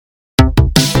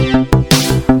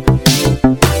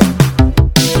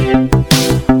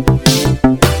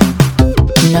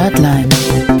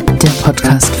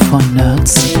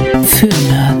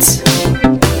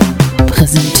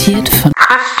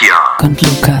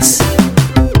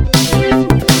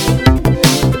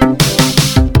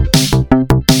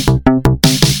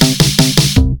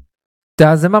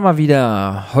Da sind wir mal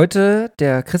wieder. Heute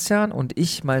der Christian und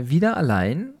ich mal wieder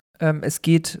allein. Es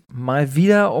geht mal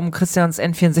wieder um Christians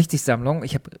N64-Sammlung.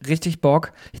 Ich habe richtig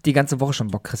Bock. Ich hab die ganze Woche schon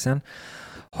Bock, Christian.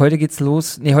 Heute geht's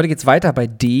los. Heute geht's weiter bei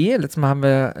D. Letztes Mal haben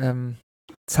wir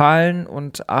Zahlen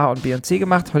und A und B und C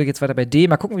gemacht. Heute geht's weiter bei D.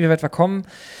 Mal gucken, wie weit wir kommen.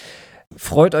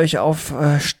 Freut euch auf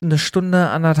eine Stunde,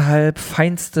 anderthalb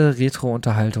feinste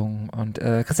Retro-Unterhaltung. Und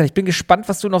Christian, ich bin gespannt,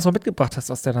 was du noch so mitgebracht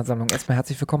hast aus deiner Sammlung. Erstmal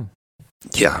herzlich willkommen.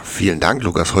 Ja, vielen Dank,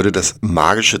 Lukas. Heute das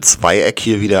magische Zweieck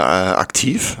hier wieder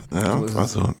aktiv. Ja, so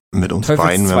also mit uns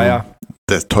beiden. Der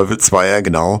Teufelszweier,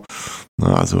 genau.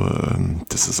 Ja, also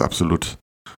das ist absolut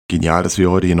genial, dass wir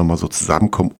heute hier nochmal so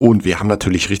zusammenkommen. Und wir haben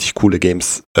natürlich richtig coole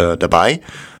Games dabei.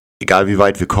 Egal wie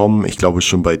weit wir kommen. Ich glaube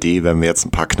schon bei D werden wir jetzt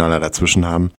ein paar Knaller dazwischen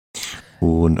haben.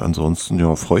 Und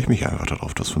ansonsten freue ich mich einfach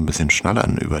darauf, dass wir ein bisschen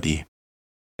schnattern über die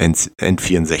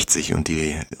N64 und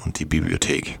die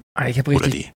Bibliothek. Ich habe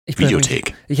richtig,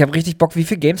 Videothek. Ich habe richtig Bock. Wie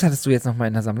viele Games hattest du jetzt nochmal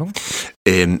in der Sammlung?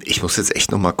 Ich muss jetzt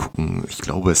echt nochmal gucken. Ich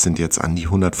glaube, es sind jetzt an die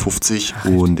 150.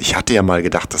 Und ich hatte ja mal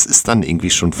gedacht, das ist dann irgendwie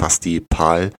schon fast die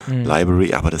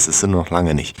PAL-Library, aber das ist ja noch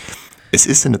lange nicht. Es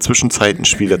ist in der Zwischenzeit ein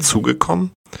Spiel dazugekommen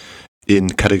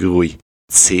in Kategorie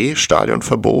C,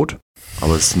 Stadionverbot.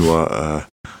 Aber es ist nur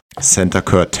Center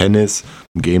Court Tennis,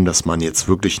 ein Game, das man jetzt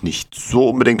wirklich nicht so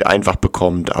unbedingt einfach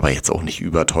bekommt, aber jetzt auch nicht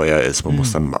überteuer ist. Man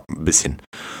muss dann mal ein bisschen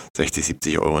 60,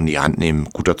 70 Euro in die Hand nehmen.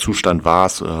 Guter Zustand war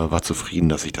es, war zufrieden,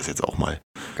 dass ich das jetzt auch mal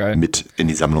mit in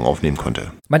die Sammlung aufnehmen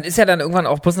konnte. Man ist ja dann irgendwann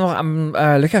auch bloß noch am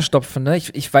Löcherstopfen, ne?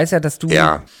 Ich weiß ja, dass du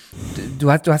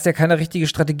hast ja keine richtige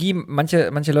Strategie. Manche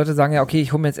Leute sagen ja, okay,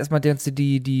 ich hole mir jetzt erstmal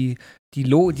die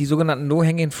sogenannten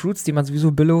Low-Hanging Fruits, die man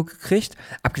sowieso billig kriegt.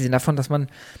 Abgesehen davon, dass man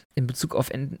in Bezug auf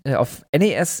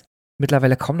NES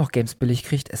mittlerweile kaum noch Games billig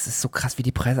kriegt. Es ist so krass, wie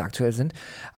die Preise aktuell sind.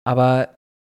 Aber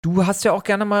du hast ja auch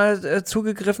gerne mal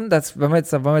zugegriffen. Da wollen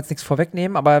wir jetzt nichts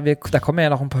vorwegnehmen, aber da kommen ja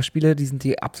noch ein paar Spiele, die sind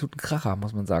die absoluten Kracher,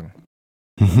 muss man sagen.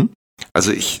 Mhm.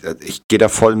 Also ich gehe da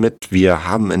voll mit. Wir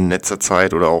haben in letzter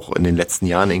Zeit oder auch in den letzten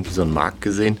Jahren irgendwie so einen Markt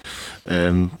gesehen,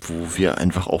 wo wir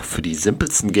einfach auch für die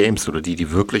simpelsten Games oder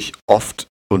die wirklich oft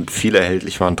und viel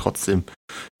erhältlich waren, trotzdem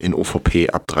in OVP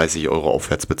ab 30 Euro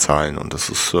aufwärts bezahlen. Und das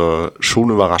ist schon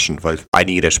überraschend, weil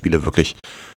einige der Spiele wirklich,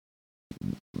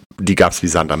 die gab es wie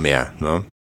Sand am Meer, ne?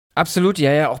 Absolut,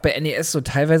 ja, auch bei NES so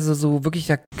teilweise so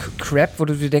wirklicher Crap, wo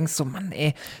du dir denkst, so Mann,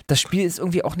 ey, das Spiel ist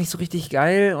irgendwie auch nicht so richtig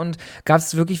geil und gab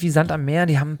es wirklich wie Sand am Meer,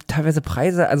 die haben teilweise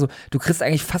Preise, also du kriegst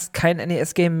eigentlich fast kein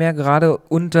NES-Game mehr gerade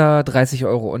unter 30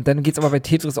 Euro und dann geht's aber bei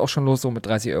Tetris auch schon los so mit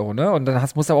 30 Euro, ne, und dann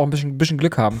musst du aber auch ein bisschen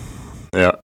Glück haben.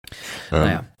 Ja.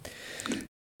 Naja.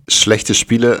 Schlechte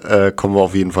Spiele kommen wir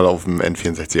auf jeden Fall auf dem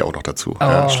N64 auch noch dazu. Oh.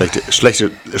 Ja,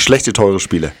 schlechte, teure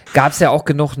Spiele. Gab's ja auch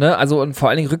genug, ne? Also und vor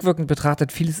allen Dingen rückwirkend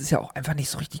betrachtet, vieles ist ja auch einfach nicht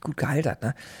so richtig gut gealtert,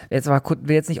 ne? Das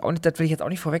will ich jetzt auch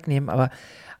nicht vorwegnehmen, aber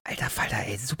alter Falter,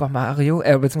 ey, Super Mario,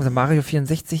 beziehungsweise Mario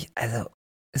 64, also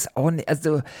ist auch nicht,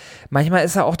 also manchmal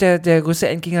ist ja auch der größte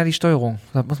Endgegner die Steuerung,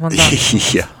 das muss man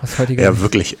sagen. Ja,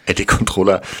 wirklich, die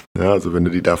Controller, ja, also wenn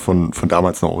du die da von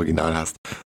damals noch original hast,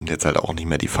 sind jetzt halt auch nicht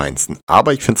mehr die feinsten.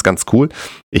 Aber ich finde es ganz cool.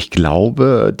 Ich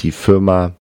glaube, die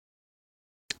Firma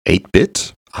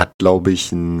 8-Bit hat, glaube ich,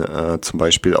 zum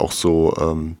Beispiel auch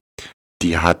so,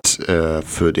 die hat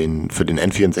für den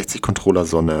N64-Controller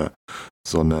so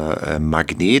eine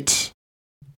Magnet,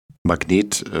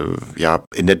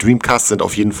 in der Dreamcast sind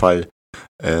auf jeden Fall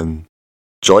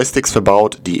Joysticks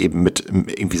verbaut, die eben mit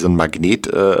irgendwie so ein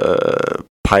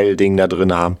Magnet-Peilding da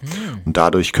drin haben. Und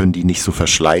dadurch können die nicht so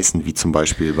verschleißen, wie zum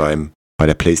Beispiel bei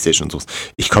der PlayStation und so.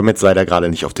 Ich komme jetzt leider gerade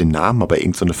nicht auf den Namen, aber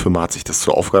irgend so eine Firma hat sich das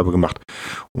zur Aufgabe gemacht.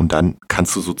 Und dann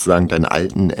kannst du sozusagen deinen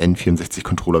alten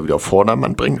N64-Controller wieder auf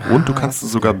Vordermann bringen und du kannst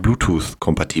es sogar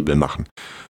Bluetooth-kompatibel machen.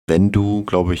 Wenn du,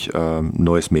 glaube ich, ein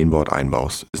neues Mainboard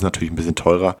einbaust. Ist natürlich ein bisschen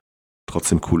teurer.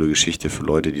 Trotzdem coole Geschichte für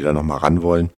Leute, die da nochmal ran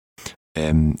wollen.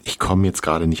 Ich komme jetzt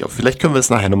gerade nicht auf. Vielleicht können wir es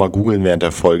nachher nochmal googeln während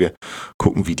der Folge.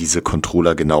 Gucken, wie diese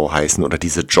Controller genau heißen oder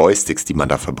diese Joysticks, die man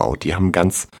da verbaut. Die haben einen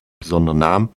ganz besonderen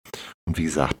Namen. Und wie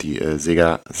gesagt, die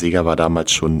Sega war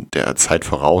damals schon der Zeit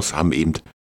voraus, haben eben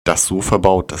das so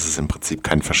verbaut, dass es im Prinzip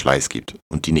keinen Verschleiß gibt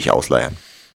und die nicht ausleiern.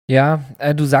 Ja,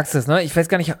 du sagst es, ne? Ich weiß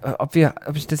gar nicht, ob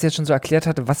ich das jetzt schon so erklärt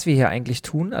hatte, was wir hier eigentlich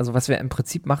tun. Also was wir im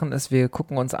Prinzip machen, ist, wir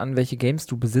gucken uns an, welche Games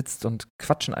du besitzt und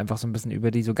quatschen einfach so ein bisschen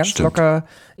über die. So ganz locker.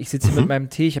 Ich sitze hier mit meinem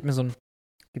Tee, ich habe mir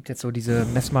gibt jetzt so diese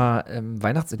Messmer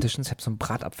Weihnachtseditions, ich habe so einen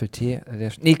Bratapfeltee.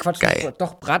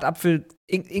 Doch, Bratapfel,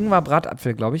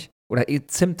 Ingwer-Bratapfel, glaube ich. Oder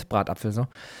Zimt-Bratapfel, so.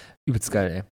 Übelst geil,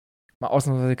 ey. Mal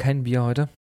ausnahmsweise kein Bier heute.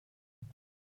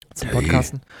 Zum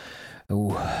Podcasten.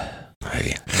 Oh.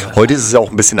 Hey. Heute ist es ja auch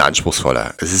ein bisschen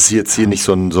anspruchsvoller. Es ist jetzt hier nicht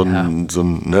so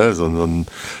ein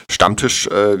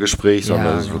Stammtischgespräch,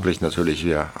 sondern es ist wirklich natürlich,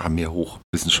 wir haben hier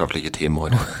hochwissenschaftliche Themen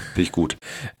heute. Finde ich gut,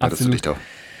 dass du dich da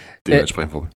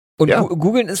dementsprechend vorbereitest. Und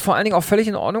googeln ist vor allen Dingen auch völlig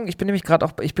in Ordnung. Ich bin nämlich gerade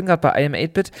bei IM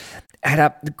 8-Bit.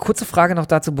 Eine kurze Frage noch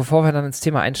dazu, bevor wir dann ins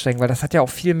Thema einsteigen, weil das hat ja auch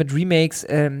viel mit Remakes,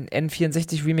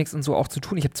 N64 Remakes und so auch zu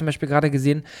tun. Ich habe zum Beispiel gerade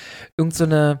gesehen, irgend so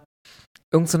eine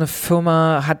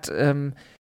Firma hat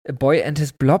Boy and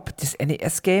His Blob, das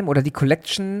NES-Game oder die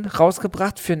Collection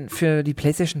rausgebracht für die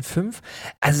PlayStation 5.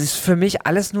 Also es ist für mich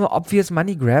alles nur obvious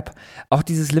Money Grab. Auch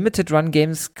dieses Limited Run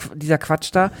Games, dieser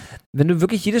Quatsch da. Wenn du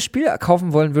wirklich jedes Spiel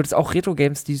kaufen wollen würdest, auch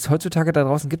Retro-Games, die es heutzutage da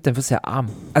draußen gibt, dann wirst du ja arm.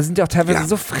 Also sind ja auch teilweise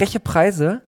so freche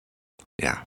Preise.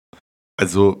 Ja.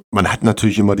 Also man hat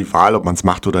natürlich immer die Wahl, ob man es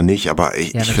macht oder nicht, aber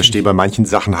ich verstehe, bei manchen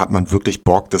Sachen hat man wirklich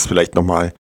Bock, das vielleicht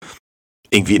nochmal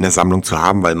irgendwie in der Sammlung zu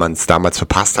haben, weil man es damals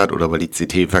verpasst hat oder weil die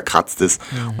CT verkratzt ist.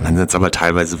 Mhm. Und dann sind es aber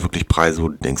teilweise wirklich Preise, wo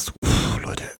du denkst,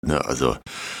 Leute, ne, also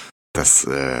das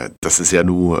ist ja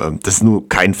nur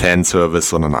kein Fanservice,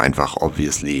 sondern einfach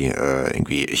obviously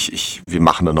irgendwie, wir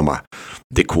machen da nochmal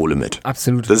die Kohle mit.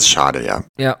 Absolut. Das ist schade, ja.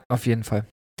 Ja, auf jeden Fall.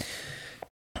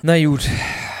 Na gut,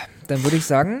 dann würde ich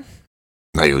sagen.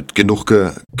 Na gut, genug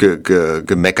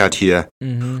gemeckert hier.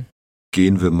 Mhm.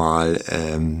 Gehen wir mal,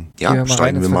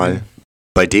 steigen wir mal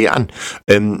bei D an.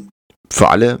 Für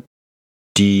alle,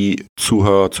 die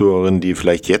Zuhörerinnen, die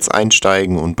vielleicht jetzt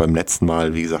einsteigen und beim letzten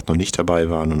Mal, wie gesagt, noch nicht dabei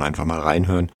waren und einfach mal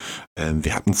reinhören.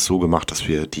 Wir hatten es so gemacht, dass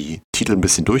wir die Titel ein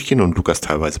bisschen durchgehen und Lukas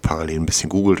teilweise parallel ein bisschen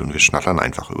googelt und wir schnattern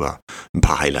einfach über ein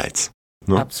paar Highlights.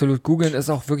 Ne? Absolut, googeln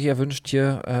ist auch wirklich erwünscht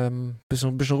hier. Ein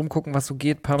bisschen rumgucken, was so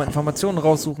geht, ein paar Informationen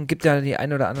raussuchen. Gibt ja die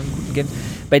ein oder anderen guten Games.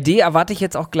 Bei D erwarte ich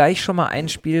jetzt auch gleich schon mal ein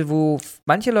Spiel, wo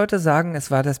manche Leute sagen,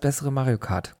 es war das bessere Mario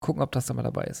Kart. Gucken, ob das da mal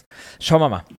dabei ist. Schauen wir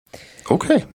mal.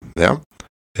 Okay, ja.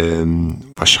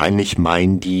 Wahrscheinlich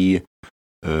meinen die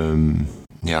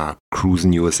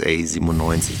Cruisen USA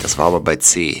 97. Das war aber bei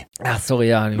C. Ach, sorry,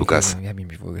 ja. Lukas. Wir haben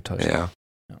mich wohl getäuscht. Ja.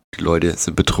 Die Leute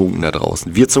sind betrunken da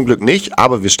draußen. Wir zum Glück nicht,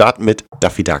 aber wir starten mit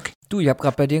Daffy Duck. Du, ich habe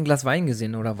gerade bei dir ein Glas Wein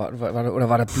gesehen, oder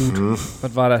war das Blut?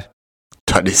 Was war das?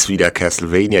 Das ist wieder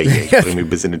Castlevania hier. Ich bringe mich ein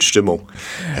bisschen in Stimmung.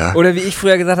 Ja. Oder wie ich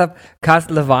früher gesagt habe,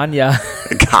 Castlevania.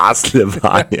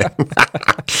 Castlevania.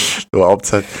 So,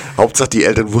 Hauptsache die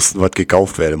Eltern wussten, was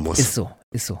gekauft werden muss. Ist so.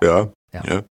 Ja.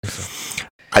 Ist so.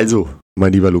 Also,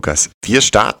 mein lieber Lukas, wir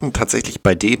starten tatsächlich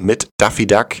bei D mit Daffy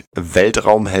Duck,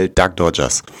 Weltraumheld Duck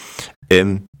Dodgers.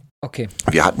 Okay.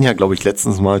 Wir hatten ja, glaube ich,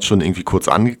 letztens mal schon irgendwie kurz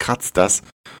angekratzt, dass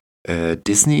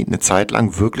Disney eine Zeit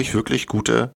lang wirklich, wirklich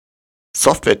gute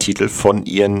Software-Titel von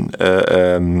ihren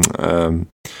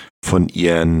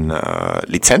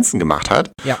Lizenzen gemacht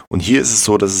hat. Ja. Und hier ist es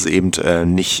so, dass es eben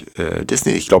nicht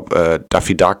Disney, ich glaube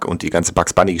Daffy Duck und die ganze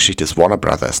Bugs Bunny-Geschichte ist Warner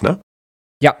Brothers, ne?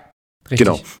 Ja. Richtig.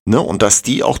 Genau. Ne? Und dass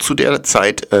die auch zu der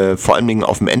Zeit vor allen Dingen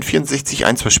auf dem N64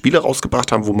 ein, zwei Spiele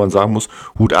rausgebracht haben, wo man sagen muss,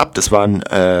 Hut ab, das waren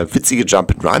witzige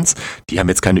Jump-and-Runs. Die haben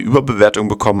jetzt keine Überbewertung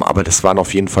bekommen, aber das waren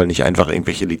auf jeden Fall nicht einfach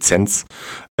irgendwelche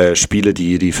Lizenzspiele,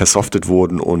 die versoftet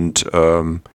wurden und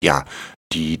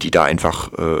die da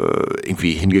einfach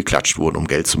irgendwie hingeklatscht wurden, um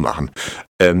Geld zu machen.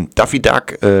 Daffy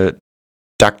Duck,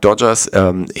 Duck Dodgers,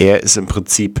 er ist im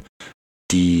Prinzip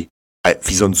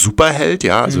wie so ein Superheld,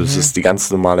 ja, also es ist die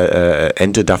ganz normale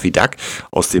Ente Daffy Duck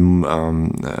aus dem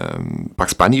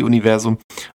Bugs Bunny Universum,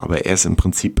 aber er ist im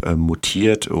Prinzip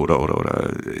mutiert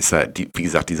oder ist er, wie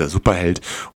gesagt, dieser Superheld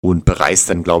und bereist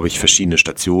dann, glaube ich, verschiedene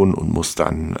Stationen und muss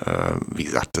dann, wie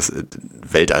gesagt, das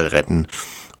Weltall retten,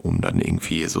 um dann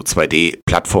irgendwie so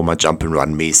 2D-Plattformer Jump'n'Run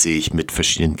mäßig mit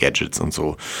verschiedenen Gadgets und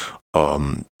so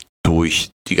durch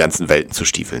die ganzen Welten zu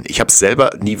stiefeln. Ich habe es selber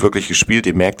nie wirklich gespielt.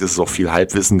 Ihr merkt, es ist auch viel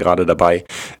Halbwissen gerade dabei.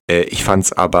 Ich fand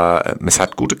es aber, es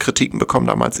hat gute Kritiken bekommen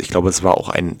damals. Ich glaube, es war auch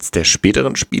eines der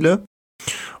späteren Spiele.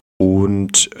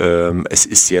 Und es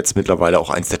ist jetzt mittlerweile auch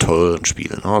eins der teureren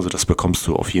Spiele. Ne? Also das bekommst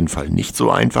du auf jeden Fall nicht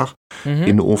so einfach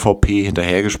in OVP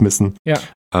hinterhergeschmissen. Ja.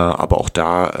 Aber auch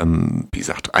da, wie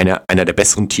gesagt, einer der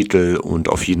besseren Titel und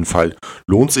auf jeden Fall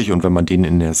lohnt sich. Und wenn man den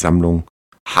in der Sammlung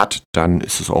hat, dann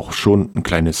ist es auch schon ein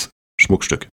kleines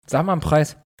Schmuckstück. Sag mal einen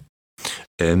Preis.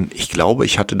 Ich glaube,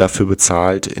 ich hatte dafür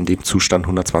bezahlt in dem Zustand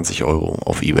 120 €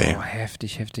 auf eBay. Oh,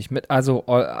 heftig. Also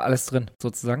alles drin,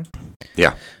 sozusagen?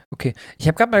 Ja. Okay. Ich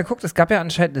habe gerade mal geguckt, es gab ja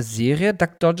anscheinend eine Serie,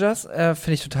 Duck Dodgers,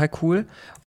 finde ich total cool.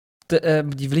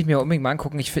 Die will ich mir unbedingt mal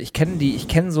angucken. Ich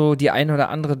kenne so die eine oder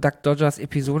andere Duck Dodgers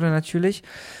Episode natürlich.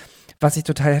 Was ich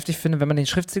total heftig finde, wenn man den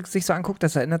Schriftzug sich so anguckt,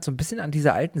 das erinnert so ein bisschen an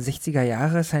diese alten 60er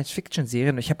Jahre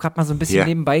Science-Fiction-Serien. Ich habe gerade mal so ein bisschen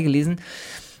nebenbei gelesen.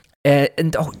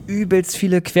 Und auch übelst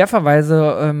viele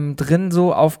Querverweise drin,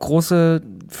 so auf große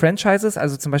Franchises.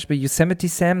 Also zum Beispiel Yosemite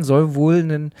Sam soll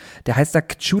wohl der heißt da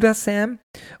Kchuda Sam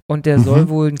und der soll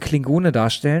wohl einen Klingone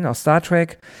darstellen aus Star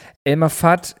Trek. Elmer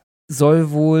Fudd soll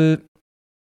wohl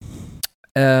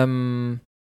ein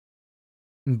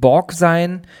Borg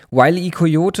sein. Wile E.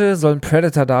 Coyote soll einen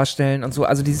Predator darstellen und so.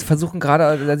 Also die versuchen gerade,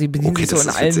 also die bedienen sich so in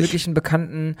allen möglichen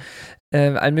bekannten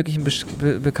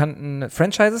bekannten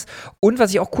Franchises. Und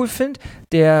was ich auch cool finde,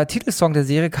 der Titelsong der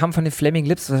Serie kam von den Flaming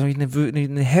Lips. Das ist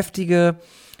eine heftige,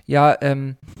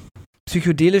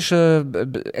 psychedelische,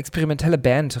 experimentelle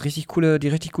Band, die richtig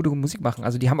gute Musik machen.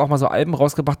 Also die haben auch mal so Alben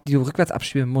rausgebracht, die du rückwärts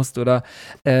abspielen musst. Oder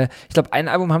ich glaube, ein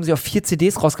Album haben sie auf 4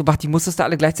 CDs rausgebracht, die musstest du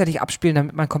alle gleichzeitig abspielen,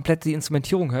 damit man komplett die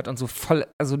Instrumentierung hört und so voll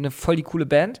die coole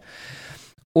Band.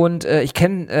 Und ich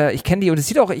kenne die, und es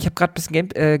sieht auch, ich habe gerade ein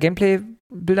bisschen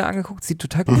Gameplay-Bilder angeguckt, sieht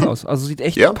total cool aus. Also sieht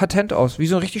echt patent aus, wie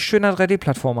so ein richtig schöner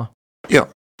 3D-Plattformer. Ja.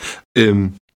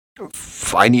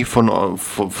 Einige von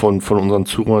unseren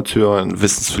Zuhörern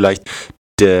wissen es vielleicht,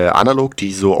 der Analog,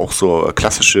 die auch so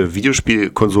klassische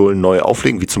Videospielkonsolen neu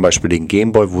auflegen, wie zum Beispiel den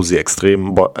Game Boy, wo sie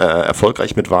extrem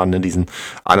erfolgreich mit waren, in diesen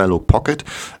Analog Pocket,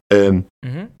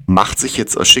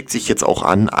 schickt sich jetzt auch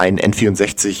an, ein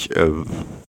N64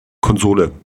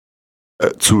 Konsole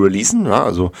zu releasen, ja,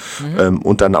 also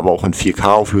und dann aber auch in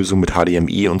 4K-Auflösung mit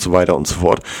HDMI und so weiter und so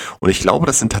fort. Und ich glaube,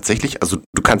 das sind tatsächlich, also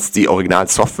du kannst die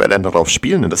Original-Software dann darauf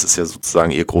spielen, und das ist ja sozusagen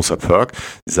ihr großer Perk.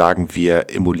 Sie sagen, wir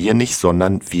emulieren nicht,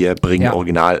 sondern wir bringen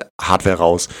Original-Hardware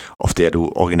raus, auf der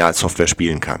du Original-Software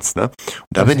spielen kannst. Ne? Und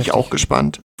da bin ich auch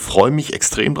gespannt, freue mich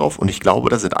extrem drauf, und ich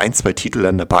glaube, da sind 1-2 Titel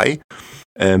dann dabei,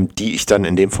 die ich dann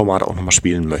in dem Format auch nochmal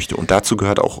spielen möchte. Und dazu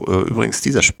gehört auch übrigens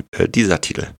dieser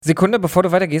Titel. Sekunde, bevor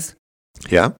du weitergehst.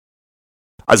 Ja?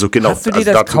 Also genau. Kaufst du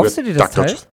dir das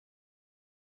Teil?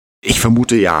 Ich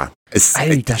vermute ja.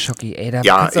 Alter Schocki, ey, da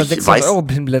kannst du 600 Euro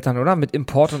hinblättern, oder? Mit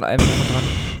Import und allem dran.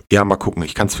 Ja, mal gucken.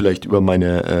 Ich kann es vielleicht über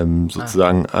meine,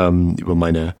 über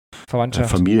meine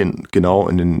Familien, genau,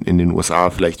 in den USA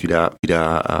vielleicht wieder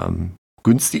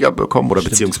günstiger bekommen oder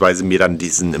beziehungsweise mir dann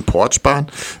diesen Import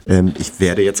sparen. Ich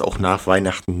werde jetzt auch nach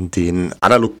Weihnachten den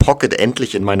Analog Pocket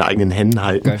endlich in meine eigenen Händen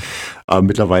halten. Okay. Aber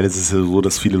mittlerweile ist es ja so,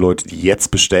 dass viele Leute, die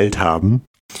jetzt bestellt haben,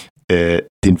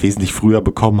 den wesentlich früher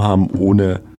bekommen haben,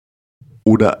 ohne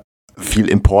viel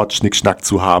Import, Schnickschnack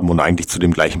zu haben und eigentlich zu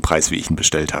dem gleichen Preis, wie ich ihn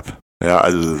bestellt habe. Ja,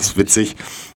 also das ist witzig.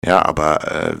 Ja,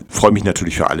 aber freue mich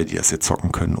natürlich für alle, die das jetzt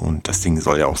zocken können. Und das Ding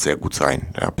soll ja auch sehr gut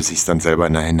sein. Ja, bis ich es dann selber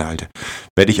in der Hände halte.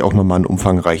 Werde ich auch nochmal ein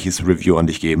umfangreiches Review an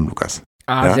dich geben, Lukas.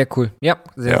 Sehr cool. Ja,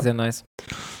 sehr nice.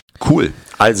 Cool.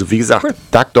 Also, wie gesagt,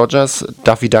 Duck Dodgers,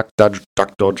 Duck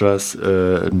Dodgers,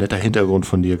 netter Hintergrund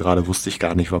von dir gerade, wusste ich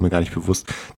gar nicht, war mir gar nicht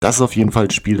bewusst. Das ist auf jeden Fall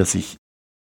ein Spiel, das ich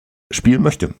spielen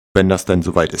möchte, wenn das dann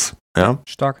soweit ist. Ja?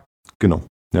 Stark. Genau.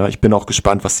 Ja, ich bin auch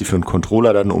gespannt, was die für einen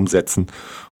Controller dann umsetzen.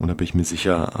 Und da bin ich mir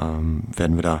sicher,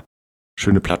 werden wir da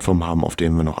schöne Plattformen haben, auf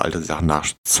denen wir noch alte Sachen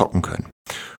nachzocken können.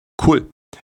 Cool.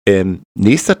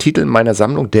 Nächster Titel in meiner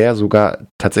Sammlung, der sogar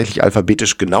tatsächlich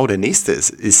alphabetisch genau der nächste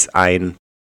ist ein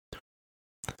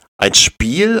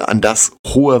Spiel, an das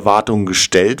hohe Erwartungen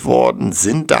gestellt worden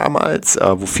sind damals,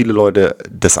 wo viele Leute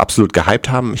das absolut gehypt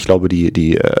haben. Ich glaube,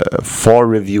 die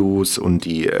Vorreviews und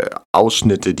die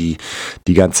Ausschnitte, die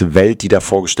ganze Welt, die da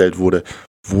vorgestellt wurde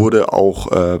auch,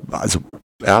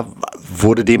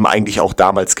 wurde dem eigentlich auch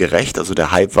damals gerecht. Also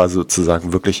der Hype war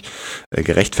sozusagen wirklich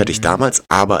gerechtfertigt damals,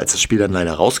 aber als das Spiel dann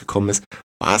leider rausgekommen ist,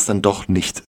 war es dann doch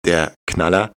nicht der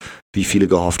Knaller, wie viele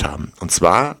gehofft haben. Und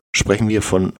zwar sprechen wir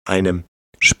von einem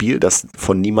Spiel, das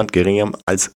von niemand geringerem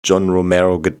als John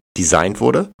Romero designt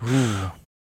wurde.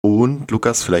 Und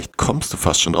Lukas, vielleicht kommst du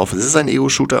fast schon drauf. Es ist ein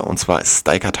Ego-Shooter, und zwar ist es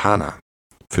Daikatana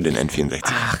für den N64.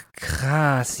 Ach,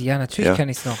 krass. Ja, natürlich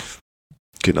kenne ich es noch.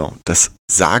 Genau, das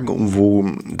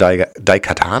sagenumwoben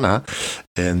Daikatana,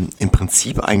 im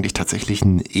Prinzip eigentlich tatsächlich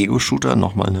ein Ego-Shooter,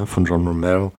 nochmal von John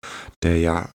Romero, der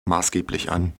ja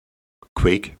maßgeblich an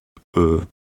Quake,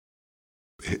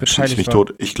 schieß mich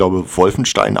tot, ich glaube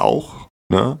Wolfenstein auch,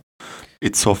 ne?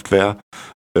 id-Software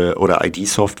oder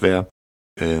ID-Software,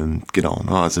 genau,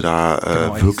 ne? Also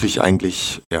da wirklich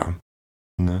eigentlich, ja.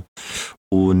 Ne?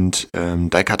 Und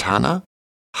Daikatana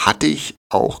hatte ich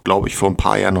auch, glaube ich, vor ein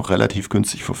paar Jahren noch relativ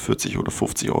günstig für 40 oder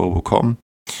 50 Euro bekommen.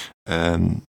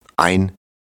 Ein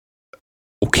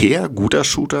okayer, guter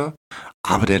Shooter,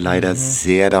 aber der leider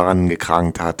sehr daran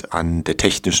gekrankt hat, an der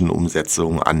technischen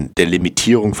Umsetzung, an der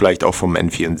Limitierung vielleicht auch vom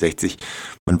N64.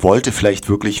 Man wollte vielleicht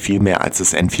wirklich viel mehr, als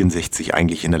das N64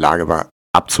 eigentlich in der Lage war,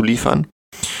 abzuliefern.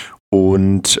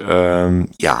 Und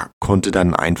konnte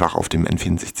dann einfach auf dem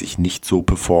N64 nicht so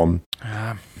performen,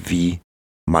 wie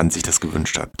man sich das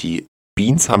gewünscht hat. Die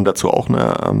Beans haben dazu auch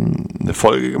eine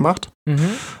Folge gemacht.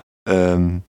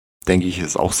 Denke ich,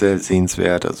 ist auch sehr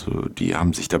sehenswert. Also die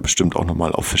haben sich da bestimmt auch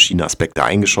nochmal auf verschiedene Aspekte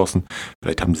eingeschossen.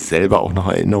 Vielleicht haben sie selber auch noch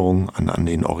Erinnerungen an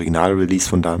den Original-Release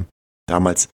von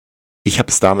damals. Ich habe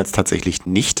es damals tatsächlich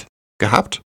nicht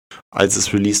gehabt, als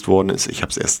es released worden ist. Ich habe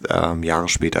es erst Jahre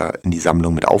später in die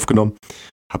Sammlung mit aufgenommen.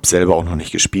 Habe selber auch noch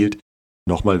nicht gespielt.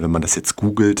 Nochmal, wenn man das jetzt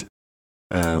googelt,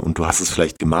 und du hast es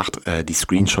vielleicht gemacht, die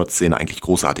Screenshots sehen eigentlich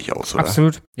großartig aus, oder?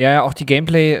 Absolut. Ja, auch die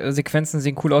Gameplay-Sequenzen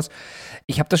sehen cool aus.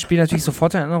 Ich habe das Spiel natürlich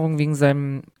sofort in Erinnerung wegen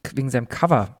seinem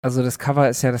Cover. Also das Cover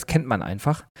ist ja, das kennt man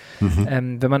einfach.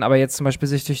 Wenn man aber jetzt zum Beispiel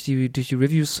sich durch die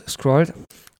Reviews scrollt,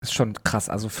 ist schon krass.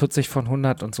 Also 40 von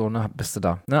 100 und so, ne, bist du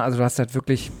da. Ne? Also du hast halt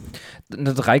wirklich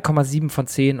eine 3,7 von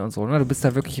 10 und so. Ne? Du bist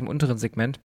da wirklich im unteren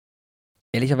Segment.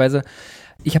 Ehrlicherweise,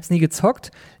 ich habe es nie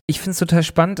gezockt. Ich finde es total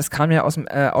spannend. Es kam ja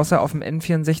außer auf dem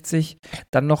N64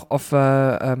 dann noch auf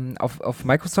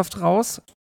Microsoft raus.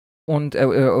 Und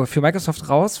für Microsoft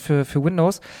raus, für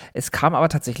Windows. Es kam aber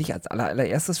tatsächlich als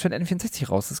allererstes für den N64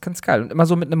 raus. Das ist ganz geil. Und immer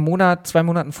so mit einem Monat, 2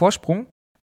 Monaten Vorsprung.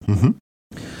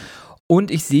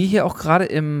 Und ich sehe hier auch gerade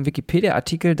im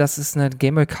Wikipedia-Artikel, dass es eine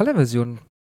Game Boy Color-Version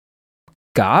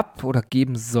gab oder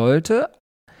geben sollte.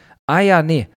 Ah ja,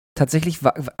 nee. Tatsächlich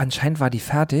anscheinend war die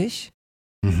fertig.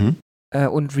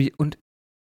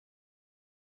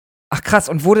 Ach krass,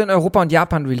 und wurde in Europa und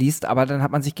Japan released, aber dann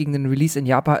hat man sich gegen den Release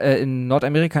in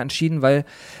Nordamerika entschieden, weil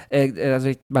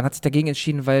man hat sich dagegen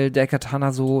entschieden, weil der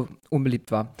Katana so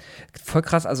unbeliebt war. Voll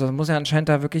krass, also das muss ja anscheinend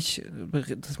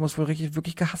das muss wohl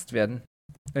wirklich gehasst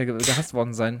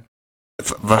worden sein.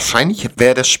 Wahrscheinlich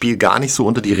wäre das Spiel gar nicht so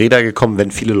unter die Räder gekommen,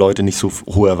 wenn viele Leute nicht so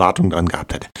hohe Erwartungen dran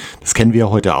gehabt hätten. Das kennen wir ja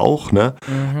heute auch, ne?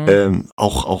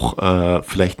 Auch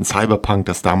vielleicht ein Cyberpunk,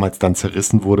 das damals dann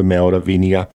zerrissen wurde, mehr oder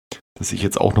weniger, das ich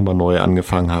jetzt auch nochmal neu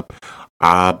angefangen habe.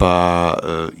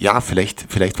 Aber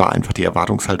vielleicht war einfach die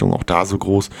Erwartungshaltung auch da so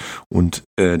groß und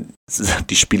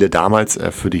die Spiele damals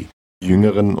für die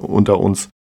Jüngeren unter uns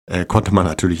konnte man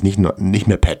natürlich nicht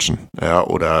mehr patchen, ja,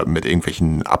 oder mit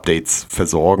irgendwelchen Updates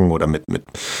versorgen oder mit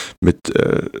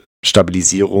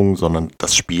Stabilisierung, sondern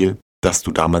das Spiel, das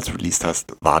du damals released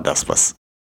hast, war das, was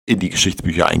in die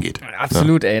Geschichtsbücher eingeht.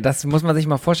 Absolut, ey, das muss man sich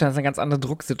mal vorstellen, das ist eine ganz andere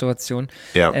Drucksituation.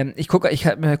 Ja. Ich guck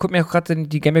mir auch gerade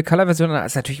die Game Boy Color Version an,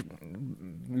 das ist natürlich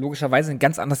logischerweise ein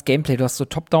ganz anderes Gameplay, du hast so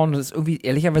Top-Down, das ist irgendwie,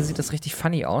 ehrlicherweise sieht das richtig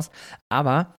funny aus,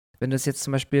 aber wenn du es jetzt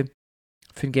zum Beispiel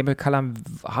für den Game Boy Color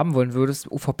haben wollen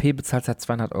würdest, UVP bezahlst halt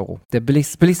 200 €. Der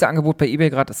billigste Angebot bei eBay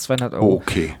gerade ist 200 €.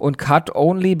 Okay. Und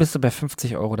Card-Only bist du bei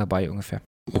 50 € dabei ungefähr.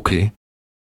 Okay.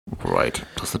 Right.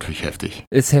 Das ist natürlich heftig.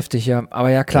 Ist heftig, ja. Aber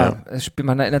ja, klar. Ja.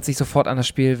 Man erinnert sich sofort an das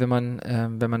Spiel, wenn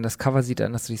man das Cover sieht,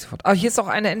 erinnerst du dich sofort. Aber hier ist auch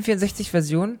eine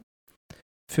N64-Version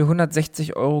für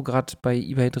 160 € gerade bei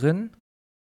eBay drin.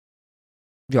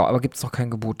 Ja, aber gibt es noch kein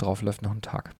Gebot drauf, läuft noch ein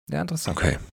Tag. Ja, interessant.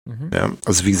 Okay. Ja,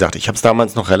 also wie gesagt, ich habe es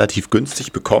damals noch relativ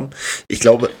günstig bekommen. Ich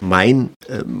glaube, meine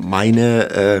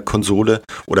Konsole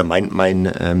oder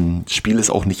mein Spiel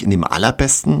ist auch nicht in dem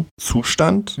allerbesten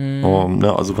Zustand,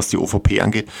 also was die OVP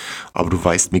angeht. Aber du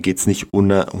weißt, mir geht es nicht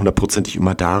hundertprozentig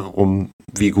immer darum,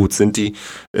 wie gut sind die,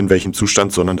 in welchem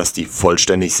Zustand, sondern dass die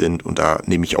vollständig sind. Und da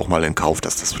nehme ich auch mal in Kauf,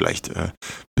 dass das vielleicht ein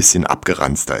bisschen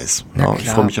abgeranzter ist. Ja, ich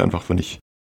freue mich einfach, wenn ich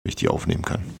die aufnehmen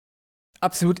kann.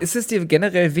 Absolut. Ist es dir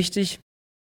generell wichtig,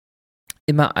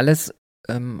 immer alles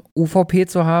UVP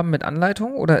zu haben mit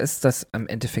Anleitung oder ist das im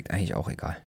Endeffekt eigentlich auch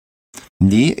egal?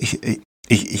 Nee,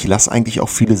 ich lasse eigentlich auch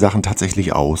viele Sachen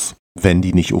tatsächlich aus, wenn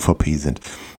die nicht UVP sind.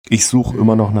 Ich suche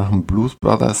immer noch nach einem Blues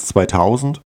Brothers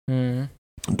 2000. Und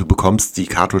du bekommst die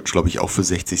Cartridge, glaube ich, auch für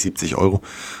 60, 70 €.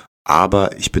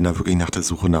 Aber ich bin da wirklich nach der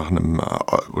Suche nach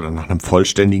einem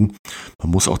vollständigen.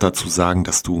 Man muss auch dazu sagen,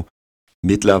 dass du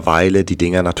mittlerweile die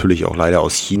Dinger natürlich auch leider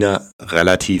aus China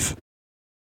relativ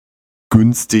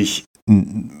günstig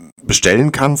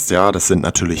bestellen kannst. Ja, das sind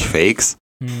natürlich Fakes.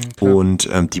 Und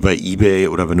die bei eBay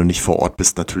oder wenn du nicht vor Ort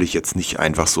bist, natürlich jetzt nicht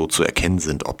einfach so zu erkennen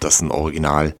sind, ob das ein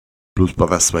Original Blues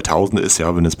Brothers 2000 ist,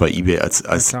 ja, wenn du es bei eBay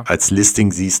als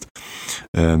Listing siehst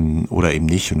oder eben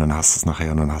nicht und dann hast du es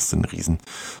nachher und dann hast du einen riesen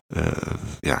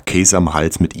Käse am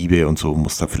Hals mit eBay und so,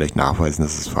 musst da vielleicht nachweisen,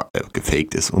 dass es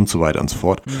gefaked ist und so weiter und so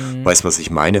fort. Weißt, was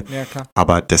ich meine? Ja, klar.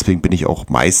 Aber deswegen bin ich auch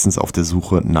meistens auf der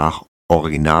Suche nach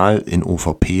Original in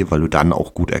OVP, weil du dann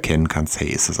auch gut erkennen kannst, hey,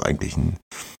 ist es eigentlich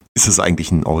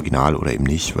ein Original oder eben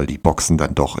nicht, weil die Boxen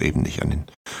dann doch eben nicht an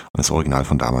das Original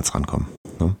von damals rankommen.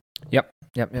 Ne? Ja.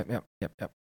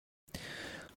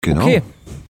 Genau. Okay.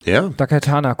 Ja.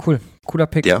 Daikatana, cool. Cooler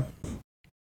Pick. Ja.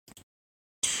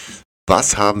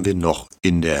 Was haben wir noch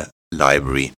in der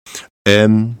Library?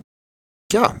 Du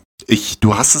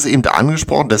hast es eben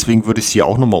angesprochen, deswegen würde ich es hier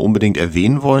auch nochmal unbedingt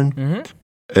erwähnen wollen.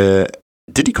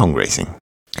 Diddy Kong Racing.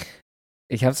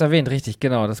 Ich habe es erwähnt, richtig,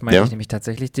 genau. Das meine ich nämlich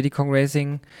tatsächlich. Diddy Kong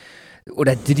Racing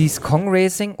oder Diddy's Kong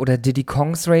Racing oder Diddy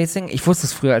Kongs Racing. Ich wusste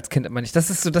es früher als Kind immer nicht. Das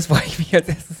ist so das, woran ich mich als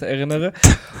erstes erinnere.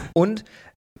 Und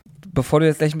bevor du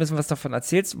jetzt gleich ein bisschen was davon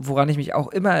erzählst, woran ich mich auch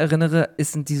immer erinnere,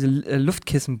 sind diese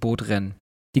Luftkissenbootrennen.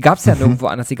 Die gab es ja nirgendwo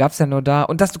anders, die gab es ja nur da.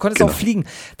 Und du konntest auch fliegen.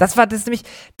 Das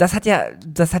hat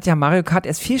ja Mario Kart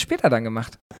erst viel später dann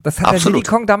gemacht. Das hat der Diddy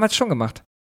Kong damals schon gemacht.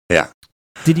 Ja.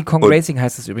 Diddy Kong Racing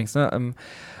heißt es übrigens, ne?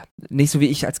 Nicht so wie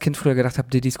ich als Kind früher gedacht habe,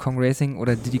 Diddy's Kong Racing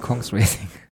oder Diddy Kongs Racing.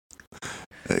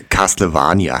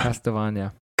 Castlevania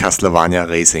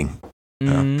Racing.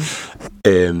 Mhm.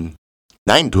 Ja.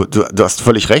 Nein, du hast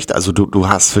völlig recht. Also du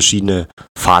hast verschiedene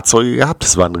Fahrzeuge gehabt.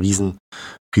 Das war ein riesen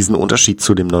Unterschied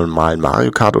zu dem normalen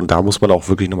Mario Kart. Und da muss man auch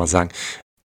wirklich nochmal sagen,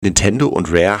 Nintendo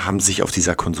und Rare haben sich auf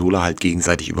dieser Konsole halt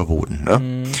gegenseitig überboten. Ne?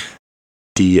 Mhm.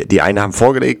 Die einen haben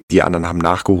vorgelegt, die anderen haben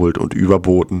nachgeholt und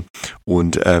überboten.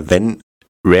 Und wenn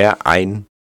Rare ein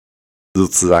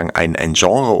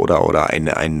Genre oder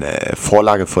eine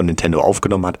Vorlage von Nintendo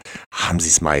aufgenommen hat, haben sie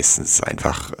es meistens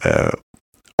einfach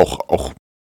auch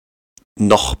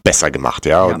noch besser gemacht,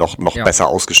 und noch besser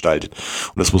ausgestaltet.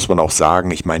 Und das muss man auch sagen.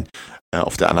 Ich meine,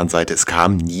 auf der anderen Seite, es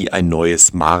kam nie ein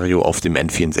neues Mario auf dem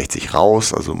N64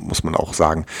 raus. Also muss man auch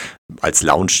sagen, als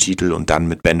Launch-Titel und dann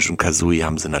mit Banjo-Kazooie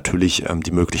haben sie natürlich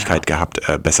die Möglichkeit gehabt,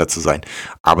 besser zu sein.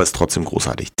 Aber es ist trotzdem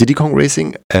großartig. Diddy Kong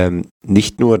Racing,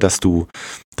 nicht nur, dass du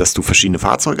verschiedene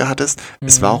Fahrzeuge hattest,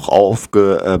 es war auch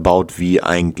aufgebaut wie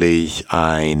eigentlich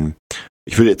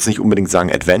ich würde jetzt nicht unbedingt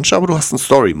sagen Adventure, aber du hast einen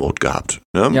Story-Mode gehabt.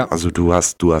 Ne? Ja. Also du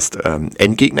hast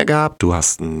Endgegner gehabt, du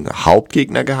hast einen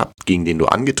Hauptgegner gehabt, gegen den du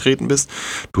angetreten bist.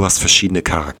 Du hast verschiedene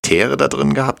Charaktere da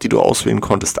drin gehabt, die du auswählen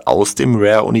konntest aus dem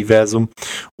Rare-Universum.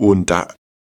 Und da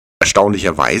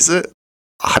erstaunlicherweise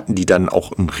hatten die dann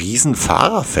auch ein riesen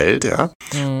Fahrerfeld,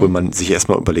 wo man sich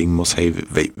erstmal überlegen muss, hey,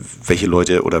 welche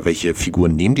Leute oder welche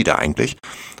Figuren nehmen die da eigentlich?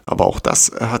 Aber auch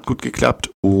das hat gut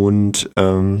geklappt und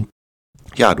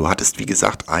du hattest, wie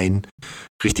gesagt, einen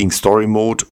richtigen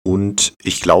Story-Mode und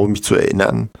ich glaube, mich zu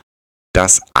erinnern,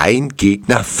 dass ein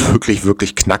Gegner wirklich,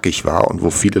 wirklich knackig war und wo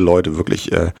viele Leute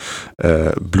wirklich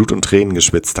Blut und Tränen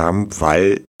geschwitzt haben,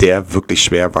 weil der wirklich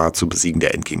schwer war zu besiegen,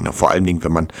 der Endgegner. Vor allen Dingen,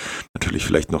 wenn man natürlich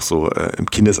vielleicht noch so im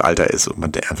Kindesalter ist und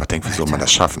man einfach denkt, wie soll man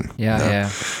das schaffen? Ja.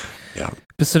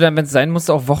 Bist du dann, wenn es sein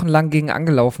musste, auch wochenlang gegen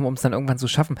angelaufen, um es dann irgendwann zu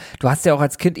schaffen? Du hast ja auch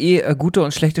als Kind gute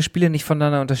und schlechte Spiele nicht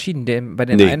voneinander unterschieden. Bei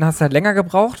den einen hast du halt länger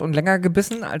gebraucht und länger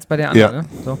gebissen als bei der anderen. Ne?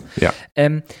 So. Ja.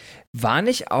 War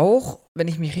nicht auch, wenn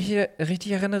ich mich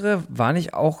richtig erinnere,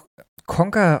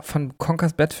 Conker von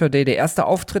Conker's Bad Fur Day, der erste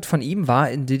Auftritt von ihm war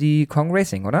in Diddy Kong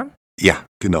Racing, oder? Ja,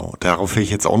 genau. Darauf wäre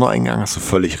ich jetzt auch noch eingegangen, hast du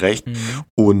völlig recht. Mhm.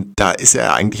 Und da ist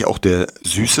er eigentlich auch der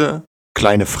süße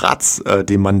kleine Fratz,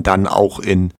 den man dann auch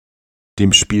in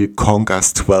dem Spiel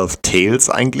Conker's 12 Tales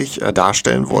eigentlich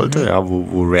darstellen wollte,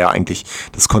 wo Rare eigentlich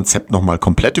das Konzept nochmal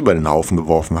komplett über den Haufen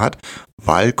geworfen hat,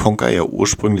 weil Conker ja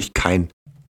ursprünglich kein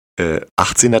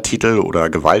 18er-Titel oder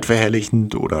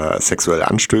gewaltverherrlichend oder sexuell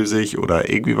anstößig oder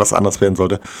irgendwie was anderes werden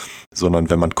sollte, sondern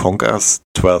wenn man Conker's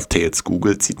 12 Tales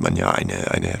googelt, sieht man ja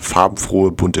eine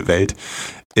farbenfrohe, bunte Welt,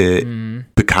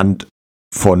 bekannt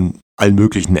von allen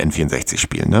möglichen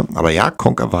N64-Spielen. Ne? Aber ja,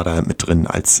 Conker war da mit drin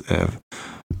als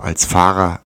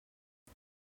Fahrer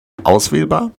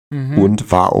auswählbar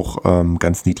und war auch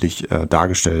ganz niedlich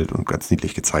dargestellt und ganz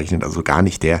niedlich gezeichnet. Also gar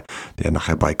nicht der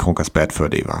nachher bei Conker's Bad Fur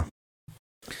Day war.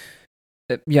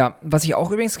 Ja, was ich auch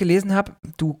übrigens gelesen habe,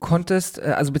 du konntest,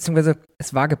 beziehungsweise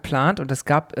es war geplant und es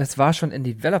war schon in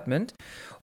Development,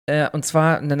 und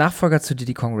zwar eine Nachfolger zu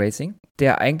Diddy Kong Racing,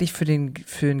 der eigentlich für den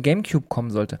Gamecube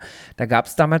kommen sollte. Da gab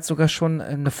es damals sogar schon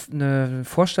eine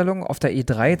Vorstellung auf der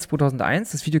E3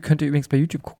 2001. Das Video könnt ihr übrigens bei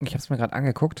YouTube gucken, ich habe es mir gerade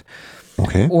angeguckt.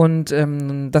 Okay. Und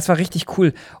das war richtig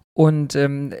cool. Und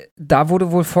da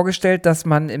wurde wohl vorgestellt, dass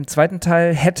man im zweiten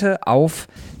Teil hätte auf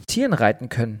Tieren reiten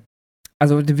können.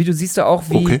 Also im Video siehst du auch,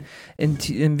 wie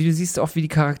die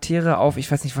Charaktere auf,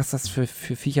 ich weiß nicht, was das für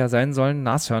Viecher sein sollen,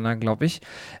 Nashörner, glaube ich,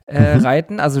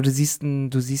 reiten. Also du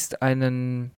siehst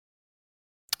einen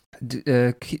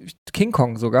King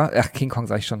Kong sogar. Ach, King Kong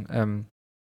sag ich schon.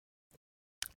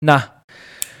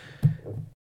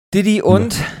 Diddy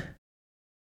und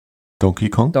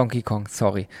Donkey Kong,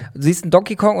 sorry. Du siehst einen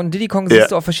Donkey Kong und Diddy Kong siehst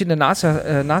du auf verschiedene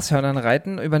Nashörnern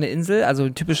reiten über eine Insel, also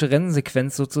eine typische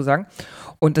Rennsequenz sozusagen.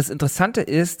 Und das Interessante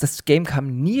ist, das Game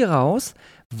kam nie raus,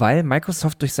 weil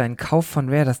Microsoft durch seinen Kauf von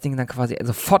Rare das Ding dann quasi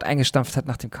sofort eingestampft hat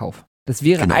nach dem Kauf. Das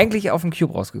wäre eigentlich auf dem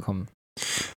Cube rausgekommen.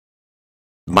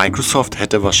 Microsoft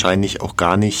hätte wahrscheinlich auch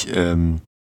gar nicht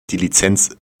die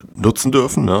Lizenz nutzen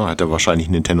dürfen. Ne? Hätte wahrscheinlich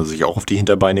Nintendo sich auch auf die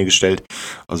Hinterbeine gestellt.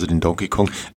 Also den Donkey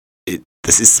Kong.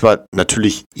 das ist zwar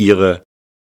natürlich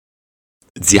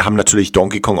sie haben natürlich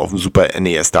Donkey Kong auf dem Super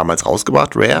NES damals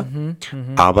rausgebracht, Rare,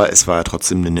 aber es war ja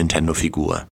trotzdem eine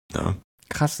Nintendo-Figur. Ja.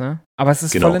 Krass, ne? Aber es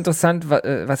ist voll interessant,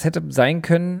 was hätte sein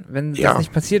können, wenn das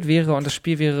nicht passiert wäre und das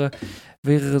Spiel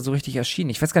wäre so richtig erschienen.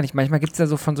 Ich weiß gar nicht, manchmal gibt es ja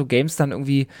so von so Games dann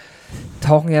irgendwie,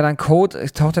 taucht ja dann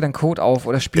Code auf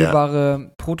oder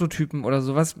spielbare Prototypen oder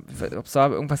sowas, ob es da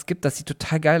irgendwas gibt, das sieht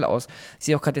total geil aus. Ich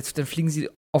sehe auch gerade jetzt, dann fliegen sie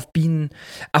auf Bienen.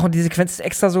 Ach, und die Sequenz ist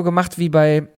extra so gemacht wie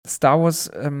bei Star Wars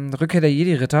Rückkehr der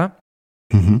Jedi-Ritter.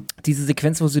 Diese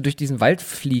Sequenz, wo sie durch diesen Wald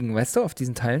fliegen, weißt du, auf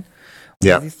diesen Teilen. Und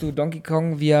da siehst du Donkey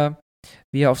Kong, wie er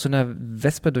auf so einer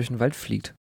Wespe durch den Wald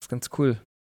fliegt. Das ist ganz cool.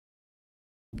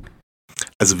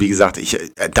 Also wie gesagt, ich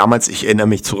erinnere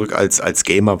mich zurück, als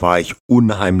Gamer war ich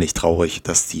unheimlich traurig,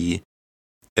 dass die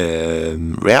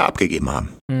Rare abgegeben haben.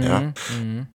 Ja.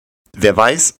 Wer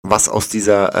weiß, was aus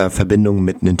dieser Verbindung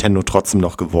mit Nintendo trotzdem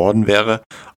noch geworden wäre.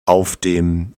 Auf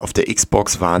der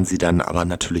Xbox waren sie dann aber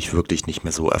natürlich wirklich nicht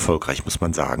mehr so erfolgreich, muss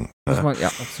man sagen.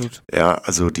 Ja, absolut. Ja,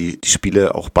 also die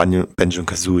Spiele, auch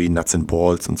Banjo-Kazooie, Nuts and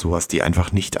Balls und sowas, die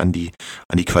einfach nicht an die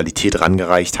Qualität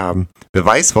rangereicht haben. Wer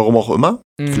weiß, warum auch immer.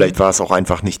 Vielleicht war es auch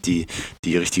einfach nicht die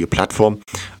richtige Plattform.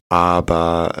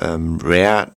 Aber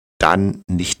Rare dann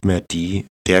nicht mehr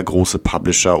der große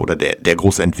Publisher oder der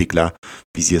große Entwickler,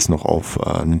 wie sie es noch auf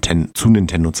zu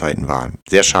Nintendo-Zeiten waren.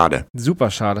 Sehr schade.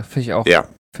 Super schade, finde ich auch. Ja.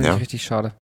 Finde ich richtig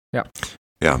schade. Ja.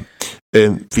 Ja.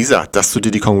 Wie gesagt, das zu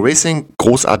Diddy Kong Racing,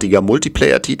 großartiger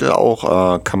Multiplayer-Titel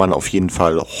auch, kann man auf jeden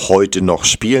Fall heute noch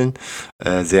spielen.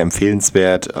 Sehr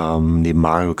empfehlenswert. Neben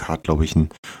Mario Kart, glaube ich, ein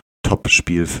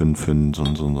Top-Spiel für so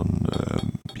einen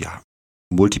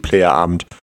Multiplayer-Abend.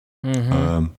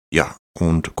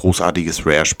 Und großartiges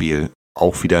Rare-Spiel.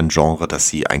 Auch wieder ein Genre, das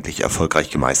sie eigentlich erfolgreich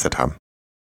gemeistert haben.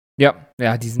 Ja,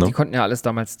 die konnten ja alles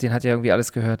damals, denen hat ja irgendwie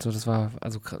alles gehört. So, das war,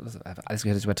 also alles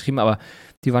gehört ist übertrieben, aber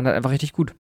die waren halt einfach richtig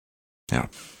gut. Ja.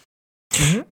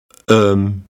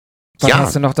 Was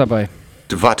hast du noch dabei?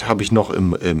 Was habe ich noch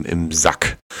im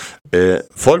Sack?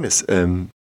 Folgendes,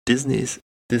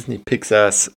 Disney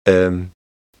Pixars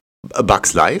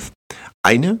Bugs Life.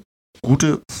 Eine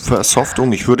gute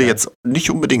Versoftung. Ich würde jetzt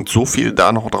nicht unbedingt so viel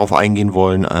da noch drauf eingehen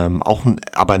wollen.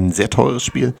 Aber ein sehr teures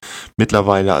Spiel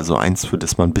mittlerweile. Also eins, für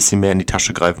das man ein bisschen mehr in die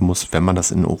Tasche greifen muss, wenn man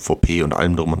das in OVP und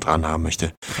allem drum und dran haben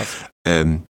möchte.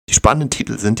 Die spannenden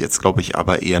Titel sind jetzt, glaube ich,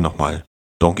 aber eher nochmal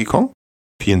Donkey Kong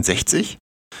 64.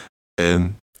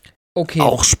 Okay.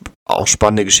 Auch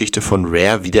spannende Geschichte von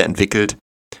Rare wiederentwickelt.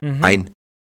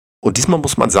 Und diesmal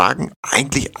muss man sagen,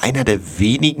 eigentlich einer der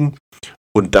wenigen,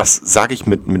 und das sage ich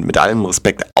mit allem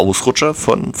Respekt, Ausrutscher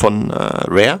von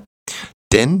Rare.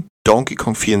 Denn Donkey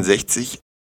Kong 64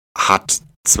 hat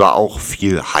zwar auch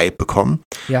viel Hype bekommen,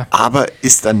 aber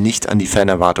ist dann nicht an die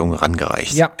Fanerwartungen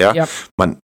rangereicht.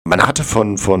 Man hatte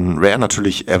von Rare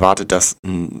natürlich erwartet, dass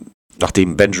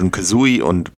nachdem Banjo und Kazooie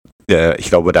und ich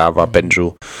glaube, da war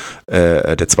Banjo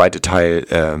der zweite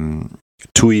Teil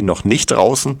Tui noch nicht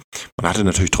draußen. Man hatte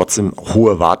natürlich trotzdem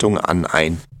hohe Erwartungen an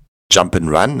ein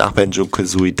Jump'n'Run nach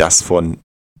Banjo-Kazooie, das von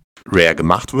Rare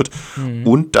gemacht wird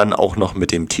und dann auch noch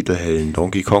mit dem titelhellen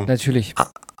Donkey Kong. Natürlich.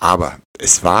 Aber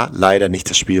es war leider nicht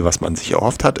das Spiel, was man sich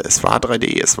erhofft hat. Es war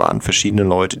 3D, es waren verschiedene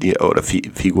Leute oder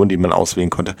Figuren, die man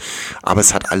auswählen konnte. Aber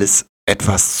es hat alles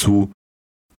etwas zu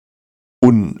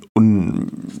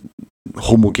homogen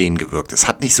gewirkt. Es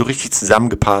hat nicht so richtig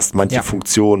zusammengepasst. Manche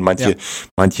Funktionen,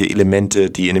 manche Elemente,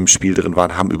 die in dem Spiel drin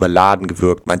waren, haben überladen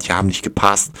gewirkt. Manche haben nicht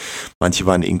gepasst. Manche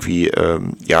waren irgendwie,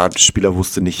 der Spieler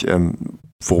wusste nicht,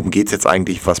 worum geht's jetzt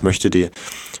eigentlich, was möchten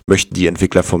die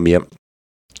Entwickler von mir.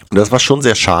 Und das war schon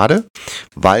sehr schade,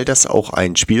 weil das auch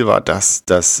ein Spiel war, das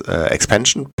das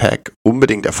Expansion Pack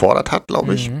unbedingt erfordert hat,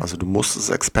 glaube ich. Also du musstest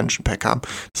das Expansion Pack haben.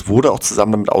 Es wurde auch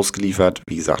zusammen damit ausgeliefert.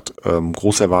 Wie gesagt,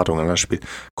 große Erwartungen an das Spiel,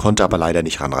 konnte aber leider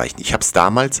nicht ranreichen. Ich habe es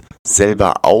damals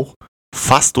selber auch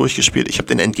fast durchgespielt. Ich habe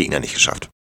den Endgegner nicht geschafft.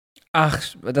 Ach,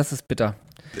 das ist bitter.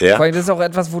 Ja. Vor allem, das ist auch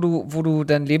etwas, wo du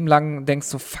dein Leben lang denkst,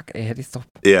 so fuck, ey, hätte ich es doch.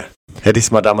 Ja, hätte ich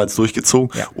es mal damals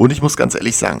durchgezogen. Ja. Und ich muss ganz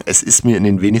ehrlich sagen, es ist mir in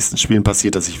den wenigsten Spielen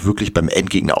passiert, dass ich wirklich beim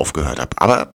Endgegner aufgehört habe.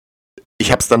 Aber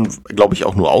ich habe es dann, glaube ich,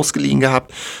 auch nur ausgeliehen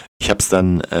gehabt. Ich habe es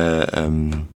dann,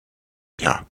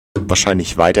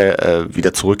 wahrscheinlich weiter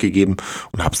wieder zurückgegeben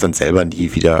und habe es dann selber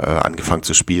nie wieder angefangen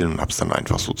zu spielen und habe es dann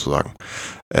einfach sozusagen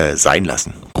sein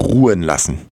lassen, ruhen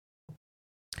lassen.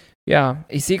 Ja,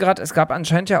 ich sehe gerade, es gab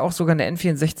anscheinend ja auch sogar eine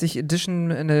N64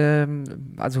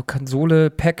 Edition, also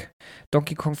Konsole-Pack,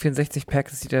 Donkey Kong 64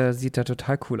 Pack, das sieht ja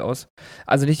total cool aus.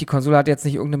 Also nicht, die Konsole hat jetzt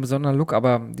nicht irgendeinen besonderen Look,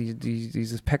 aber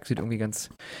dieses Pack sieht irgendwie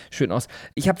ganz schön aus.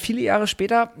 Ich habe viele Jahre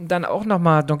später dann auch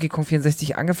nochmal Donkey Kong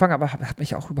 64 angefangen, aber hab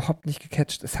mich auch überhaupt nicht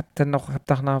gecatcht. Es hab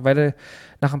nach einer Weile,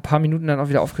 nach ein paar Minuten dann auch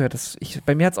wieder aufgehört.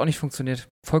 Bei mir hat es auch nicht funktioniert.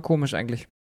 Voll komisch eigentlich.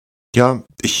 Ja,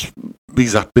 wie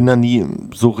gesagt, bin da nie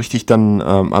so richtig dann,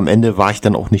 am Ende war ich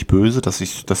dann auch nicht böse, dass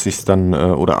ich's dann,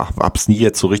 oder hab's nie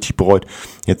jetzt so richtig bereut.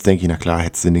 Jetzt denke ich, na klar,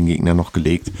 hättest du den Gegner noch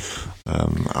gelegt.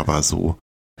 Aber so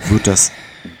wird das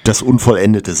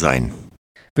Unvollendete sein.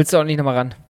 Willst du auch nicht nochmal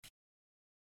ran?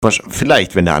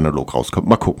 Vielleicht, wenn der Analog rauskommt,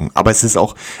 mal gucken. Aber es ist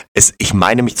auch, ich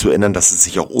meine mich zu erinnern, dass es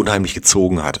sich auch unheimlich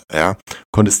gezogen hat. Ja?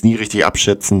 Konntest nie richtig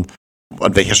abschätzen,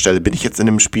 an welcher Stelle bin ich jetzt in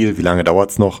dem Spiel, wie lange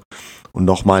dauert's noch. Und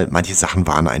nochmal, manche Sachen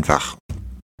waren einfach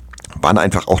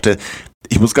auch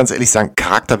ich muss ganz ehrlich sagen,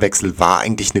 Charakterwechsel war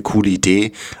eigentlich eine coole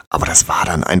Idee, aber das war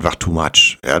dann einfach too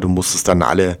much. Ja, du musstest dann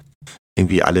alle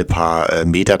paar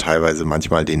Meter teilweise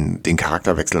manchmal den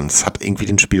Charakter wechseln. Und das hat irgendwie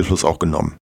den Spielfluss auch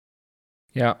genommen.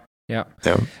 Ja.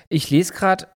 Ich lese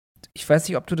gerade, ich weiß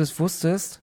nicht, ob du das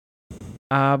wusstest,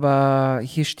 aber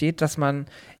hier steht, dass man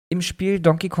im Spiel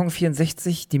Donkey Kong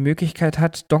 64 die Möglichkeit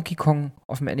hat, Donkey Kong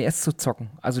auf dem NES zu zocken.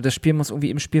 Also das Spiel muss irgendwie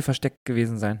im Spiel versteckt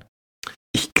gewesen sein.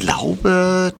 Ich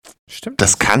glaube, Stimmt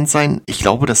das kann sein. Ich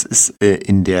glaube, das ist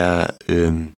in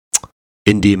dem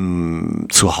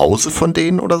Zuhause von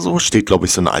denen oder so, steht, glaube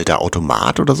ich, so ein alter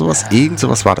Automat oder sowas. Irgend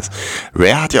sowas war das.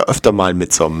 Rare hat ja öfter mal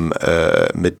mit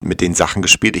mit den Sachen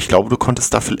gespielt. Ich glaube, du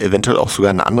konntest dafür eventuell auch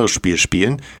sogar ein anderes Spiel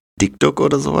spielen. Dick Duck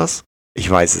oder sowas. Ich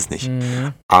weiß es nicht.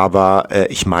 Mhm. Aber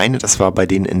ich meine, das war bei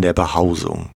denen in der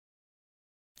Behausung.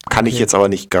 Kann ich jetzt aber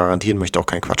nicht garantieren, möchte auch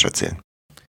keinen Quatsch erzählen.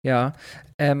 Ja,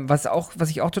 was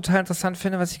ich auch total interessant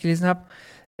finde, was ich gelesen habe,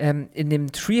 in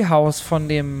dem Treehouse von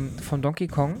Donkey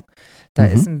Kong, da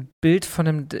ist ein Bild von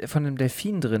einem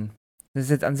Delfin drin. Das ist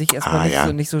jetzt an sich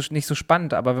erstmal nicht so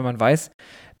spannend, aber wenn man weiß,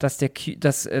 dass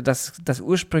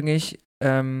ursprünglich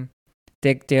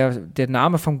der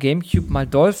Name vom GameCube mal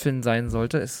Dolphin sein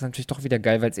sollte, ist es natürlich doch wieder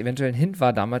geil, weil es eventuell ein Hint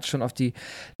war damals schon auf die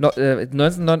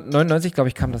 1999, glaube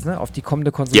ich, kam das, ne? Auf die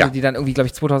kommende Konsole, die dann irgendwie, glaube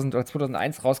ich, 2000 oder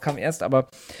 2001 rauskam erst, aber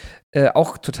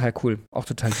auch total cool, auch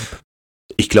total lieb.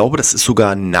 Ich glaube, das ist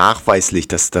sogar nachweislich,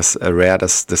 dass Rare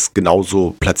das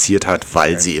genauso platziert hat,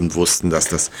 weil sie eben wussten,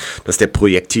 dass der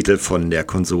Projekttitel von der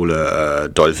Konsole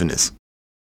Dolphin ist.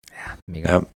 Ja, mega.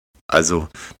 Ja. Also,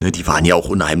 ne, die waren ja auch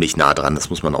unheimlich nah dran, das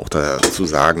muss man auch dazu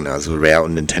sagen. Also Rare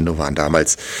und Nintendo waren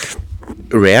damals,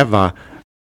 Rare war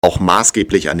auch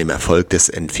maßgeblich an dem Erfolg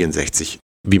des N64,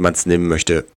 wie man es nehmen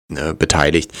möchte, ne,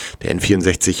 beteiligt. Der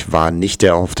N64 war nicht der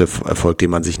erhoffte Erfolg, den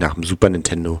man sich nach dem Super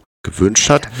Nintendo gewünscht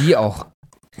hat. Ja, wie auch.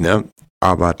 Ne,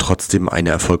 aber trotzdem eine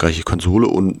erfolgreiche Konsole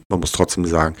und man muss trotzdem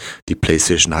sagen, die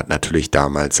PlayStation hat natürlich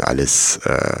damals alles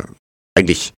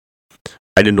eigentlich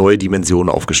eine neue Dimension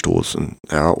aufgestoßen,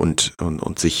 ja, und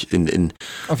sich in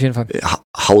auf jeden Fall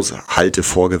Haushalte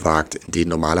vorgewagt, in denen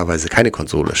normalerweise keine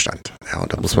Konsole stand. Ja,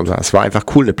 und da muss man sagen, es war einfach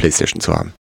cool, eine PlayStation zu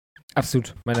haben.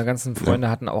 Absolut. Meine ganzen Freunde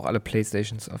hatten auch alle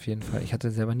PlayStations, auf jeden Fall. Ich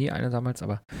hatte selber nie eine damals,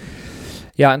 aber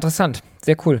ja, interessant.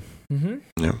 Sehr cool. Mhm.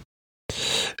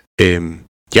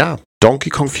 Ja. Donkey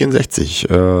Kong 64,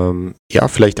 ja,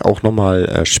 vielleicht auch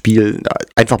nochmal Spiel,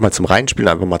 einfach mal zum Reinspielen,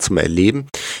 einfach mal zum Erleben.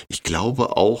 Ich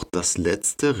glaube auch, der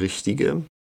letzte richtige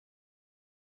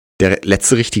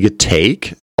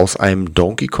Take aus einem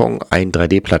Donkey Kong einen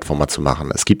 3D-Plattformer zu machen.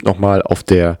 Es gibt nochmal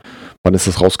wann ist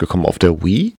das rausgekommen? Auf der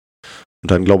Wii? Und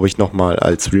dann glaube ich nochmal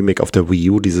als Remake auf der Wii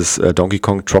U dieses Donkey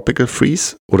Kong Tropical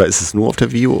Freeze. Oder ist es nur auf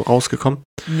der Wii U rausgekommen?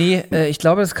 Nee, ich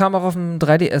glaube, es kam auch auf dem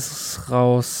 3DS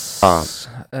raus.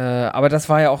 Aber das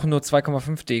war ja auch nur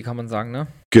 2,5D, kann man sagen, ne?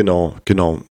 Genau.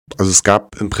 Also es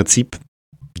gab im Prinzip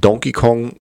Donkey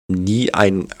Kong nie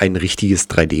ein richtiges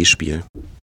 3D-Spiel.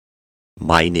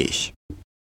 Meine ich.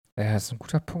 Ja, das ist ein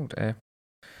guter Punkt, ey.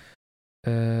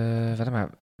 Warte mal.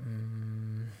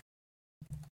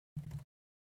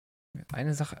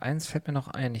 Eins fällt mir noch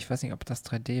ein. Ich weiß nicht, ob das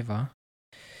 3D war.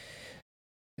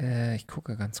 Ich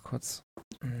gucke ganz kurz.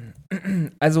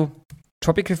 Also,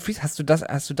 Tropical Freeze, hast du das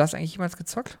eigentlich jemals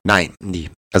gezockt? Nein, nie.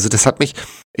 Also das hat mich,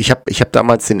 ich hab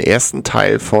damals den ersten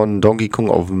Teil von Donkey Kong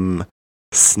auf dem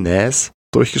SNES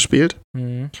durchgespielt.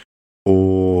 Mhm.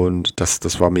 Und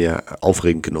das war mir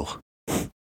aufregend genug.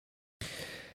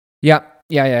 Ja,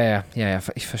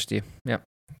 ich verstehe. Ja.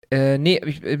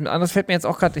 Anders fällt mir jetzt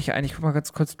auch gerade nicht ein. Ich guck mal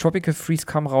ganz kurz. Tropical Freeze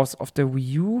kam raus auf der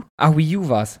Wii U. Wii U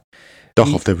war's.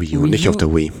 Doch, auf der Wii U, nicht auf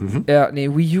der Wii. Mhm. Ja, nee,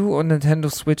 Wii U und Nintendo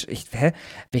Switch.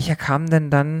 Welcher kam denn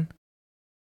dann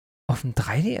auf dem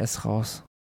 3DS raus?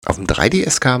 Auf dem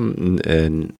 3DS kam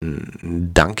ein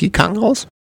Donkey Kong raus?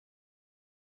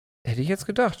 Hätte ich jetzt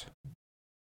gedacht.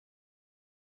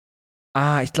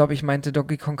 Ich glaube, ich meinte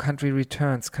Donkey Kong Country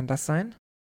Returns. Kann das sein?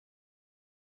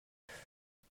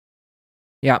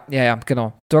 Ja,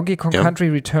 genau. Donkey Kong Country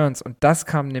Returns. Und das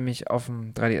kam nämlich auf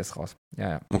dem 3DS raus.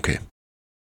 Ja. Okay.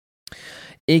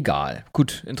 Egal.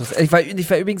 Gut, interessant. Ich war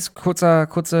übrigens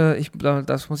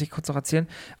das muss ich kurz noch erzählen,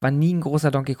 war nie ein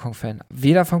großer Donkey Kong-Fan.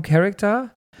 Weder vom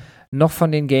Charakter noch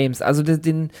von den Games. Also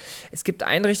es gibt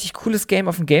ein richtig cooles Game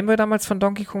auf dem Game Boy damals von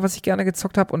Donkey Kong, was ich gerne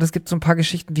gezockt habe. Und es gibt so ein paar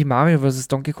Geschichten wie Mario vs.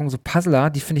 Donkey Kong, so Puzzler,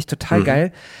 die finde ich total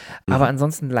geil. Aber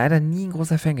ansonsten leider nie ein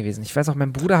großer Fan gewesen. Ich weiß auch,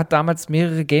 mein Bruder hat damals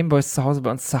mehrere Game Boys zu Hause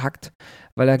bei uns zerhackt,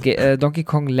 weil er Donkey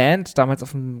Kong Land damals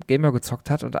auf dem Game Boy gezockt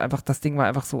hat. Und einfach, das Ding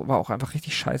war auch einfach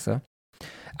richtig scheiße.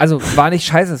 Also war nicht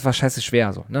scheiße, es war scheiße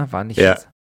schwer, so, ne? War nicht scheiße.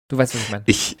 Du weißt, was ich meine.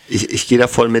 Ich gehe da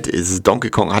voll mit. Donkey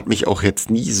Kong hat mich auch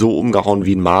jetzt nie so umgehauen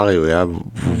wie ein Mario, ja,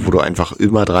 wo du einfach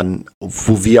immer dran,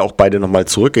 wo wir auch beide nochmal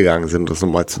zurückgegangen sind, das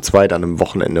nochmal zu zweit an einem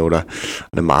Wochenende oder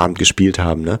an einem Abend gespielt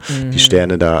haben, ne? Die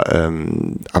Sterne da.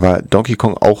 Aber Donkey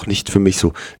Kong auch nicht für mich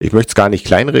so. Ich möchte es gar nicht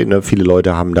kleinreden, ne? Viele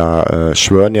Leute haben da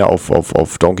schwören ja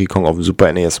auf Donkey Kong auf dem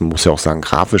Super NES. Man muss ja auch sagen,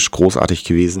 grafisch großartig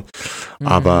gewesen.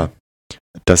 Aber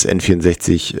das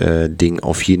N64-Ding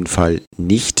auf jeden Fall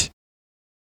nicht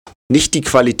die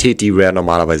Qualität, die Rare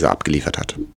normalerweise abgeliefert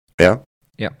hat. Ja?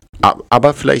 Ja.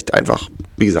 Aber vielleicht einfach,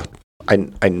 wie gesagt,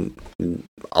 ein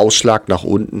Ausschlag nach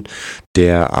unten,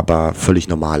 der aber völlig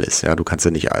normal ist. Ja? Du kannst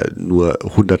ja nicht nur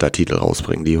 100er-Titel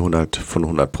rausbringen, die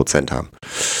 100% haben.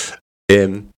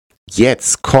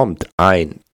 Jetzt kommt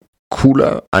ein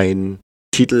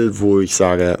Titel, wo ich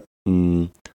sage,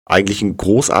 eigentlich ein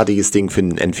großartiges Ding für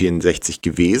den N64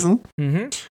 gewesen.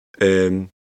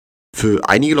 Für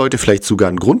einige Leute vielleicht sogar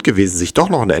ein Grund gewesen, sich doch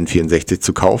noch eine N64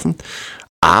 zu kaufen,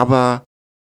 aber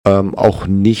auch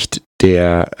nicht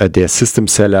der System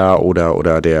Seller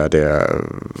oder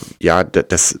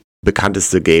das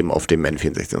bekannteste Game auf dem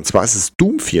N64. Und zwar ist es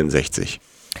Doom 64.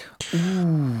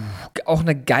 Auch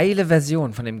eine geile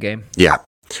Version von dem Game. Ja.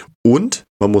 Und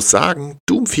man muss sagen,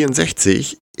 Doom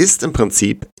 64 ist im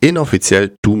Prinzip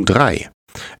inoffiziell Doom 3.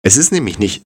 Es ist nämlich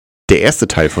nicht der erste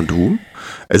Teil von Doom,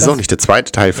 es ist auch nicht der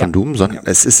zweite Teil von Doom, sondern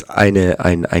es ist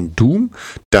ein Doom,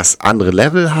 das andere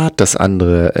Level hat, das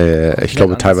andere, ich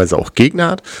glaube teilweise auch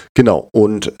Gegner hat. Genau,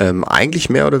 und eigentlich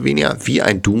mehr oder weniger wie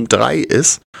ein Doom 3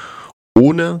 ist,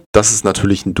 ohne dass es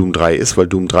natürlich ein Doom 3 ist, weil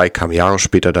Doom 3 kam Jahre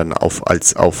später dann auf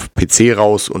PC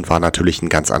raus und war natürlich ein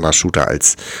ganz anderer Shooter,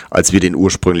 als wir den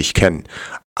ursprünglich kennen.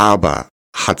 Aber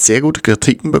hat sehr gute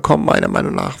Kritiken bekommen, meiner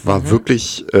Meinung nach. War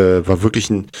wirklich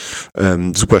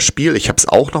ein super Spiel. Ich habe es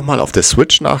auch nochmal auf der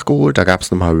Switch nachgeholt. Da gab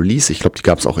es nochmal Release. Ich glaube, die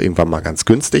gab es auch irgendwann mal ganz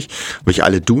günstig. Habe ich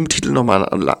alle Doom-Titel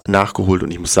nochmal nachgeholt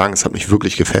und ich muss sagen, es hat mich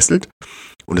wirklich gefesselt.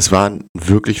 Und es war ein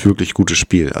wirklich, wirklich gutes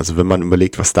Spiel. Also wenn man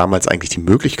überlegt, was damals eigentlich die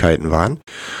Möglichkeiten waren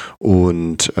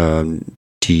und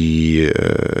die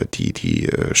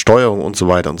Steuerung und so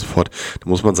weiter und so fort, da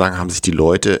muss man sagen, haben sich die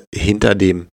Leute hinter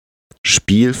dem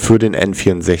Spiel für den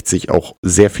N64 auch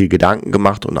sehr viel Gedanken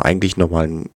gemacht und eigentlich nochmal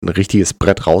ein richtiges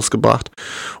Brett rausgebracht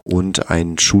und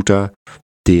einen Shooter,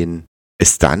 den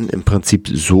es dann im Prinzip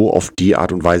so auf die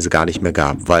Art und Weise gar nicht mehr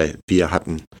gab, weil wir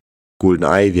hatten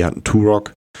GoldenEye, wir hatten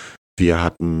Turok, wir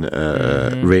hatten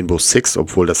Rainbow Six,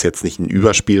 obwohl das jetzt nicht ein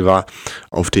Überspiel war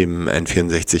auf dem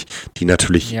N64, die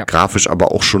natürlich grafisch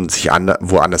aber auch schon sich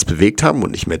woanders bewegt haben und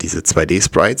nicht mehr diese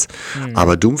 2D-Sprites.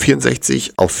 Aber Doom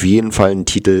 64 auf jeden Fall ein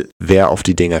Titel, wer auf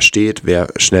die Dinger steht, wer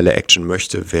schnelle Action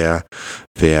möchte, wer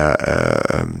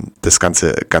das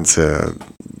ganze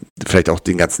vielleicht auch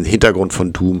den ganzen Hintergrund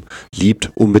von Doom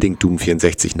liebt, unbedingt Doom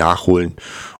 64 nachholen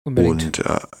und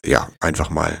einfach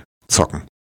mal zocken.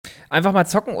 Einfach mal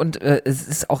zocken und es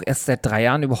ist auch erst seit 3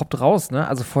 Jahren überhaupt raus, ne?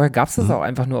 Also vorher gab es das auch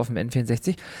einfach nur auf dem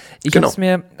N64. Ich habe es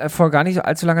mir vor gar nicht so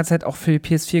allzu langer Zeit auch für die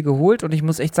PS4 geholt und ich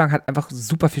muss echt sagen, hat einfach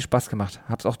super viel Spaß gemacht.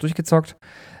 Hab's auch durchgezockt.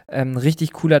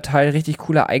 Richtig cooler Teil, richtig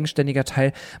cooler, eigenständiger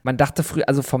Teil. Man dachte früher,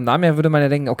 also vom Namen her würde man ja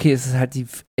denken, okay, es ist halt die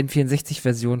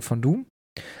N64-Version von Doom.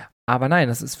 Aber nein,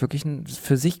 das ist wirklich ein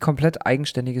für sich komplett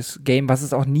eigenständiges Game, was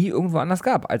es auch nie irgendwo anders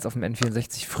gab als auf dem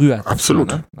N64 früher. Absolut.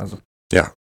 Ne? Also.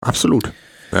 Ja, absolut.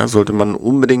 Ja, sollte man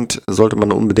unbedingt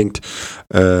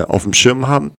auf dem Schirm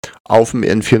haben. Auf dem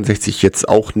N64 jetzt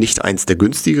auch nicht eins der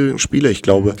günstigeren Spiele. Ich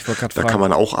glaube, da kann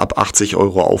man auch ab 80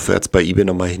 € aufwärts bei eBay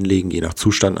nochmal hinlegen, je nach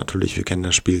Zustand natürlich. Wir kennen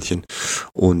das Spielchen.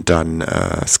 Und dann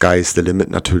Sky is the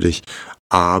Limit natürlich.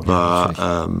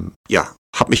 Aber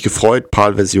hab mich gefreut.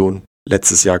 PAL-Version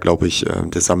letztes Jahr, glaube ich,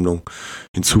 der Sammlung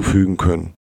hinzufügen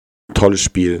können. Tolles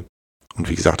Spiel. Und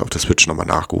wie gesagt, auf der Switch nochmal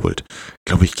nachgeholt.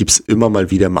 Glaube ich, gibt es immer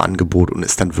mal wieder im Angebot und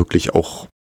ist dann wirklich auch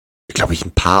glaube ich,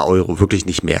 ein paar Euro, wirklich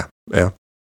nicht mehr. Ja.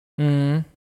 Mhm.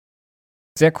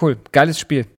 Sehr cool. Geiles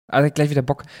Spiel. Also gleich wieder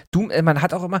Bock. Doom, man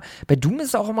hat auch immer, bei Doom ist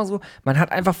es auch immer so, man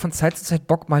hat einfach von Zeit zu Zeit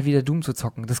Bock, mal wieder Doom zu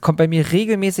zocken. Das kommt bei mir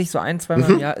regelmäßig, so 1-2 Mal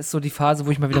im Jahr ist so die Phase,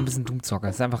 wo ich mal wieder ein bisschen Doom zocke.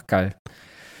 Das ist einfach geil.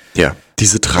 Ja,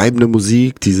 diese treibende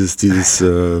Musik,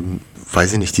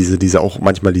 weiß ich nicht, diese auch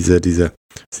manchmal diese, sind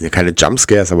ja keine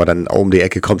Jumpscares, aber dann auch um die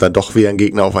Ecke kommt dann doch wieder ein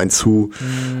Gegner auf einen zu.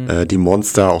 Die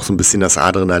Monster, auch so ein bisschen das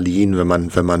Adrenalin, wenn man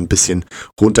ein bisschen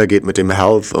runtergeht mit dem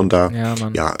Health und da,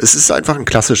 es ist einfach ein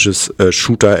klassisches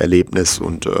Shooter-Erlebnis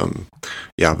und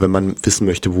wenn man wissen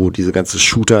möchte, wo diese ganze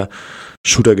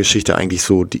Shooter-Geschichte eigentlich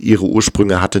so ihre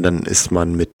Ursprünge hatte, dann ist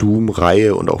man mit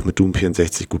Doom-Reihe und auch mit Doom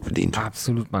 64 gut bedient.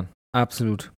 Absolut, Mann.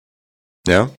 Absolut.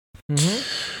 Ja.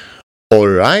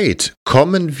 Alright,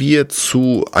 kommen wir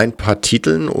zu ein paar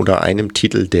Titeln oder einem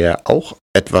Titel, der auch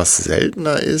etwas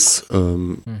seltener ist.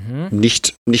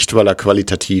 Nicht, weil er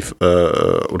qualitativ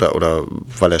oder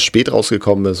weil er spät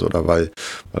rausgekommen ist oder weil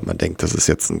man denkt, das ist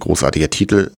jetzt ein großartiger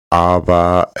Titel,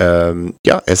 aber er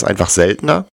ist einfach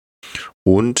seltener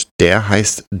und der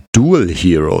heißt Dual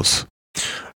Heroes.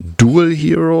 Dual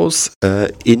Heroes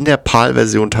in der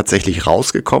PAL-Version tatsächlich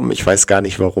rausgekommen. Ich weiß gar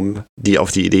nicht, warum die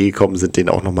auf die Idee gekommen sind, den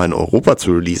auch nochmal in Europa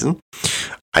zu releasen.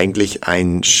 Eigentlich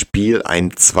ein Spiel,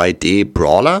 ein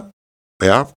 2D-Brawler,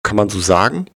 ja, kann man so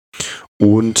sagen.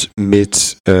 Und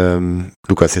mit,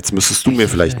 Lukas, jetzt müsstest du mir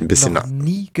vielleicht ein bisschen... Noch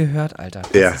nie gehört, Alter.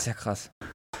 Das ist ja krass.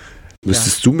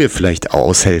 Müsstest du mir vielleicht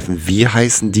aushelfen? Wie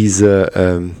heißen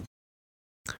diese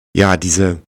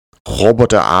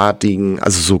roboterartigen,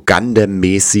 also so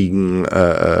Gundam-mäßigen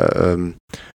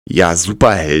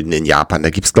Superhelden in Japan. Da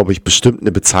gibt es, glaube ich, bestimmt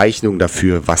eine Bezeichnung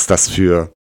dafür, was das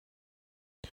für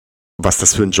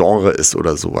ein Genre ist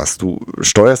oder sowas. Du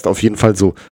steuerst auf jeden Fall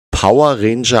so Power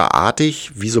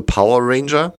Ranger-artig, wie so Power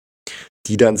Ranger,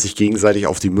 die dann sich gegenseitig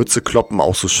auf die Mütze kloppen,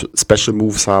 auch so Special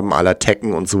Moves haben, à la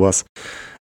Tekken und sowas.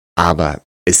 Aber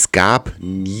es gab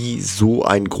nie so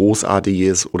ein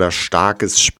großartiges oder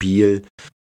starkes Spiel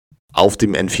auf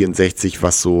dem N64,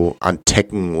 was so an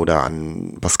Tekken oder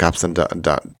an, was gab es denn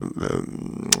da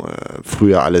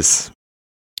früher alles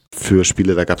für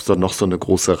Spiele, da gab es doch noch so eine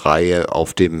große Reihe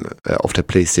auf der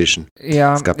Playstation.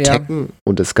 Ja, es gab Tekken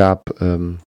und es gab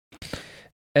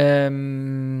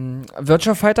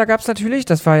Virtua Fighter gab es natürlich,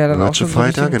 das war ja dann auch so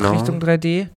Richtung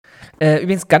 3D.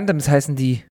 Übrigens Gundams heißen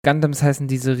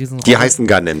diese Riesenroboter. Die heißen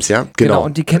Gundams, ja, genau.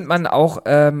 Und die kennt man auch,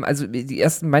 also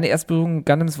meine erste Berührung mit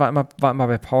Gundams war immer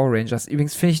bei Power Rangers.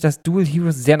 Übrigens finde ich, dass Dual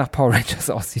Heroes sehr nach Power Rangers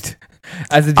aussieht.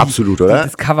 Also absolut, oder?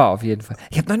 Das Cover auf jeden Fall.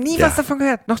 Ich habe noch nie was davon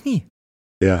gehört, noch nie.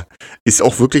 Ja, ist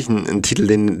auch wirklich ein Titel,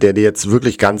 der dir jetzt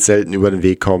wirklich ganz selten über den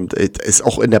Weg kommt. Ist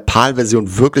auch in der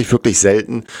PAL-Version wirklich, wirklich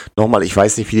selten. Nochmal, ich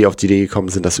weiß nicht, wie die auf die Idee gekommen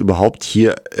sind, das überhaupt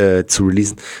hier zu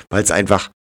releasen, weil es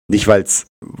einfach, nicht weil es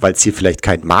hier vielleicht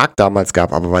keinen Markt damals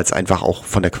gab, aber weil es einfach auch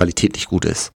von der Qualität nicht gut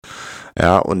ist.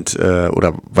 Ja, und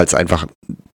oder weil es einfach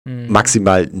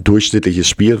maximal ein durchschnittliches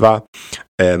Spiel war,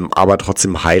 aber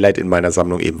trotzdem Highlight in meiner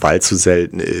Sammlung, eben weil es so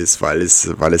selten ist, weil es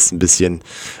ein bisschen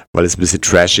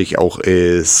trashig auch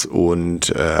ist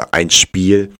und ein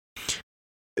Spiel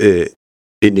in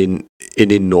den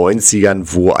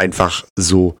 90ern, wo einfach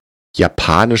so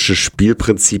japanische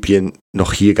Spielprinzipien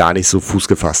noch hier gar nicht so Fuß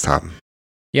gefasst haben.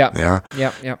 Ja.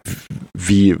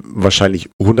 Wie wahrscheinlich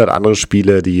 100 andere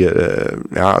Spiele, die,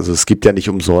 also es gibt ja nicht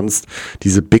umsonst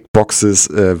diese Big Boxes,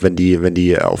 wenn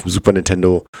die auf dem Super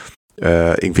Nintendo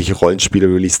irgendwelche Rollenspiele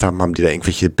released haben, haben die da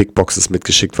irgendwelche Big Boxes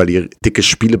mitgeschickt, weil die dicke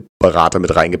Spieleberater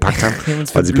mit reingepackt haben,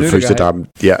 weil sie befürchtet haben,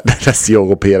 dass die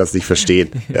Europäer das nicht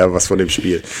verstehen, was von dem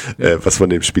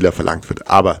Spieler verlangt wird.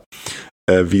 Aber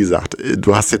wie gesagt,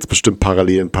 du hast jetzt bestimmt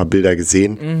parallel ein paar Bilder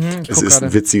gesehen. Es ist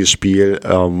ein witziges Spiel.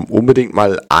 Unbedingt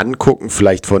mal angucken,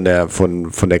 vielleicht von der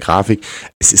Grafik.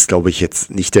 Es ist, glaube ich, jetzt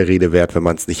nicht der Rede wert, wenn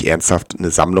man es nicht ernsthaft eine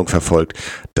Sammlung verfolgt,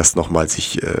 das nochmal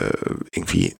sich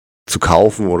irgendwie zu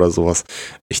kaufen oder sowas.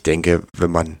 Ich denke,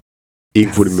 wenn man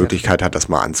irgendwo die Möglichkeit hat, das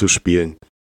mal anzuspielen,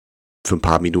 für ein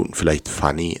paar Minuten vielleicht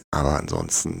funny, aber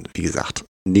ansonsten, wie gesagt,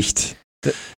 nicht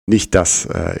das,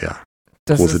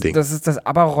 große Ding. Das ist das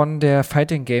Aberon der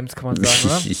Fighting Games, kann man sagen,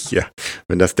 oder? Ja,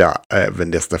 wenn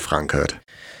das der Frank hört.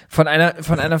 Von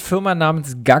einer Firma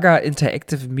namens Gaga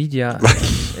Interactive Media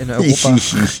in Europa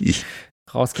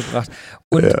rausgebracht.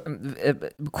 Und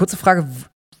kurze Frage,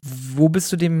 wo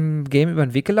bist du dem Game über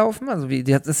den Weg gelaufen? Also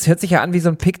das hört sich ja an wie so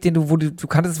ein Pick, du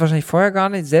kanntest es wahrscheinlich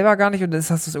vorher selber gar nicht und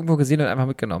das hast du es irgendwo gesehen und einfach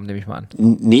mitgenommen, nehme ich mal an.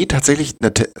 Nee, tatsächlich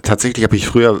habe ich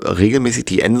früher regelmäßig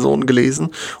die Endzone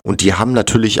gelesen und die haben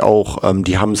natürlich auch,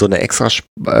 die haben so eine extra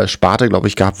Sparte, glaube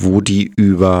ich, gehabt, wo die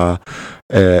über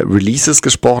Releases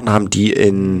gesprochen haben, die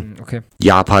in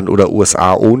Japan oder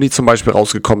USA only zum Beispiel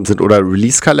rausgekommen sind oder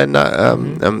Release-Kalender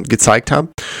gezeigt haben.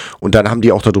 Und dann haben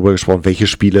die auch darüber gesprochen, welche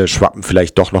Spiele schwappen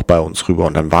vielleicht doch noch bei uns rüber.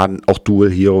 Und dann waren auch Dual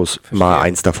Heroes mal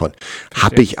eins davon.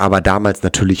 Habe ich aber damals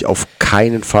natürlich auf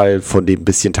keinen Fall von dem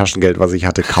bisschen Taschengeld, was ich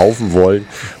hatte, kaufen wollen.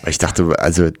 Weil ich dachte,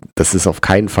 also das ist auf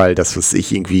keinen Fall das, was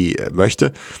ich irgendwie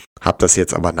möchte. Habe das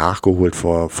jetzt aber nachgeholt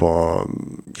vor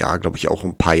glaube ich, auch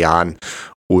ein paar Jahren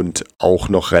und auch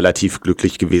noch relativ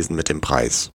glücklich gewesen mit dem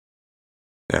Preis.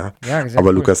 Ja, aber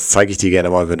cool. Lukas, zeige ich dir gerne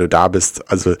mal, wenn du da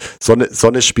bist. Also so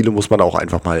eine Spiele muss man auch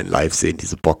einfach mal in live sehen,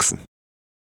 diese Boxen.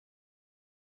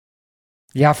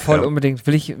 Ja, voll unbedingt.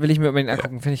 Will ich mir unbedingt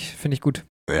angucken. Finde ich gut.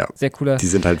 Ja. Sehr cooler. Die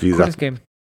sind halt, wie gesagt. Cooles Game.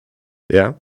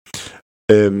 Ja.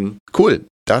 Cool.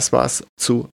 Das war's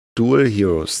zu Dual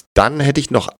Heroes. Dann hätte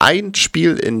ich noch ein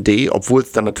Spiel in D, obwohl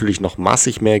es dann natürlich noch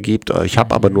massig mehr gibt. Ich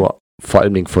habe aber nur vor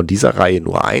allen Dingen von dieser Reihe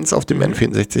nur eins auf dem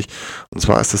N64. Und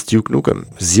zwar ist das Duke Nukem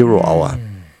Zero Hour.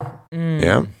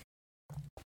 Ja.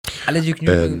 Alle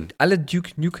Duke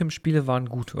Nukem Spiele waren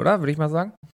gut, oder? Würde ich mal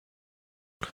sagen.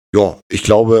 Ja, ich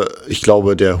glaube,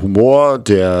 der Humor,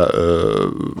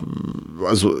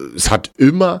 also es hat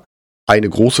immer eine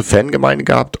große Fangemeinde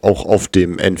gehabt, auch auf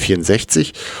dem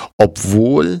N64,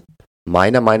 obwohl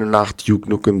meiner Meinung nach Duke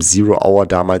Nukem Zero Hour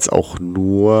damals auch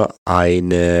nur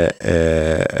eine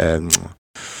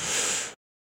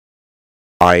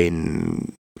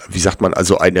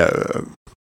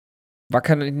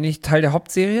war nicht Teil der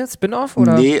Hauptserie, Spin-off,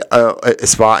 oder? Nee,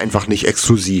 es war einfach nicht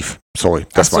exklusiv. Sorry,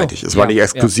 das meinte ich. Es war nicht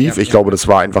exklusiv. Ich glaube, das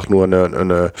war einfach nur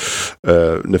eine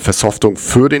Versoftung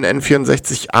für den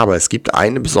N64. Aber es gibt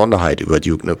eine Besonderheit über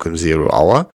Duke Nukem Zero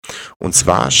Hour. Und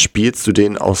zwar spielst du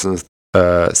den aus einem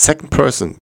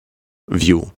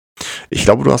Second-Person-View. Ich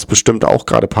glaube, du hast bestimmt auch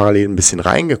gerade parallel ein bisschen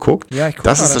reingeguckt. Ja, ich gucke.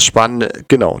 Das ist das Spannende,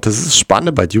 genau, das ist das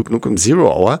Spannende bei Duke Nukem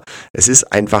Zero Hour. Es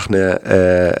ist einfach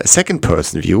eine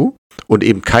Second-Person-View und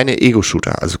eben keine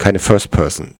Ego-Shooter, also keine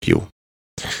First-Person-View.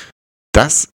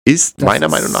 Das ist meiner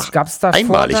Meinung nach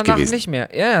einmalig gewesen. Nicht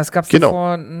mehr. Ja, es gab es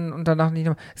davor und danach nicht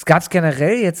mehr. Es gab es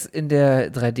generell jetzt in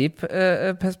der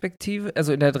 3D-Perspektive,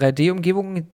 also in der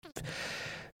 3D-Umgebung.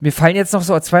 Mir fallen jetzt noch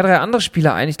so 2, 3 andere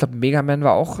Spiele ein. Ich glaube, Mega Man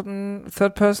war auch ein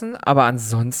Third Person. Aber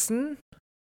ansonsten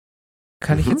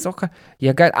kann ich jetzt auch gar...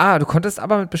 Ja, geil. Du konntest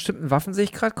aber mit bestimmten Waffen, sehe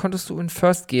ich gerade, konntest du in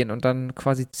First gehen und dann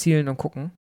quasi zielen und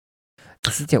gucken.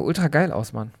 Das sieht ja ultra geil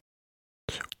aus, Mann.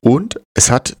 Und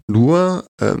es hat nur,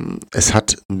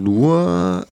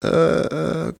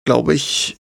 glaube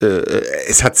ich,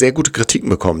 es hat sehr gute Kritiken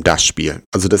bekommen, das Spiel.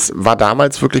 Also das war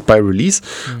damals wirklich bei Release,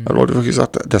 haben Leute wirklich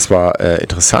gesagt, das war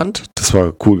interessant, das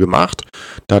war cool gemacht,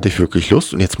 da hatte ich wirklich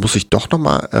Lust. Und jetzt muss ich doch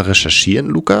nochmal recherchieren,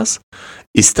 Lukas.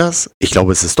 Ist das, ich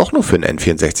glaube, es ist doch nur für den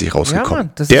N64 rausgekommen. Ja,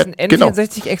 Mann, das ist ein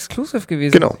N64-Exclusive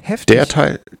gewesen. Genau, heftig.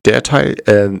 Der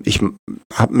Teil, ich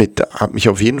habe mich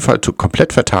auf jeden Fall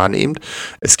komplett vertan eben.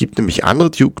 Es gibt nämlich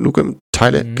andere Duke Nukem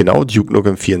Teile, genau, Duke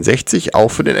Nukem 64, auch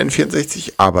für den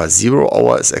N64, aber Zero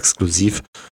Hour ist exklusiv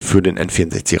für den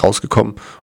N64 rausgekommen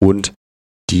und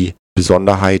die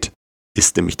Besonderheit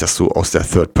ist nämlich, dass du aus der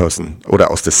Third-Person oder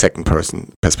aus der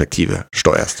Second-Person-Perspektive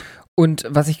steuerst. Und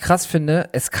was ich krass finde,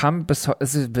 es kam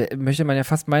möchte man ja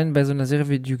fast meinen, bei so einer Serie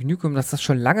wie Duke Nukem, dass das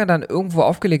schon lange dann irgendwo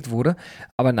aufgelegt wurde.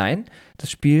 Aber nein,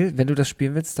 das Spiel, wenn du das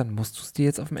spielen willst, dann muss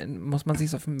man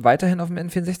sich es weiterhin auf dem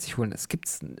N64 holen. Ich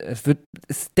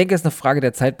denke, es ist eine Frage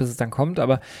der Zeit, bis es dann kommt,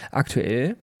 aber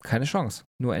aktuell keine Chance.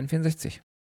 Nur N64.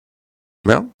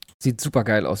 Ja. Sieht super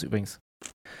geil aus übrigens.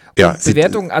 Ja,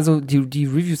 Bewertungen, also die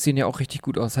Reviews sehen ja auch richtig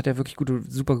gut aus. Hat ja wirklich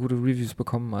super gute Reviews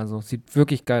bekommen. Also sieht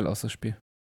wirklich geil aus, das Spiel.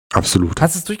 Absolut.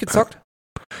 Hast du es durchgezockt?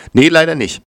 Nee, leider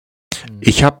nicht.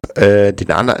 Ich habe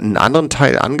einen anderen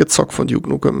Teil angezockt von Duke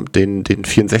Nukem, den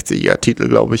 64er-Titel,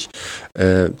 glaube ich.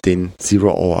 Den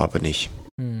Zero Hour aber nicht.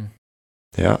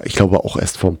 Ja, ich glaube auch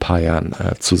erst vor ein paar Jahren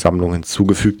zur Sammlung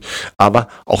hinzugefügt. Aber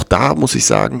auch da muss ich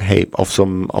sagen, hey, auf so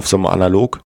einem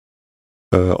Analog,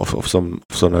 auf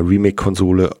so einer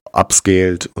Remake-Konsole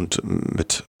upscaled und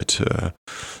mit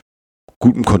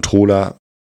gutem Controller,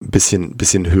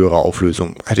 bisschen höhere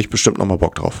Auflösung. Hätte ich bestimmt nochmal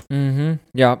Bock drauf.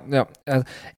 Ja. Also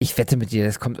ich wette mit dir,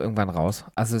 das kommt irgendwann raus.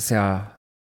 Also ist ja...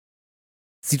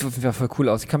 Sieht auf jeden Fall voll cool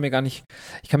aus. Ich kann mir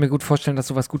gut vorstellen, dass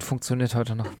sowas gut funktioniert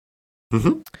heute noch.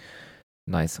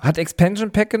 Nice. Hat Expansion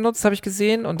Pack genutzt, habe ich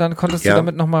gesehen. Und dann konntest du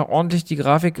damit nochmal ordentlich die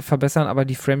Grafik verbessern, aber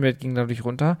die Framerate ging dadurch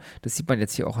runter. Das sieht man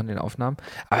jetzt hier auch in den Aufnahmen.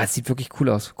 Aber es sieht wirklich cool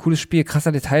aus. Cooles Spiel.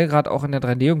 Krasser Detailgrad auch in der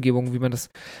 3D-Umgebung, wie man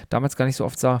das damals gar nicht so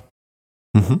oft sah.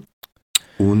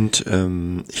 Und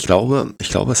ich glaube,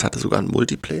 es hatte sogar einen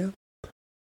Multiplayer.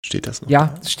 Steht das noch?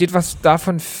 Ja, es steht was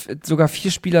davon, sogar 4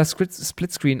 Spieler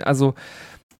Splitscreen. Also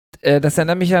Das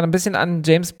erinnert mich ja ein bisschen an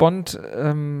James Bond,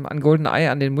 an GoldenEye,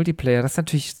 an den Multiplayer. Das ist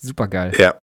natürlich super geil.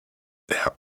 Ja.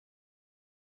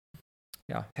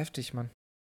 Ja, heftig, Mann.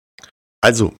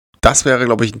 Also, das wäre,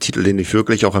 glaube ich, ein Titel, den ich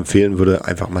wirklich auch empfehlen würde.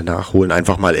 Einfach mal nachholen,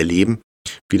 einfach mal erleben,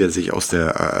 wie der sich aus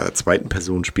der zweiten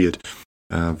Person spielt,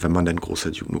 wenn man denn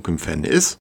großer Duke Nukem-Fan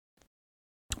ist.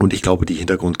 Und ich glaube, die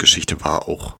Hintergrundgeschichte war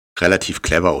auch relativ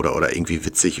clever oder irgendwie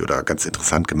witzig oder ganz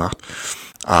interessant gemacht.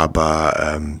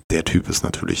 Aber der Typ ist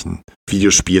natürlich ein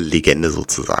Videospiel-Legende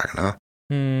sozusagen. Ne?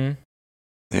 Mhm.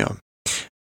 Ja.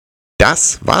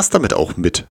 Das war's damit auch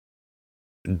mit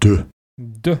D.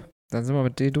 Dann sind wir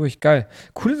mit D durch. Geil.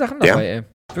 Coole Sachen dabei, ey.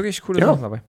 Wirklich coole Sachen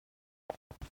dabei.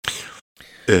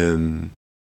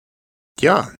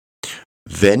 Ja.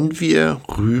 Wenn wir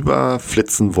rüber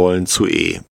flitzen wollen zu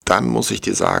E, dann muss ich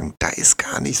dir sagen, da ist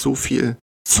gar nicht so viel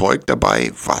Zeug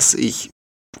dabei, was ich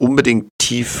unbedingt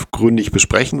tiefgründig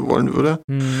besprechen wollen würde.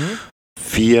 Mhm.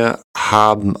 Wir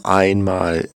haben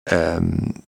einmal,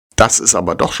 das ist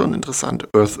aber doch schon interessant,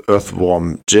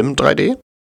 Earthworm Jim 3D.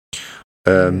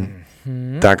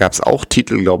 Da gab es auch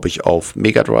Titel, glaube ich, auf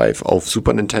Mega Drive, auf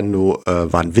Super Nintendo,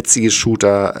 waren witzige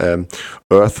Shooter.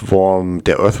 Der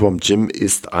Earthworm Jim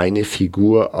ist eine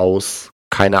Figur aus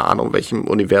keine Ahnung welchem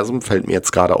Universum, fällt mir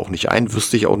jetzt gerade auch nicht ein,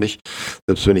 wüsste ich auch nicht,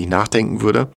 selbst wenn ich nachdenken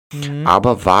würde.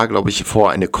 Aber war, glaube ich,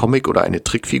 vorher eine Comic- oder eine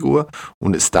Trickfigur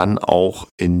und ist dann auch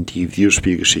in die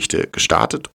Videospielgeschichte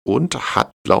gestartet und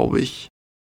hat, glaube ich,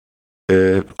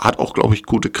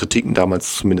 gute Kritiken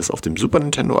damals zumindest auf dem Super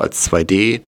Nintendo als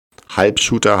 2D, halb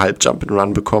Shooter, halb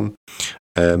Jump'n'Run bekommen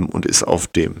und ist auf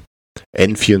dem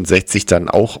N64 dann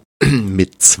auch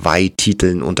mit 2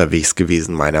 Titeln unterwegs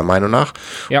gewesen, meiner Meinung nach.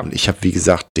 Ja. Und ich habe, wie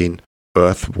gesagt, den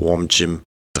Earthworm Jim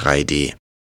 3D.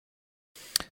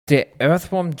 Der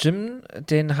Earthworm Jim,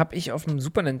 den habe ich auf dem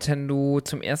Super Nintendo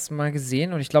zum ersten Mal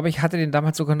gesehen und ich glaube, ich hatte den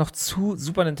damals sogar noch zu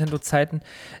Super Nintendo-Zeiten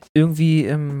irgendwie,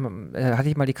 hatte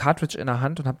ich mal die Cartridge in der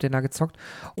Hand und habe den da gezockt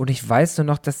und ich weiß nur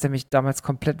noch, dass der mich damals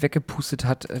komplett weggepustet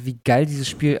hat, wie geil dieses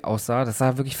Spiel aussah. Das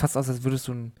sah wirklich fast aus, als würdest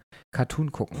du einen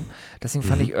Cartoon gucken. Deswegen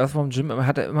fand ich Earthworm Jim,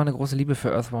 hatte immer eine große Liebe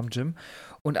für Earthworm Jim.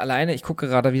 Und alleine, ich gucke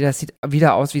gerade wieder, es sieht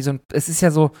wieder aus wie so ein, es ist ja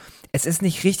so, es ist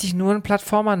nicht richtig nur ein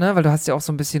Plattformer, ne, weil du hast ja auch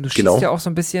so ein bisschen, du schießt ja auch so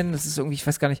ein bisschen, das ist irgendwie, ich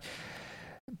weiß gar nicht,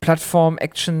 Plattform,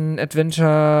 Action,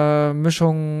 Adventure,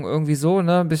 Mischung, irgendwie so,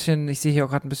 ne, ein bisschen, ich sehe hier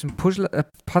auch gerade ein bisschen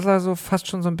Puzzler so fast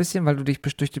schon so ein bisschen, weil du dich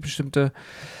durch die bestimmte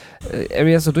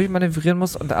Areas so durchmanövrieren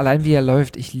musst und allein wie er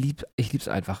läuft, ich lieb's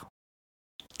einfach.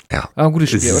 Ja. Aber ein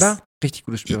gutes Spiel, oder? Richtig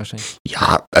gutes Spiel wahrscheinlich.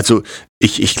 Ja, also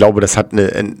ich glaube, das hat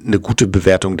eine gute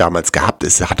Bewertung damals gehabt.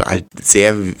 Es hat halt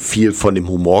sehr viel von dem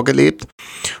Humor gelebt.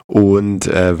 Und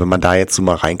wenn man da jetzt so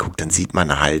mal reinguckt, dann sieht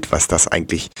man halt, was das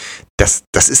eigentlich, das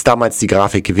ist damals die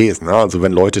Grafik gewesen. Ne? Also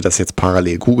wenn Leute das jetzt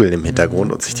parallel googeln im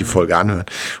Hintergrund und sich die Folge anhören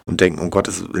und denken, um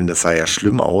Gottes Willen, das sah ja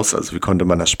schlimm aus, also wie konnte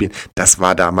man das spielen? Das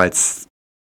war damals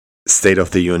State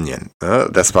of the Union. Ne?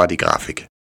 Das war die Grafik.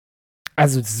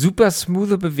 Also super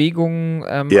smoothe Bewegungen,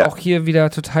 auch hier wieder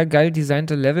total geil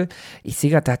designte Level. Ich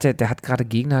sehe gerade, der hat gerade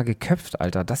Gegner geköpft,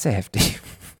 Alter. Das ist ja heftig.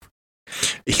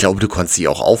 Ich glaube, du konntest sie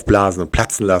auch aufblasen und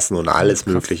platzen lassen und alles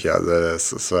Mögliche. Also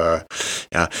das ist,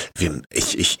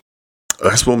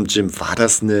 Earthworm Jim, war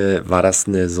das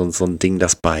so ein Ding,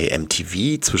 das bei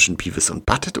MTV zwischen Beavis und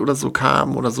Butthead oder so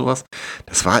kam oder sowas?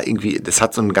 Das war irgendwie, das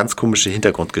hat so eine ganz komische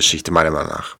Hintergrundgeschichte, meiner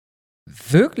Meinung nach.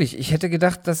 Wirklich? Ich hätte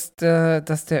gedacht, dass der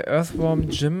Earthworm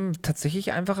Jim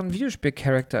tatsächlich einfach ein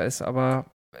Videospiel-Charakter ist, aber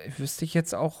könnte ich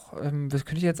jetzt auch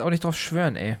nicht drauf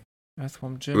schwören, ey.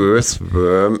 Earthworm Jim.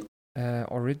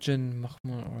 Origin, mach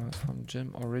mal Earthworm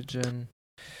Jim, Origin.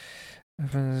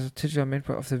 Titular Main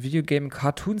of the Video Game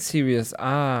Cartoon Series.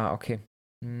 Ah, okay.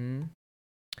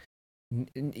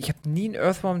 Ich habe nie einen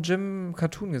Earthworm Jim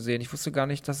Cartoon gesehen. Ich wusste gar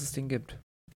nicht, dass es den gibt.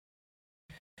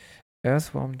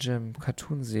 Earthworm Jim,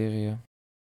 Cartoon-Serie.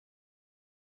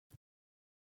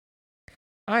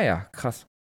 Ah ja, krass.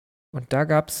 Und da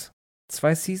gab's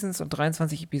 2 Seasons und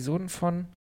 23 Episoden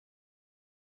von,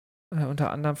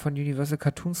 unter anderem von Universal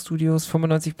Cartoon Studios.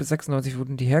 95 bis 96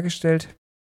 wurden die hergestellt.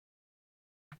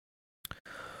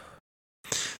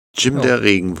 Jim der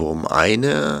Regenwurm,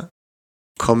 eine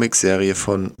Comicserie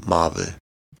von Marvel.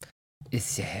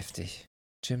 Ist ja heftig.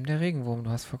 Jim der Regenwurm, du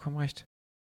hast vollkommen recht.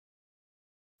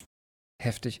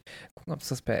 Heftig. Gucken, ob es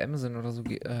das bei Amazon oder so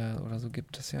gibt.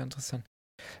 Das ist ja interessant.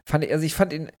 Ich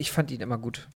fand ihn immer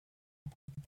gut.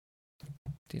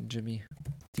 Den Jimmy.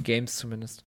 Die Games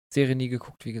zumindest. Serie nie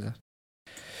geguckt, wie gesagt.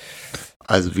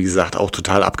 Also wie gesagt, auch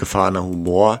total abgefahrener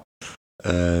Humor.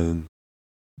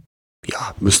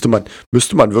 Müsste man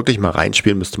wirklich mal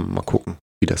reinspielen, müsste man mal gucken,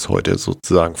 wie das heute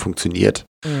sozusagen funktioniert.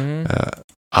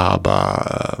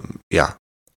 Aber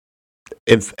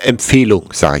Empfehlung,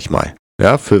 sag ich mal.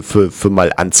 Ja, für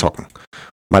mal anzocken.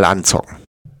 Mal anzocken.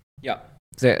 Ja,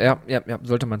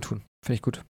 sollte man tun. Finde ich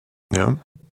gut. Ja.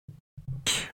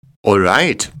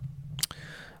 Alrighty.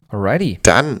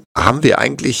 Dann haben wir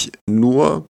eigentlich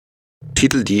nur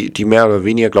Titel, die mehr oder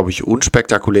weniger, glaube ich,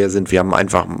 unspektakulär sind. Wir haben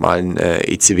einfach mal ein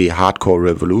ECW Hardcore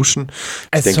Revolution.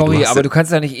 Aber du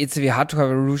kannst ja nicht ECW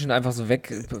Hardcore Revolution einfach so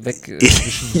weg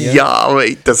Ja, aber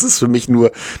das ist für mich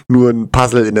nur ein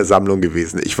Puzzle in der Sammlung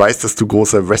gewesen. Ich weiß, dass du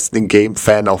großer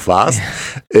Wrestling-Game-Fan auch warst.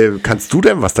 Kannst du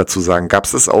denn was dazu sagen? Gab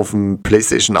es das auf dem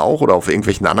PlayStation auch oder auf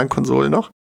irgendwelchen anderen Konsolen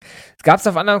noch? Es gab es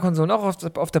auf anderen Konsolen auch,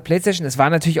 auf der PlayStation. Es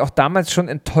war natürlich auch damals schon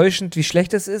enttäuschend, wie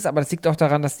schlecht es ist, aber das liegt auch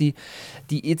daran, dass die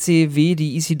ECW,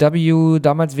 die ECW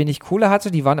damals wenig Kohle hatte.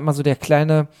 Die waren immer so der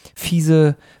kleine,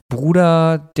 fiese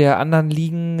Bruder der anderen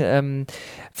Ligen.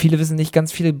 Viele wissen nicht,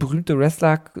 ganz viele berühmte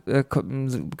Wrestler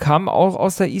kamen auch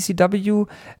aus der ECW.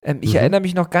 Ich erinnere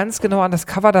mich noch ganz genau an das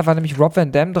Cover, da war nämlich Rob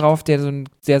Van Dam drauf, der so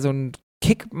ein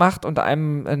Kick macht und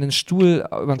einem einen Stuhl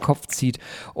über den Kopf zieht.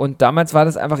 Und damals war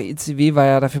das einfach, ECW war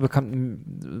ja dafür bekannt,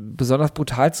 besonders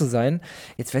brutal zu sein.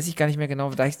 Jetzt weiß ich gar nicht mehr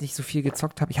genau, da ich es nicht so viel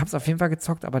gezockt habe. Ich habe es auf jeden Fall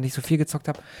gezockt, aber nicht so viel gezockt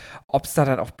habe, ob es da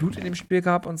dann auch Blut in dem Spiel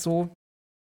gab und so.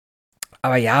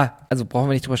 Aber ja, also brauchen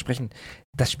wir nicht drüber sprechen.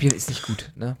 Das Spiel ist nicht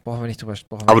gut, ne? Brauchen wir nicht drüber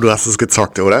sprechen. Aber du hast es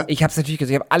gezockt, oder? Ich habe es natürlich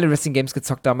gezockt. Ich habe alle Wrestling-Games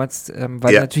gezockt damals,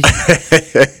 weil natürlich,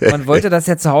 man wollte das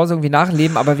ja zu Hause irgendwie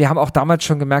nachleben, aber wir haben auch damals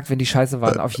schon gemerkt, wenn die scheiße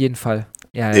waren, auf jeden Fall.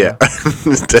 Ja.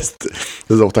 Das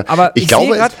ist auch da. Aber ich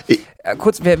glaube grad,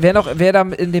 kurz, wer da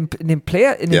in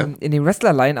dem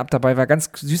Wrestler-Line-Up dabei war, ganz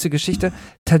süße Geschichte,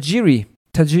 Tajiri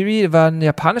war ein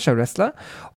japanischer Wrestler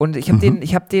und ich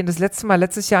habe den das letzte Mal,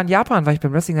 letztes Jahr in Japan, war ich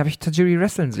beim Wrestling, da habe ich Tajiri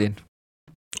wresteln sehen.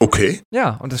 Okay.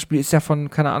 Ja, und das Spiel ist ja von,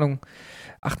 keine Ahnung,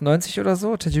 98 oder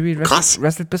so. Tajiri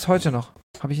wrestelt bis heute noch.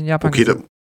 Habe ich in Japan gesehen. Okay,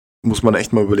 da muss man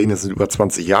echt mal überlegen, das sind über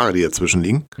 20 Jahre, die dazwischen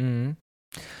liegen. Mhm.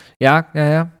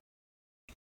 Ja.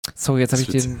 Sorry, jetzt habe ich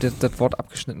das Wort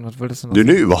abgeschnitten. Was wolltest du noch?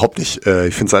 Nee, überhaupt nicht.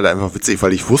 Ich finde es halt einfach witzig,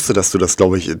 weil ich wusste, dass du das,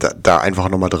 glaube ich, da einfach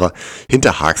nochmal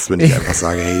hinterhakst, wenn ich einfach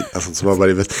sage, hey, lass uns mal bei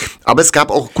dir Wrestling. Aber es gab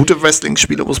auch gute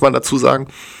Wrestling-Spiele, muss man dazu sagen.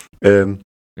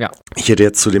 Ja. Ich hätte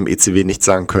jetzt zu dem ECW nichts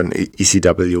sagen können,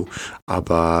 ECW,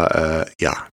 aber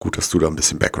gut, dass du da ein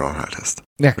bisschen Background halt hast.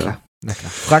 Ja, klar. Na klar.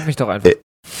 Frag mich doch einfach.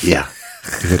 Ja,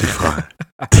 über die Frage.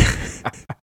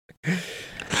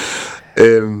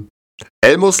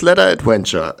 Elmos Letter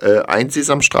Adventure,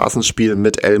 Einsesamstraßenspiel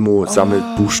mit Elmo,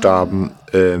 sammelt Buchstaben,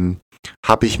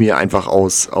 habe ich mir einfach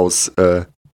aus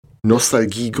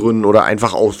Nostalgiegründen oder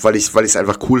einfach weil ich es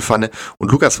einfach cool fand.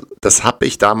 Und Lukas, das habe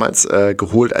ich damals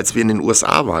geholt, als wir in den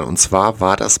USA waren. Und zwar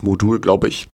war das Modul, glaube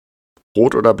ich,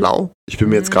 rot oder blau. Ich bin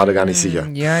mir jetzt gerade gar nicht sicher.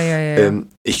 Ja.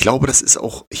 Ich glaube, das ist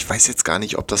auch, ich weiß jetzt gar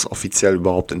nicht, ob das offiziell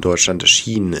überhaupt in Deutschland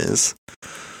erschienen ist.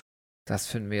 Das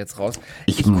finden wir jetzt raus.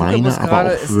 Ich meine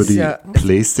aber auch für die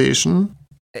PlayStation.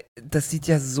 Das sieht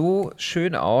ja so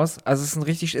schön aus. Also es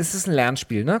ist ein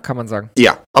Lernspiel, ne? Kann man sagen.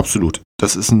 Ja, absolut.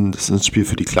 Das ist ein Spiel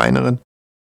für die Kleineren.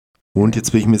 Und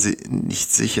jetzt bin ich mir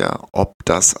nicht sicher, ob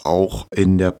das auch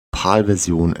in der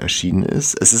PAL-Version erschienen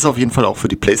ist. Es ist auf jeden Fall auch für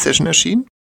die PlayStation erschienen.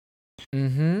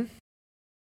 Mhm.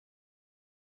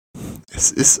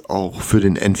 Es ist auch für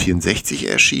den N64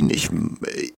 erschienen. Ich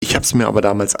habe es mir aber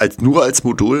damals nur als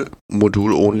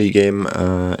Modul-Only-Game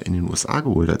in den USA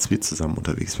geholt, als wir zusammen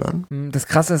unterwegs waren. Das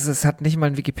Krasse ist, es hat nicht mal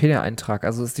einen Wikipedia-Eintrag.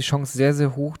 Also ist die Chance sehr,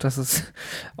 sehr hoch, dass es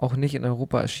auch nicht in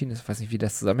Europa erschienen ist. Ich weiß nicht, wie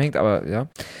das zusammenhängt, aber ja.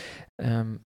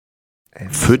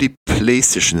 Für die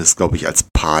PlayStation ist, glaube ich, als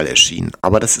PAL erschienen.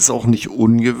 Aber das ist auch nicht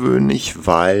ungewöhnlich,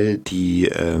 weil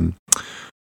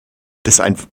das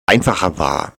einfacher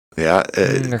war. Ja,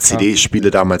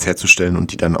 CD-Spiele damals herzustellen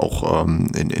und die dann auch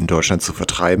in Deutschland zu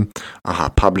vertreiben. Aha,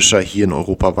 Publisher hier in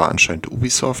Europa war anscheinend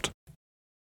Ubisoft.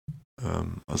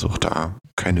 Also auch da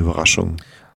keine Überraschung.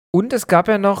 Und es gab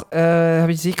ja noch, sehe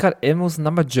ich gerade, Elmo's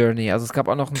Number Journey. Also es gab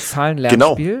auch noch ein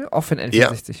Zahlenlernspiel, auch für den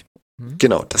N64. Ja,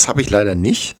 genau, das habe ich leider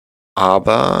nicht.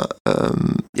 Aber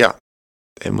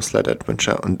Elmo's Letter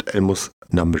Adventure und Elmo's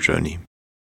Number Journey.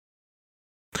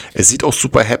 Es sieht auch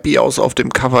super happy aus auf dem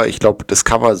Cover. Ich glaube, das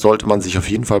Cover sollte man sich auf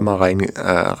jeden Fall mal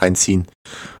reinziehen.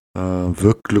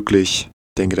 Wirkt glücklich.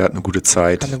 Ich denke, der hat eine gute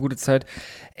Zeit.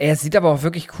 Es sieht aber auch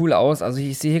wirklich cool aus. Also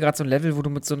ich sehe hier gerade so ein Level, wo du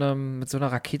mit so einer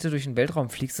Rakete durch den Weltraum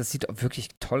fliegst. Das sieht auch wirklich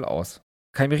toll aus.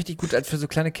 Kann ich mir richtig gut, als für so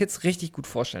kleine Kids, richtig gut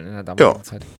vorstellen in der damaligen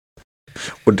Zeit.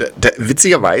 Und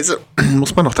witzigerweise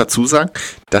muss man noch dazu sagen,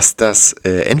 dass das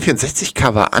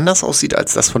N64-Cover anders aussieht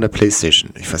als das von der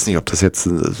PlayStation. Ich weiß nicht, ob das jetzt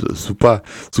super,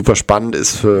 super spannend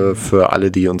ist für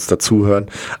alle, die uns dazuhören,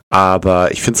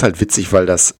 aber ich finde es halt witzig, weil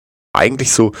das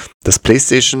eigentlich so das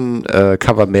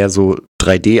PlayStation-Cover mehr so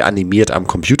 3D animiert am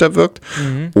Computer wirkt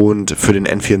und für den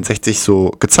N64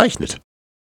 so gezeichnet.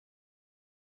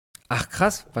 Ach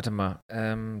krass, warte mal.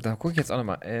 Da gucke ich jetzt auch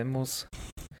nochmal. Elmos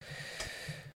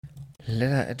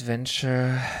Leather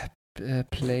Adventure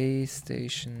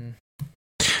PlayStation.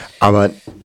 Aber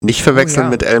nicht verwechseln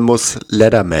mit Elmos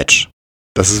Ladder Match.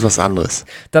 Das ist was anderes.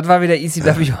 Das war wieder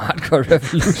ECW Hardcore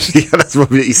Revolution. Ja, das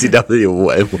war wieder ECW, wo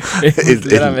Elmo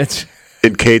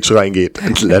in Cage reingeht.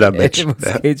 In Ladder Match.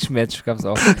 Cage Match gab es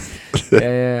auch.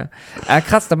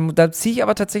 Krass, da ziehe ich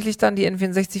aber tatsächlich dann die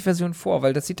N64-Version vor,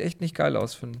 weil das sieht echt nicht geil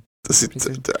aus.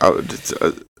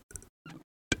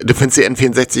 Du findest die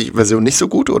N64-Version nicht so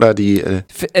gut oder die?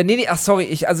 Nee, ach sorry,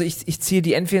 ich ziehe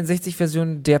die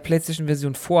N64-Version der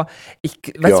PlayStation-Version vor.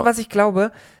 Weißt du, was ich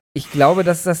glaube? Ich glaube,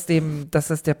 dass das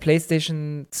der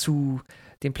PlayStation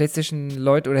den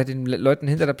PlayStation-Leuten oder den Leuten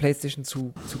hinter der PlayStation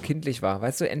zu kindlich war.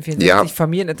 Weißt du, N64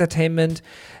 Familienentertainment,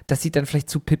 das sieht dann vielleicht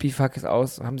zu pipifax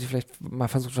aus. Haben sie vielleicht mal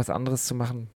versucht, was anderes zu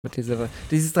machen mit dieses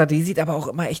 3D sieht aber auch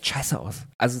immer echt scheiße aus.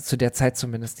 Also zu der Zeit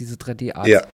zumindest, diese 3D-Art.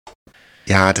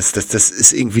 Ja, das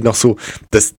ist irgendwie noch so,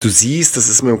 dass du siehst, das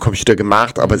ist mit dem Computer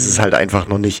gemacht, aber es ist halt einfach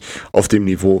noch nicht auf dem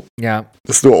Niveau,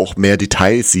 dass du auch mehr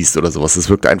Details siehst oder sowas. Es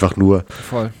wirkt einfach nur.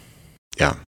 Voll.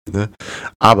 Ja, ne?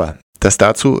 Aber das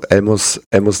dazu, Elmos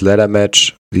Ladder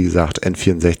Match, wie gesagt,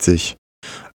 N64,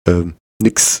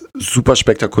 nix super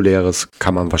spektakuläres,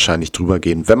 kann man wahrscheinlich drüber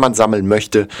gehen. Wenn man sammeln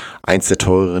möchte, eins der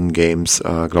teureren Games,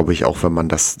 glaube ich auch, wenn man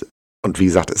das, und wie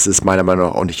gesagt, es ist meiner Meinung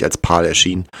nach auch nicht als PAL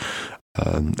erschienen,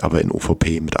 aber in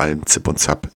OVP mit allem Zip und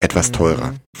Zap etwas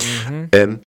teurer.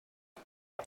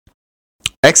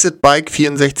 Exit Bike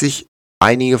 64,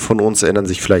 einige von uns erinnern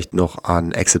sich vielleicht noch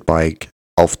an Exit Bike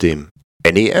auf dem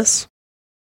NES.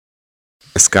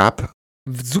 Es gab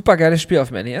super geiles Spiel auf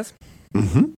dem NES.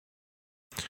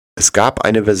 Es gab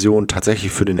eine Version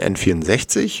tatsächlich für den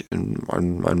N64,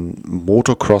 ein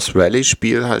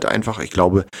Motocross-Rally-Spiel halt einfach, ich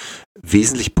glaube,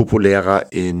 wesentlich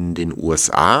populärer in den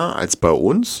USA als bei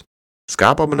uns. Es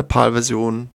gab aber eine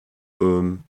PAL-Version,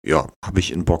 habe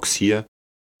ich in Box hier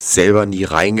selber nie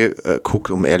reingeguckt,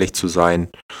 um ehrlich zu sein.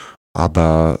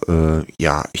 Aber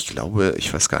ich glaube,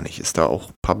 ich weiß gar nicht, ist da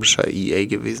auch Publisher EA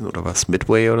gewesen oder was?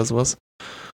 Midway oder sowas?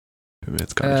 Bin mir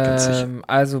jetzt gar nicht ganz sicher.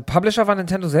 Also Publisher war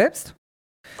Nintendo selbst.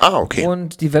 Ah, okay.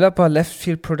 Und Developer Left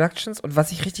Field Productions. Und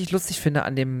was ich richtig lustig finde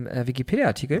an dem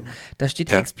Wikipedia-Artikel, da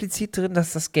steht explizit drin,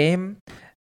 dass das Game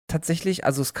tatsächlich,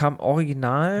 also es kam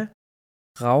original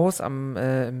raus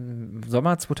im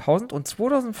Sommer 2000 und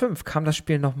 2005 kam das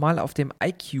Spiel nochmal auf dem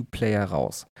IQ-Player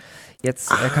raus. Jetzt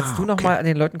kannst du nochmal an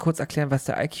den Leuten kurz erklären, was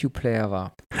der IQ-Player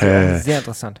war. Sehr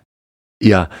interessant.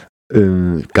 Ja,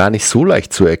 gar nicht so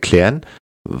leicht zu erklären,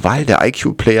 weil der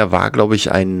IQ-Player war, glaube ich,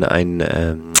 ein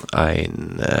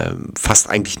fast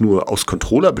eigentlich nur aus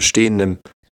Controller bestehende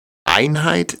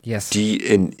Einheit, die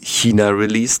in China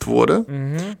released wurde.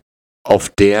 Auf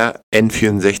der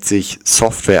N64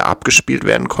 Software abgespielt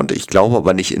werden konnte. Ich glaube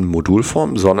aber nicht in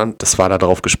Modulform, sondern das war da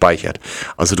drauf gespeichert.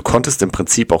 Also du konntest im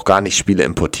Prinzip auch gar nicht Spiele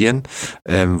importieren,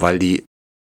 weil die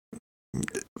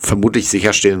vermutlich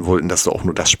sicherstellen wollten, dass du auch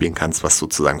nur das spielen kannst, was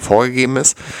sozusagen vorgegeben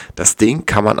ist. Das Ding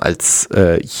kann man als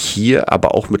hier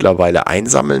aber auch mittlerweile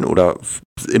einsammeln oder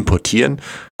importieren,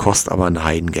 kostet aber ein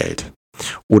Heidengeld.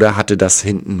 Oder hatte das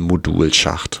hinten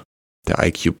Modulschacht, der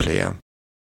IQ-Player?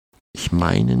 Ich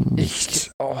meine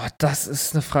nicht. Das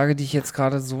ist eine Frage, die ich jetzt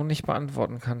gerade so nicht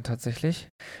beantworten kann, tatsächlich.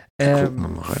 Gucken wir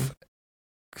mal rein.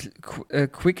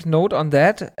 Quick note on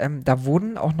that. Da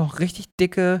wurden auch noch richtig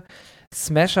dicke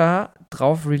Smasher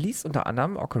drauf released, unter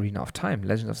anderem Ocarina of Time,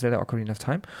 Legend of Zelda Ocarina of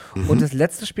Time. Und das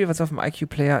letzte Spiel, was auf dem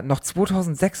IQ-Player, noch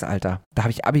 2006, Alter, da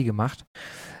habe ich Abi gemacht,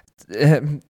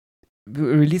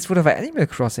 released wurde, war Animal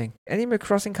Crossing. Animal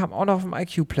Crossing kam auch noch auf dem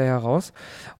IQ-Player raus.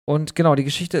 Und genau, die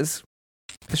Geschichte ist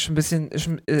schon ein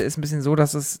bisschen so,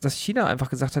 dass China einfach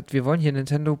gesagt hat, wir wollen hier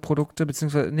Nintendo-Produkte,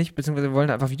 beziehungsweise wir wollen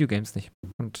einfach Videogames nicht.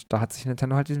 Und da hat sich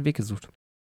Nintendo halt diesen Weg gesucht.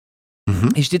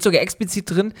 Hier steht sogar explizit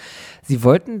drin, sie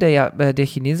wollten der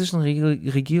chinesischen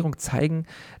Regierung zeigen,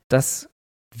 dass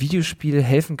Videospiele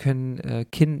helfen können,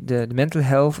 der Mental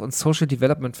Health und Social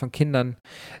Development von Kindern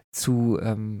zu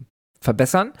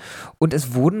verbessern. Und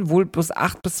es wurden wohl bloß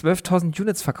 8.000 bis 12.000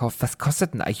 Units verkauft. Was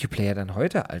kostet ein IQ-Player denn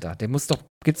heute, Alter? Der muss doch,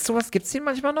 gibt's sowas, gibt's den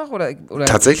manchmal noch? Oder?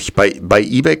 Tatsächlich, bei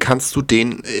eBay kannst du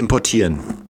den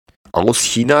importieren. Aus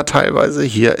China teilweise.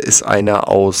 Hier ist einer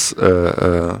aus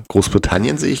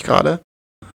Großbritannien, sehe ich gerade.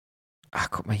 Ach,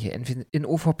 guck mal hier, in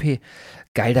OVP.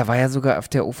 Geil, da war ja sogar auf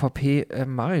der OVP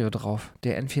Mario drauf.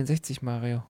 Der N64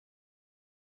 Mario.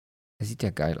 Der sieht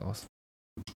ja geil aus.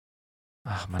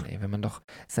 Ach man, ey, wenn man doch,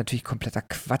 ist natürlich kompletter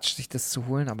Quatsch, sich das zu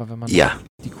holen, aber wenn man Ja.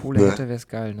 die Kohle hätte, wäre es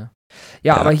geil, ne?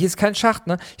 Ja, aber hier ist kein Schacht,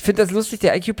 ne? Ich finde das lustig,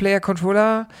 der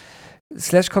IQ-Player-Controller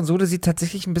 / Konsole sieht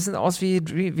tatsächlich ein bisschen aus wie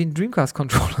ein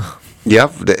Dreamcast-Controller. Ja,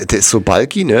 der ist so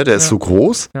bulky, ne? Der ist so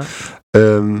groß.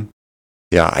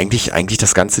 Ja. Eigentlich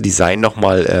das ganze Design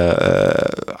nochmal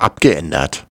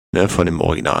abgeändert, ne? Von dem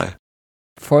Original.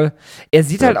 Voll. Er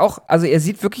sieht halt auch, also er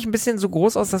sieht wirklich ein bisschen so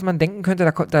groß aus, dass man denken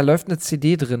könnte, da läuft eine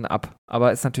CD drin ab.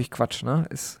 Aber ist natürlich Quatsch, ne?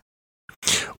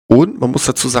 Und man muss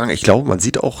dazu sagen, ich glaube, man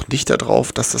sieht auch nicht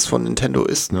darauf, dass das von Nintendo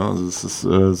ist, ne? Also es ist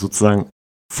sozusagen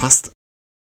fast,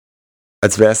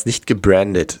 als wäre es nicht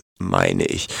gebrandet, meine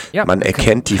ich. Ja, man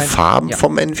erkennt die Farben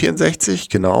vom N64,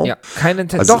 genau. Ja, kein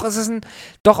Nintendo. Also,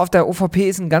 doch, auf der OVP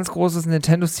ist ein ganz großes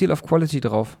Nintendo Seal of Quality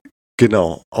drauf.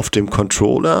 Genau. Auf dem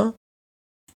Controller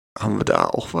haben wir da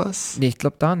auch was? Nee, ich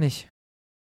glaube da nicht.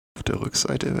 Auf der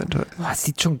Rückseite eventuell. Boah, es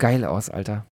sieht schon geil aus,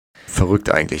 Alter. Verrückt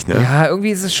eigentlich, ne? Ja,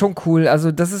 irgendwie ist es schon cool.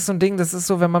 Also das ist so ein Ding, das ist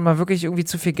so, wenn man mal wirklich irgendwie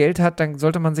zu viel Geld hat, dann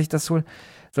sollte man sich das holen.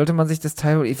 Sollte man sich das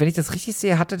Teil holen. Wenn ich das richtig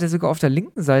sehe, hatte der sogar auf der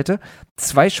linken Seite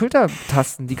 2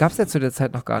 Schultertasten. Die gab es ja zu der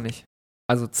Zeit noch gar nicht.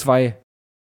 Also 2.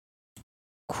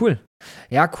 Cool.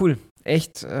 Ja, cool.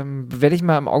 Echt, werde ich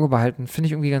mal im Auge behalten. Finde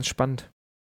ich irgendwie ganz spannend.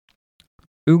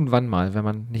 Irgendwann mal, wenn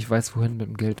man nicht weiß, wohin mit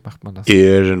dem Geld, macht man das.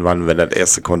 Irgendwann, wenn das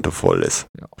erste Konto voll ist.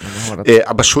 Ja,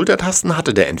 aber Schultertasten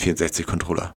hatte der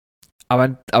N64-Controller.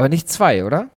 Aber nicht 2,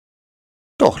 oder?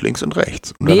 Doch, links und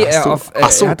rechts. Und nee, er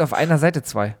hat auf einer Seite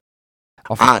 2.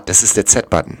 Das ist der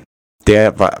Z-Button.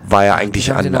 Der war ja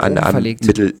eigentlich an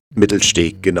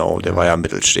Mittelsteg, genau. Der war ja am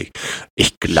Mittelsteg.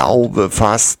 Ich glaube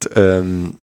fast,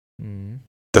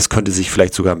 das könnte sich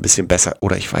vielleicht sogar ein bisschen besser,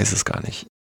 oder ich weiß es gar nicht.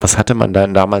 Was hatte man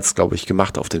dann damals, glaube ich,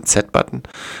 gemacht auf dem Z-Button?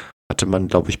 Hatte man,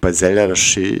 glaube ich, bei Zelda das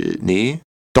Schild,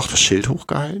 das Schild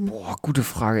hochgehalten? Boah, gute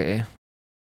Frage, ey.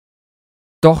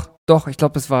 Doch, ich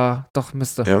glaube,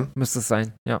 müsste es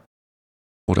sein, ja.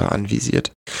 Oder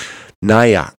anvisiert.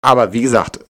 Naja, aber wie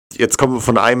gesagt, jetzt kommen wir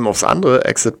von einem aufs andere.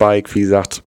 Exit Bike, wie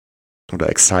gesagt, oder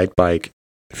Excite Bike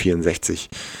 64.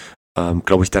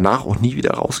 Glaube ich, danach auch nie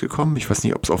wieder rausgekommen. Ich weiß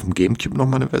nicht, ob es auf dem GameCube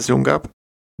nochmal eine Version gab.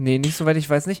 Nee, nicht soweit ich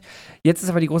weiß nicht. Jetzt ist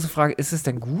aber die große Frage, ist es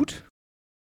denn gut?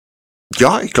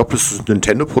 Ja, ich glaube, das ist ein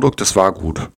Nintendo-Produkt, das war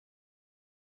gut.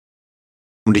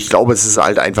 Und ich glaube, es ist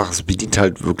halt einfach, es bedient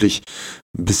halt wirklich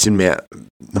ein bisschen mehr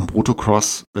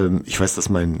Motocross. Ich weiß, dass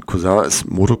mein Cousin ist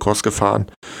Motocross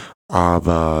gefahren,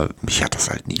 aber mich hat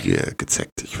das halt nie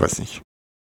gezeckt. Ich weiß nicht.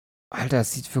 Alter,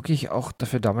 es sieht wirklich auch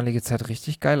dafür damalige Zeit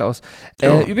richtig geil aus.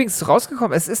 Ja. Übrigens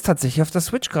rausgekommen, es ist tatsächlich auf der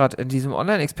Switch gerade in diesem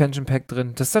Online-Expansion-Pack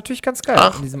drin. Das ist natürlich ganz geil.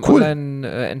 Ach, in diesem cool.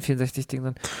 Online-N64-Ding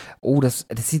drin. Oh, das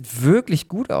sieht wirklich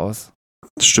gut aus.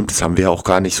 Das stimmt, das haben wir auch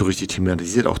gar nicht so richtig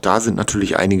thematisiert. Auch da sind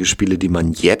natürlich einige Spiele, die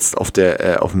man jetzt auf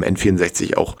dem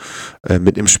N64 auch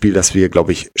mit im Spiel, dass wir,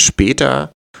 glaube ich,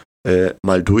 später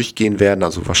mal durchgehen werden.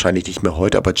 Also wahrscheinlich nicht mehr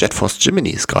heute, aber Jet Force Gemini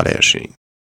ist gerade erschienen.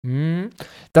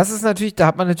 Das ist natürlich, da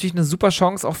hat man natürlich eine super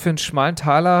Chance, auch für einen schmalen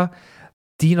Taler,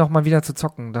 die nochmal wieder zu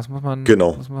zocken. Das muss man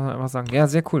einfach sagen. Ja,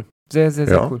 sehr cool. Sehr, sehr,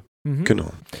 sehr cool. Mhm.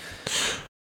 Genau.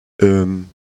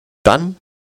 Dann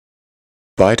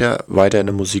weiter in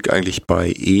der Musik eigentlich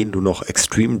bei nur noch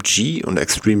Extreme G und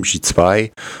Extreme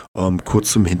G2.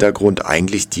 Kurz zum Hintergrund,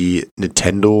 eigentlich die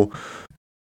Nintendo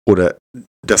oder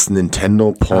das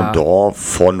Nintendo Pendant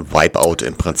von Wipeout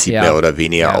im Prinzip mehr oder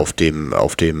weniger auf dem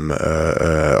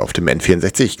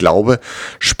N64. Ich glaube,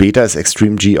 später ist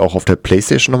Extreme G auch auf der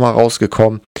PlayStation nochmal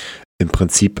rausgekommen. Im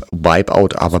Prinzip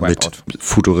Wipeout, aber mit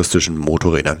futuristischen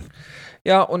Motorrädern.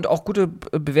 Ja, und auch gute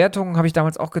Bewertungen habe ich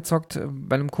damals auch gezockt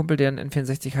bei einem Kumpel, der einen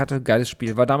N64 hatte. Geiles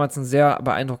Spiel. War damals ein sehr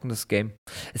beeindruckendes Game.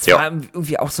 Es war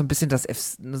irgendwie auch so ein bisschen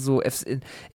ist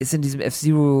in diesem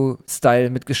F-Zero-Style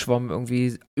mitgeschwommen.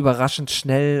 Irgendwie überraschend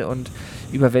schnell und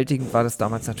überwältigend war das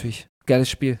damals natürlich. Geiles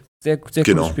Spiel. Sehr, sehr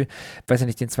cooles Spiel. Weiß ja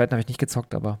nicht, den zweiten habe ich nicht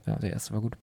gezockt, aber ja, der erste war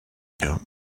gut. Ja.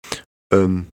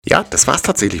 Das war es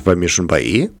tatsächlich bei mir schon bei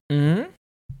E. Mhm.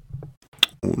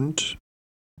 Und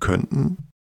könnten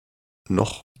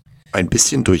noch ein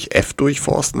bisschen durch F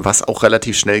durchforsten, was auch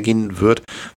relativ schnell gehen wird,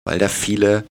 weil da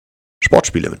viele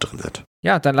Sportspiele mit drin sind.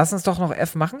 Ja, dann lass uns doch noch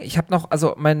F machen. Ich habe noch,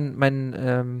 also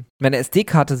meine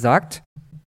SD-Karte sagt,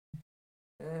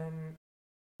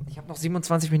 ich habe noch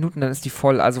 27 Minuten, dann ist die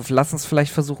voll. Also lass uns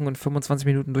vielleicht versuchen, in 25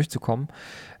 Minuten durchzukommen.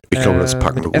 Ich glaube, das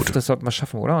packen wir gut. F, das sollten wir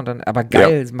schaffen, oder? Und dann, aber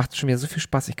geil, macht schon wieder so viel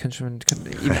Spaß. Ich könnte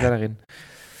ewig weiterreden.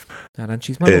 Ja, dann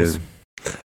schieß mal los.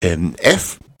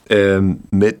 F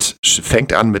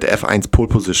fängt an mit F1 Pole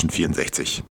Position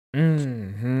 64.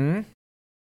 Mhm.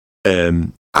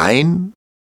 Ein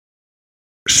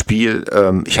Spiel,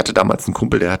 ich hatte damals einen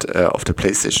Kumpel, der hat auf der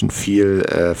Playstation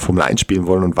viel Formel 1 spielen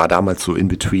wollen und war damals so in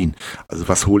between. Also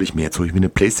was hole ich mir jetzt? Hole ich mir eine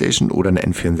Playstation oder eine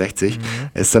N64?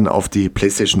 Er ist dann auf die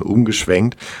Playstation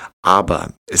umgeschwenkt,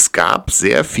 aber es gab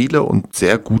sehr viele und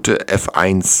sehr gute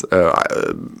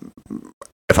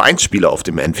F1-Spiele auf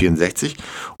dem N64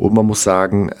 und man muss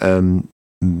sagen,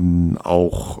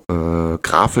 auch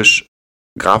grafisch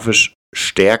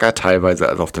stärker teilweise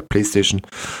als auf der Playstation.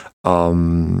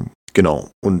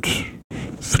 Genau, und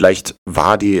vielleicht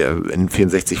war die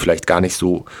N64 vielleicht gar nicht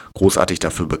so großartig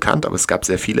dafür bekannt, aber es gab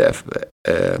sehr viele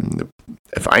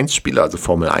F1-Spiele, also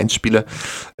Formel-1-Spiele.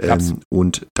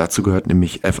 Und dazu gehört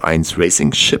nämlich F1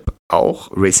 Racing Ship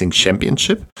auch, Racing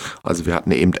Championship. Also wir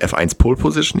hatten eben F1 Pole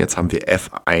Position, jetzt haben wir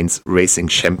F1 Racing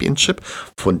Championship,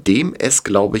 von dem es,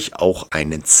 glaube ich, auch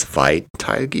einen zweiten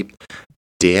Teil gibt,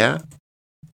 der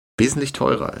wesentlich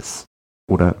teurer ist.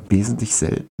 Oder wesentlich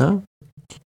seltener.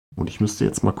 Und ich müsste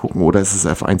jetzt mal gucken, oder ist es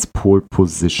F1 Pole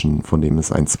Position, von dem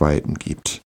es einen zweiten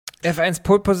gibt? F1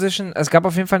 Pole Position, es gab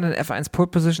auf jeden Fall eine F1 Pole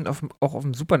Position auch auf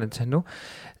dem Super Nintendo.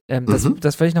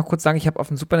 Das will ich noch kurz sagen, ich habe auf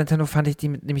dem Super Nintendo, fand ich die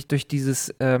nämlich durch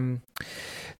diese,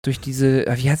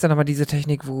 wie heißt da nochmal diese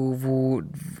Technik, wo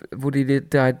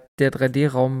der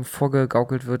 3D-Raum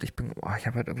vorgegaukelt wird. Ich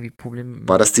habe halt irgendwie Probleme.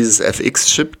 War das dieses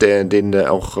FX-Chip, den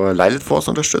auch Lilith Force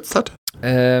unterstützt hat?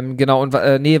 Genau, und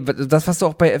das, was du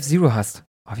auch bei F-Zero hast.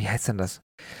 Wie heißt denn das?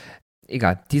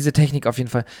 Egal, diese Technik auf jeden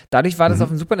Fall. Dadurch war das auf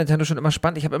dem Super Nintendo schon immer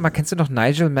spannend. Kennst du noch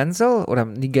Nigel Mansell oder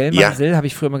Nigel Mansell, habe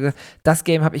ich früher immer gesagt. Das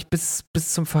Game habe ich bis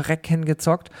zum Verrecken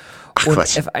gezockt. Und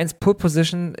F1 Pole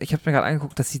Position, ich habe mir gerade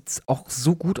angeguckt, das sieht auch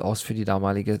so gut aus für die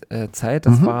damalige Zeit.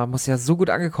 Das muss ja so gut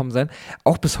angekommen sein.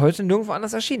 Auch bis heute nirgendwo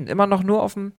anders erschienen. Immer noch nur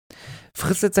auf dem,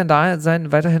 frisst jetzt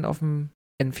sein weiterhin auf dem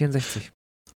N64.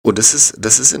 Und das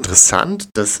ist interessant,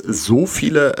 dass so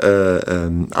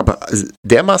viele, aber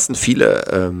dermaßen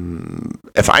viele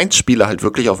F1-Spiele halt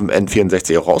wirklich auf dem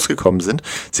N64 auch rausgekommen sind.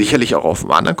 Sicherlich auch auf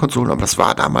anderen Konsolen, aber das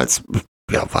war damals,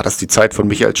 war das die Zeit von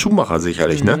Michael Schumacher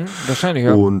sicherlich, ne? Wahrscheinlich,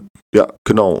 ja. Und ja,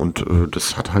 genau. Und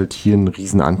das hat halt hier einen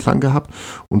riesen Anklang gehabt.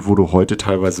 Und wo du heute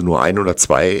teilweise nur 1 oder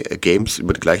 2 Games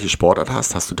über die gleiche Sportart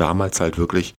hast du damals halt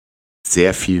wirklich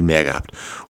sehr viel mehr gehabt.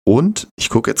 Und ich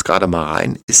gucke jetzt gerade mal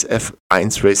rein, ist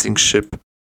F1 Racing Ship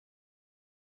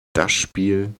das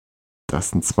Spiel,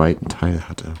 das einen zweiten Teil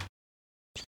hatte?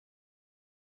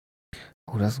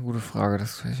 Oh, das ist eine gute Frage,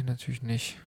 das weiß ich natürlich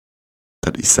nicht.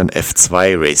 Das ist dann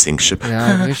F2 Racing Ship.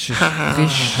 Ja, richtig.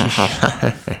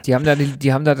 Die haben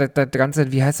da das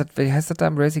ganze, wie heißt das da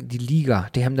im Racing? Die Liga.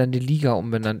 Die haben dann die Liga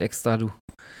umbenannt extra, du.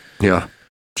 Ja,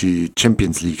 die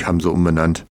Champions League haben sie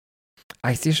umbenannt.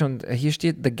 Ich sehe schon, hier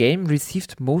steht, the game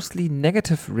received mostly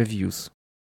negative reviews.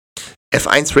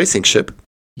 F1 Racing Ship?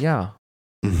 Ja.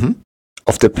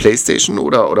 Auf der Playstation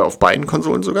oder auf beiden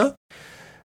Konsolen sogar?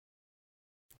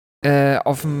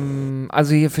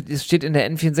 Also hier es steht in der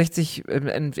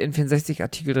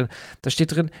N64-Artikel drin, da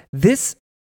steht drin, this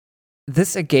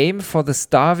a game for the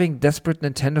starving, desperate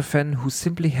Nintendo fan who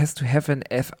simply has to have an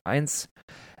F1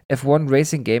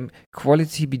 racing game,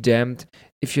 quality be damned,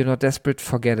 if you're not desperate,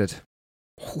 forget it.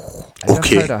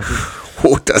 Okay.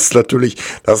 Das ist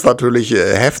natürlich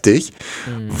heftig,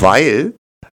 weil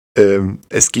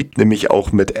es gibt nämlich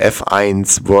auch mit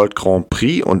F1 World Grand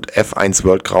Prix und F1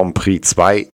 World Grand Prix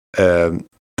 2,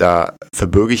 da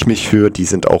verbürge ich mich für, die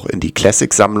sind auch in die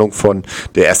Classic-Sammlung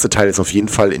der erste Teil ist auf jeden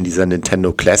Fall in dieser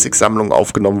Nintendo Classic-Sammlung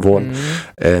aufgenommen worden.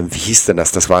 Wie hieß denn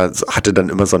das? Das hatte dann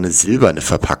immer so eine silberne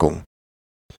Verpackung.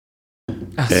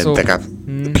 Ach so. Da gab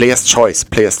Player's Choice,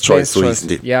 so hießen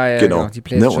die. Ja, genau. Die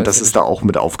Player's Choice, und das ist da auch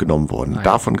mit aufgenommen worden.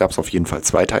 Davon gab es auf jeden Fall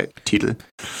 2 Titel.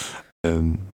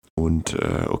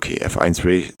 Okay,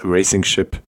 F1 Racing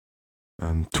Ship.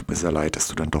 Tut mir sehr leid, dass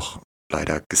du dann doch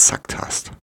leider gesackt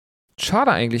hast.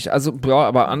 Schade eigentlich. Also, ja,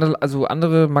 aber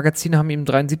andere Magazine haben ihm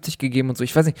 73 gegeben und so.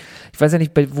 Ich weiß ja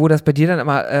nicht, wo das bei dir dann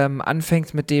immer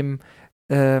anfängt mit dem,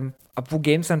 wo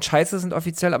Games dann scheiße sind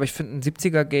offiziell, aber ich finde, ein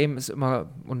 70er-Game ist immer,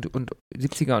 und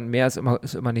 70er und mehr ist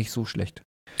immer nicht so schlecht.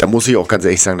 Da muss ich auch ganz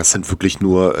ehrlich sagen, das sind wirklich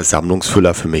nur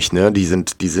Sammlungsfüller für mich, ne? Die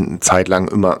sind eine Zeit lang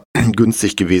immer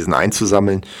günstig gewesen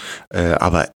einzusammeln,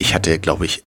 aber ich hatte, glaube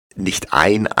ich, nicht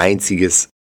ein einziges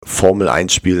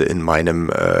Formel-1-Spiel in meinem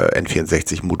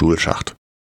N64-Modulschacht.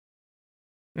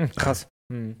 Krass.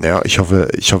 Ja, ich hoffe,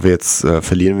 jetzt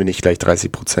verlieren wir nicht gleich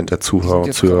 30% der Zuhörer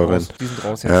und Zuhörerinnen. Die sind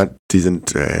raus jetzt. Ja, die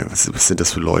sind, was sind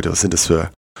das für Leute, was sind das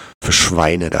für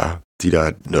Schweine da, die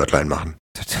da NERDLINE machen?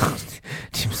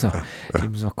 Die müssen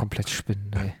auch komplett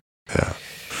spinnen, ey.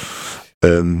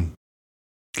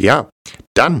 Ja,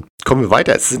 dann kommen wir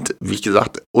weiter. Es sind, wie ich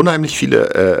gesagt, unheimlich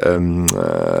viele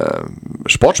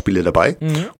Sportspiele dabei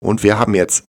und wir haben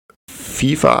jetzt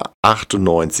FIFA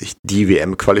 98, die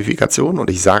WM-Qualifikation.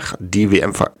 Und ich sage die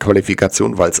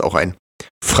WM-Qualifikation, weil es auch ein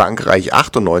Frankreich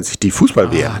 98, die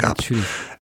Fußball-WM gab.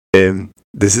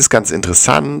 Das ist ganz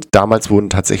interessant. Damals wurden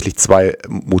tatsächlich 2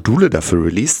 Module dafür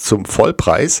released zum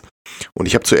Vollpreis. Und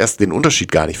ich habe zuerst den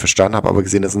Unterschied gar nicht verstanden, habe aber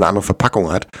gesehen, dass es eine andere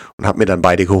Verpackung hat und habe mir dann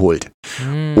beide geholt.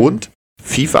 Und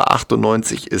FIFA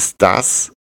 98 ist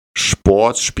das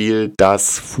Sportspiel,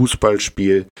 das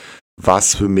Fußballspiel,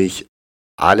 was für mich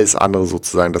alles andere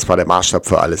sozusagen, das war der Maßstab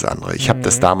für alles andere. Ich habe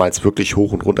das damals wirklich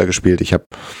hoch und runter gespielt. Ich habe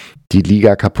die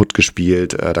Liga kaputt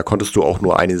gespielt. Da konntest du auch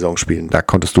nur eine Saison spielen. Da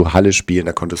konntest du Halle spielen.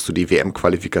 Da konntest du die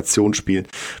WM-Qualifikation spielen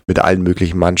mit allen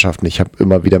möglichen Mannschaften. Ich habe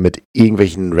immer wieder mit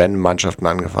irgendwelchen Random-Mannschaften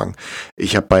angefangen.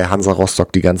 Ich habe bei Hansa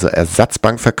Rostock die ganze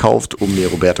Ersatzbank verkauft, um mir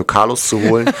Roberto Carlos zu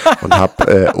holen und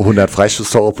habe 100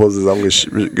 Freistoßtore pro Saison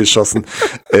geschossen.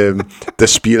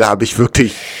 Das Spiel habe ich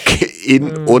wirklich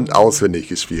in- und auswendig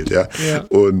gespielt. Ja.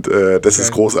 Und das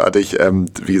ist großartig.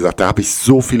 Wie gesagt, da habe ich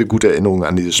so viele gute Erinnerungen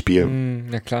an dieses Spiel.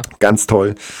 Ja, klar. Ganz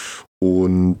toll.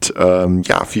 Und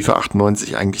FIFA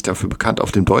 98 eigentlich dafür bekannt.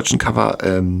 Auf dem deutschen Cover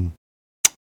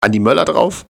Andi Möller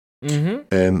drauf.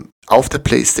 Auf der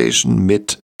PlayStation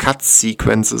mit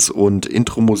Cut-Sequences und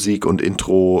Intro-Musik und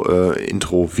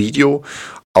Intro-Video.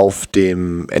 Auf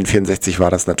dem N64 war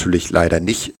das natürlich leider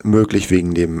nicht möglich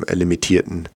wegen dem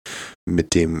limitierten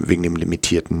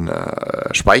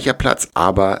Speicherplatz,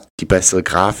 aber die bessere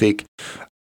Grafik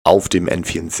auf dem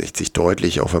N64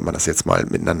 deutlich, auch wenn man das jetzt mal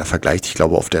miteinander vergleicht. Ich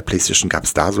glaube, auf der PlayStation gab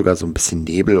es da sogar so ein bisschen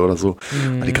Nebel oder so,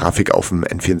 weil die Grafik auf dem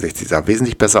N64 sah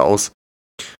wesentlich besser aus.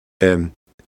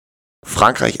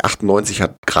 Frankreich 98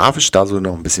 hat grafisch da so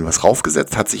noch ein bisschen was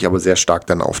raufgesetzt, hat sich aber sehr stark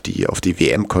dann auf die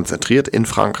WM konzentriert in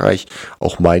Frankreich.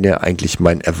 Auch mein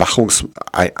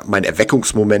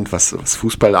Erweckungsmoment, was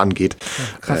Fußball angeht.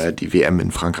 Die WM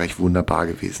in Frankreich wunderbar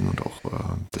gewesen und auch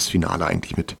das Finale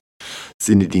eigentlich mit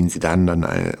Zinedine Zidane dann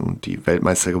und die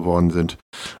Weltmeister geworden sind.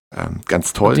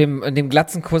 Ganz toll. Und dem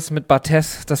Glatzenkuss mit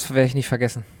Barthez, das werde ich nicht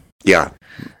vergessen. Ja,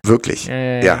 wirklich.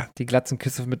 Ja. Die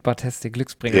Glatzenküsse mit Barthez, der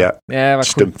Glücksbringer. Ja, war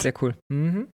stimmt. Cool, sehr cool.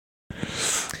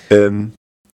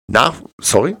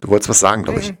 Sorry, du wolltest was sagen,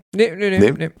 glaube ich.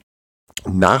 Nee.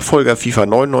 Nachfolger FIFA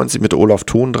 99 mit Olaf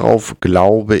Thon drauf,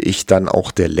 glaube ich, dann auch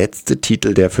der letzte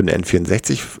Titel, der für den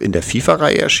N64 in der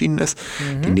FIFA-Reihe erschienen ist.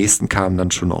 Die nächsten kamen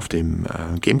dann schon auf dem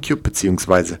Gamecube,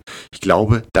 beziehungsweise ich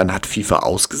glaube, dann hat FIFA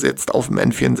ausgesetzt auf dem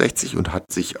N64 und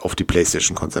hat sich auf die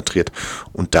PlayStation konzentriert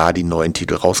und da die neuen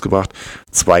Titel rausgebracht.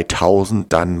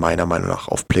 2000 dann meiner Meinung nach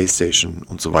auf PlayStation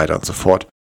und so weiter und so fort.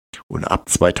 Und ab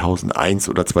 2001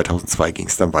 oder 2002 ging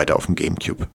es dann weiter auf dem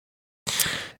Gamecube.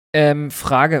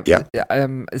 Frage, ja.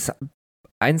 Ist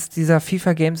eins dieser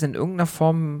FIFA-Games in irgendeiner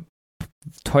Form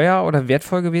teuer oder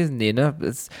wertvoll gewesen? Nee, ne?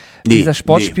 Dieser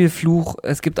Sportspielfluch,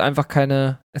 es gibt einfach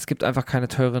keine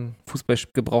teuren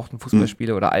gebrauchten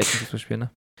Fußballspiele oder alten Fußballspiele, ne?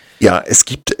 Ja, es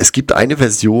gibt eine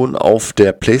Version auf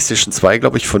der PlayStation 2,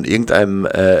 glaube ich, von irgendeinem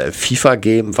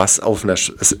FIFA-Game, was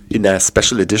in der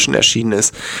Special Edition erschienen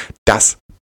ist, das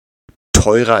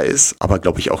teurer ist, aber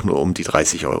glaube ich auch nur um die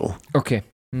 30 Euro. Okay.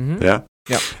 Ja.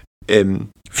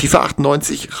 FIFA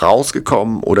 98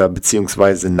 rausgekommen oder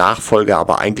beziehungsweise Nachfolger,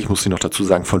 aber eigentlich muss ich noch dazu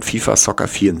sagen, von FIFA Soccer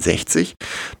 64.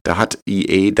 Da hat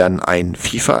EA dann ein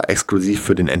FIFA exklusiv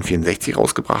für den N64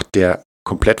 rausgebracht, der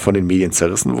komplett von den Medien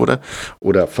zerrissen wurde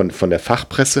oder von der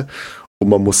Fachpresse. Und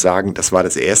man muss sagen, das war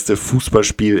das erste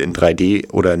Fußballspiel in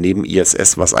 3D oder neben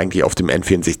ISS, was eigentlich auf dem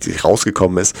N64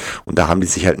 rausgekommen ist. Und da haben die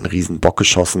sich halt einen riesen Bock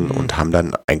geschossen und haben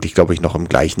dann eigentlich, glaube ich, noch im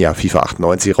gleichen Jahr FIFA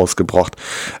 98 rausgebracht.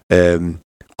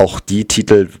 Auch die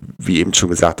Titel, wie eben schon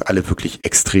gesagt, alle wirklich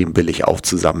extrem billig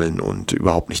aufzusammeln und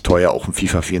überhaupt nicht teuer. Auch ein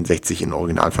FIFA 64 in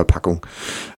Originalverpackung.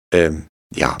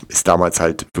 Ist damals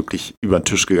halt wirklich über den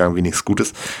Tisch gegangen wie nichts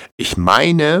Gutes. Ich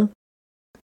meine,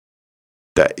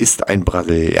 da ist ein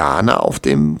Brasilianer auf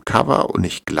dem Cover und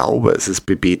ich glaube, es ist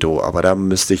Bebeto, aber da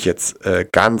müsste ich jetzt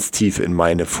ganz tief in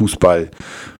meine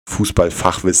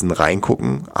Fußballfachwissen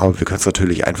reingucken. Aber wir können es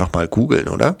natürlich einfach mal googeln,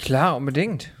 oder? Klar,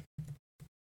 unbedingt.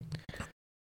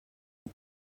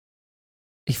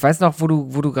 Ich weiß noch, wo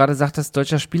du gerade sagtest,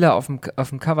 deutscher Spieler auf dem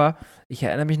Cover. Ich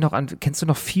erinnere mich noch an, kennst du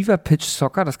noch Fever Pitch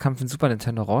Soccer? Das kam für den Super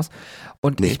Nintendo raus.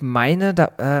 Und ich meine,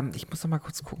 ich muss noch mal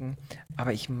kurz gucken,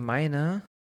 aber ich meine,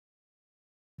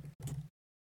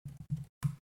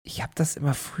 ich habe das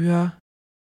immer früher.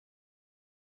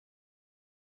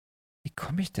 Wie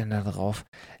komme ich denn da drauf?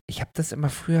 Ich habe das immer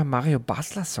früher Mario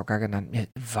Basler Soccer genannt. Mir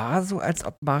war so, als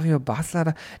ob Mario Basler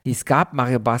da. Nee, es gab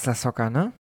Mario Basler Soccer,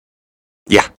 ne?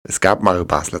 Ja, es gab Mario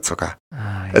Basler Soccer.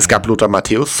 Ja. Es gab Lothar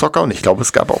Matthäus Soccer und ich glaube,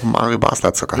 es gab auch Mario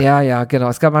Basler Soccer. Ja, genau.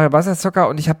 Es gab Mario Basler Soccer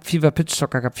und ich habe Fever Pitch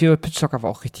Soccer gehabt. Fever Pitch Soccer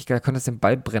war auch richtig geil. Da konntest du den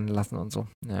Ball brennen lassen und so.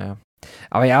 Ja.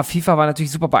 Aber ja, FIFA war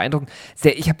natürlich super beeindruckend.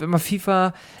 Ich habe immer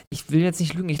FIFA, ich will jetzt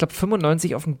nicht lügen, ich glaube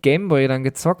 95 auf dem Gameboy dann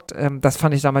gezockt. Das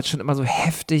fand ich damals schon immer so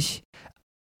heftig,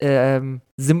 wie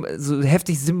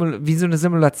so eine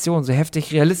Simulation, so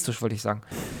heftig realistisch, wollte ich sagen.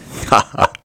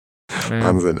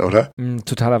 Wahnsinn, oder?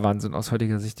 Totaler Wahnsinn aus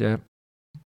heutiger Sicht, ja.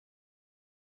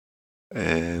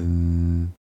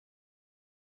 Wer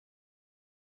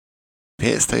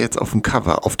ist da jetzt auf dem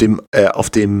Cover? Auf dem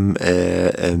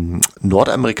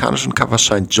nordamerikanischen Cover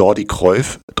scheint Jordi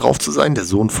Cruyff drauf zu sein, der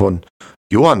Sohn von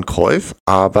Johann Cruyff,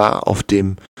 aber auf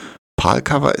dem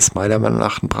PAL-Cover ist meiner Meinung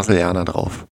nach ein Brasilianer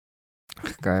drauf.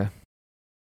 Ach, geil.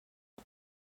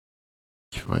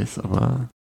 Ich weiß aber...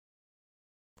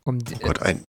 Oh Gott,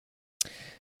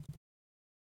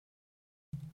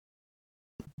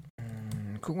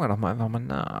 gucken wir doch mal einfach mal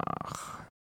nach.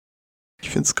 Ich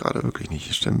finde es gerade wirklich nicht.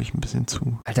 Ich stelle mich ein bisschen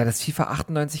zu. Alter, das FIFA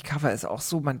 98 Cover ist auch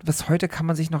so, bis heute kann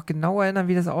man sich noch genau erinnern,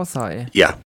 wie das aussah, ey.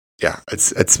 Ja,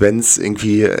 als wenn es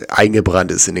irgendwie eingebrannt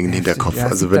ist in den Hinterkopf. Ja,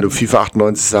 also wenn du FIFA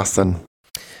 98 sagst, dann...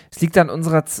 Es liegt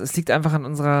einfach an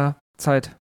unserer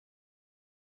Zeit.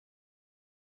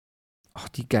 Ach,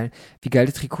 wie geil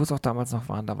die Trikots auch damals noch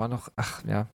waren. Da war noch,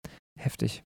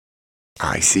 heftig.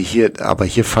 Ich sehe hier, aber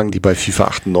hier fangen die bei FIFA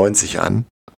 98 an.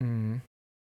 Mhm.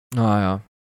 Naja.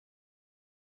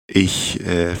 Ich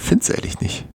finde es ehrlich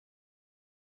nicht.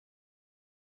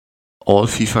 All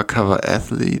FIFA Cover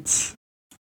Athletes.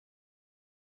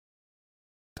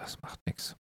 Das macht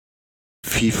nix.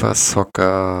 FIFA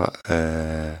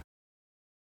Soccer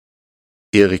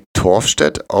Erik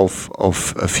Torfstedt auf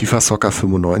FIFA Soccer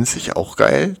 95, auch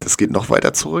geil. Das geht noch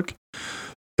weiter zurück.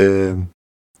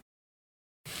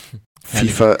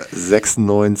 FIFA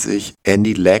 96,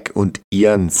 Andy Leck und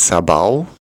Ian Sabau.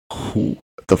 Who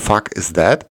the fuck is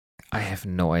that? I have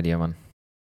no idea, Mann.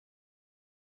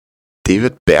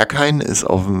 David Berghain ist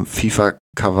auf dem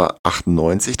FIFA-Cover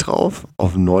 98 drauf,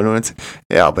 auf dem 99.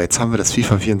 Ja, aber jetzt haben wir das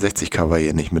FIFA 64-Cover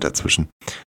hier nicht mit dazwischen.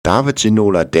 David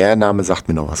Ginola, der Name sagt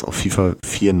mir noch was, auf FIFA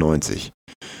 94.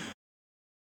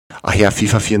 Ach ja,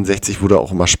 FIFA 64 wurde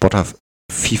auch immer Spotter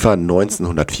FIFA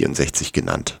 1964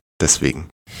 genannt. Deswegen.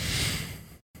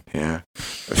 Ja.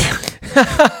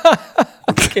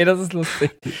 Okay, das ist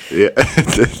lustig. Ja.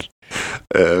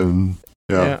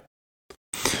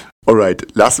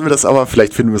 Alright, lassen wir das aber.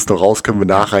 Vielleicht finden wir es noch raus, können wir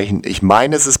nachreichen. Ich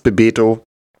meine, es ist Bebeto.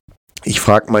 Ich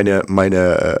frage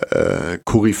meine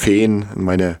Koryphäen,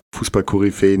 meine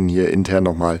Fußball-Koryphäen hier intern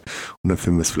nochmal und dann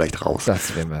finden wir es vielleicht raus.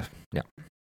 Das werden wir, ja.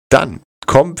 Dann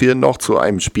kommen wir noch zu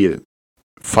einem Spiel.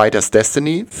 Fighters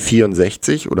Destiny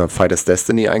 64 oder Fighters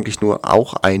Destiny eigentlich nur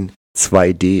auch ein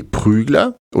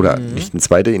 2D-Prügler oder nicht ein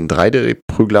 2D, ein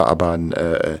 3D-Prügler, aber ein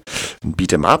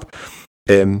Beat'em Up.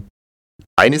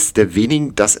 Eines der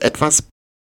wenigen, das etwas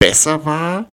besser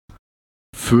war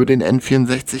für den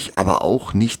N64, aber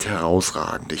auch nicht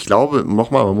herausragend. Ich glaube,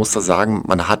 nochmal, man muss da sagen,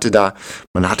 man hatte da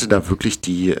wirklich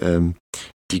die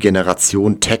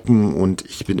Generation Tekken und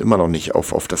ich bin immer noch nicht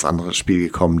auf das andere Spiel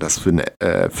gekommen, das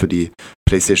für die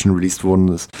PlayStation released worden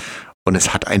ist. Und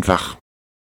es hat einfach,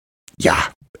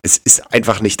 es ist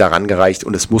einfach nicht daran gereicht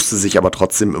und es musste sich aber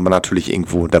trotzdem immer natürlich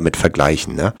irgendwo damit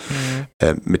vergleichen, ne?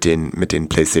 Mit den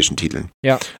PlayStation-Titeln.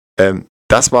 Ja.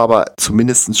 Das war aber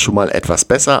zumindest schon mal etwas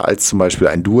besser als zum Beispiel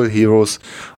ein Dual Heroes.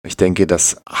 Ich denke,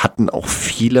 das hatten auch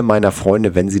viele meiner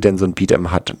Freunde, wenn sie denn so ein Beat'em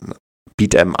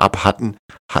Up hatten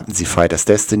sie Fighters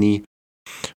Destiny.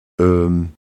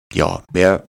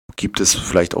 Mehr gibt es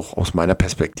vielleicht auch aus meiner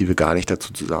Perspektive gar nicht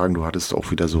dazu zu sagen. Du hattest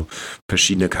auch wieder so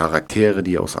verschiedene Charaktere,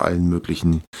 die aus allen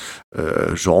möglichen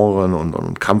Genren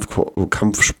und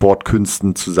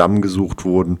Kampfsportkünsten zusammengesucht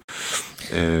wurden.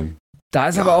 Da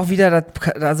ist aber auch wieder,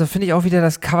 finde ich auch wieder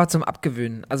das Cover zum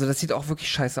Abgewöhnen. Also das sieht auch wirklich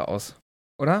scheiße aus,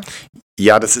 oder?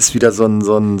 Ja, das ist wieder so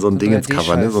ein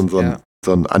Dingens-Cover, ne?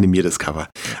 So ein animiertes Cover.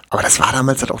 Aber das war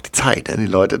damals halt auch die Zeit. Ne? Die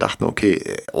Leute dachten,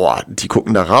 okay, die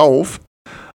gucken da rauf.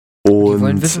 Und, die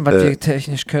wollen wissen, was wir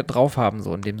technisch drauf haben,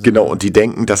 so in dem Sinne. Genau, und die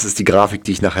denken, das ist die Grafik,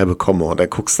 die ich nachher bekomme. Und dann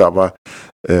guckst du aber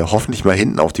hoffentlich mal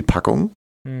hinten auf die Packung.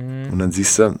 Und dann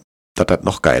siehst du, dass das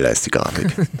noch geiler ist, die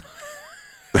Grafik.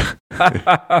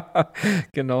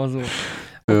 Genau so.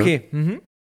 Okay.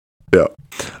 Ja.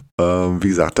 Wie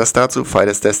gesagt, das dazu,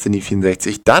 Fighters Destiny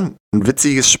 64. Dann ein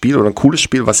witziges Spiel oder ein cooles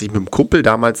Spiel, was ich mit dem Kumpel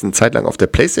damals eine Zeit lang auf der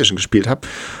PlayStation gespielt habe,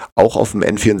 auch auf dem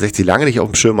N64 lange nicht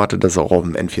auf dem Schirm hatte, dass er auch auf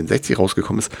dem N64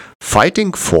 rausgekommen ist.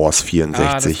 Fighting Force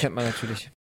 64. Das kennt man natürlich.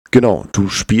 Genau, du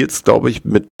spielst, glaube ich,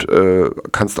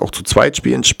 kannst auch zu zweit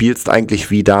spielen, spielst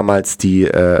eigentlich wie damals die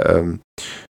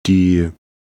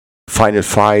Final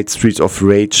Fight, Streets of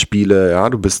Rage Spiele, ja,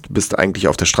 du bist eigentlich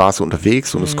auf der Straße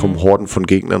unterwegs und es kommen Horden von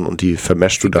Gegnern und die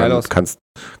vermäschst du dann und kannst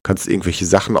irgendwelche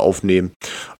Sachen aufnehmen.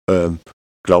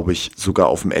 Glaube ich, sogar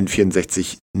auf dem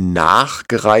N64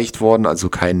 nachgereicht worden, also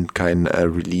kein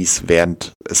Release,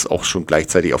 während es auch schon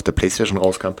gleichzeitig auf der PlayStation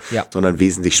rauskam, sondern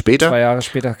wesentlich später.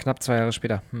 Knapp 2 Jahre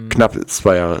später. Knapp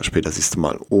 2 Jahre später, siehst du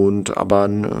mal. Und aber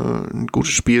ein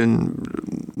gutes Spiel, ein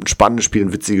spannendes Spiel,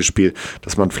 ein witziges Spiel,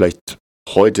 das man vielleicht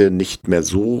heute nicht mehr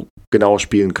so genau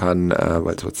spielen kann,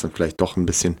 weil es dann vielleicht doch ein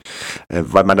bisschen,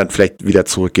 weil man dann vielleicht wieder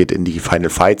zurückgeht in die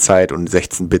Final Fight Zeit und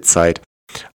 16-Bit-Zeit.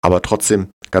 Aber trotzdem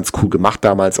ganz cool gemacht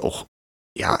damals, auch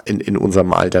ja in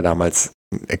unserem Alter damals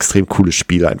ein extrem cooles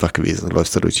Spiel einfach gewesen. Du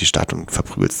läufst da durch die Stadt und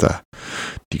verprügelst da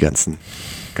die ganzen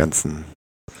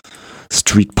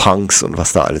Street Punks und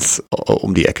was da alles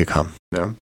um die Ecke kam.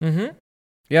 Ja,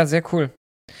 ja, sehr cool.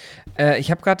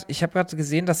 Ich habe gerade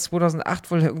gesehen, dass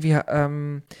 2008 wohl irgendwie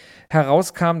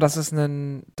herauskam, dass es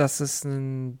einen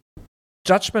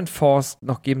Judgment Force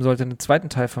noch geben sollte, einen zweiten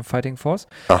Teil von Fighting Force.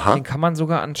 Aha. Den kann man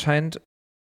sogar anscheinend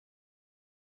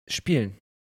spielen.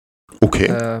 Okay.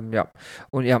 Ja.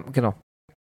 Und ja, genau.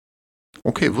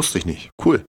 Okay, wusste ich nicht.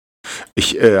 Cool.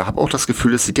 Ich habe auch das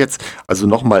Gefühl, es sieht jetzt, also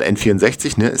nochmal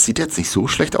N64, ne, es sieht jetzt nicht so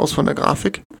schlecht aus von der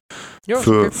Grafik. Ja,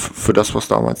 für das, was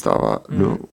damals da war.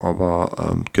 Ne?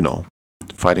 Aber genau.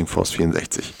 Fighting Force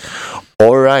 64.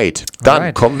 Alright.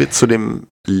 Dann kommen wir zu dem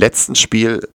letzten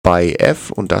Spiel bei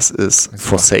F und das ist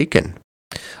Forsaken.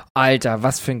 Alter,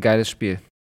 was für ein geiles Spiel.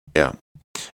 Ja.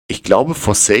 Ich glaube,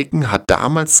 Forsaken hat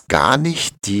damals gar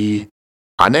nicht die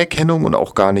Anerkennung und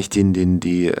auch gar nicht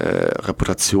die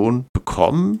Reputation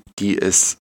bekommen, die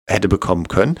es hätte bekommen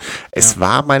können. Es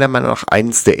war meiner Meinung nach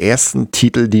eines der ersten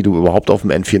Titel, die du überhaupt auf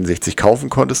dem N64 kaufen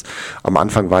konntest. Am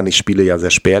Anfang waren die Spiele ja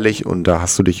sehr spärlich und da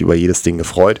hast du dich über jedes Ding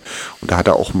gefreut. Und da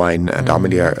hatte auch mein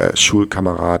damaliger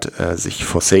Schulkamerad sich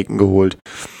Forsaken geholt.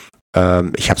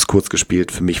 Ich habe es kurz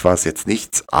gespielt, für mich war es jetzt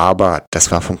nichts, aber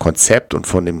das war vom Konzept und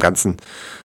von dem ganzen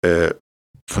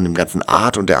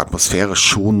Art und der Atmosphäre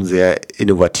schon sehr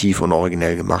innovativ und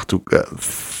originell gemacht. Du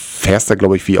fährst da,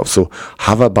 glaube ich, wie auf so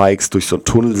Hoverbikes durch so ein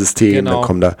Tunnelsystem. Genau. Dann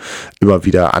kommen da immer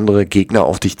wieder andere Gegner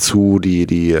auf dich zu,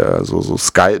 die so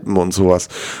scalpen und sowas.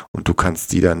 Und du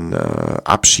kannst die dann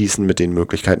abschießen mit den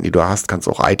Möglichkeiten, die du hast. Kannst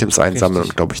auch Items einsammeln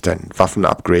und, glaube ich, deine Waffen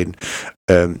upgraden.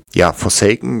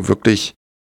 Forsaken, wirklich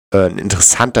ein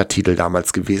interessanter Titel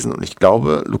damals gewesen. Und ich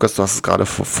glaube, Lukas, du hast es gerade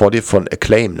vor dir von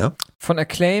Acclaim, ne? Von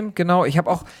Acclaim, genau. Ich habe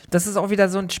auch, das ist auch wieder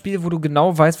so ein Spiel, wo du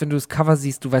genau weißt, wenn du das Cover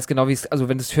siehst, du weißt genau, wie es, also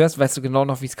wenn du es hörst, weißt du genau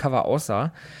noch, wie das Cover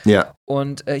aussah. Ja.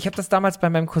 Und ich habe das damals bei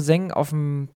meinem Cousin auf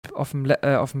dem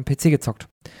PC gezockt.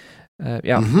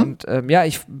 Mega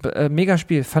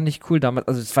Spiel, fand ich cool damals.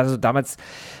 Also es war so damals,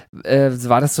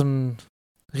 war das so ein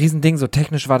Riesending, so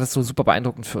technisch war das so super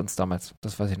beeindruckend für uns damals.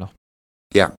 Das weiß ich noch.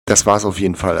 Ja, das war es auf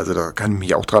jeden Fall. Also da kann ich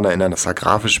mich auch dran erinnern, das sah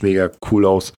grafisch mega cool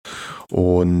aus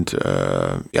und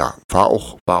war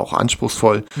auch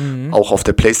anspruchsvoll, auch auf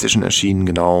der PlayStation erschienen,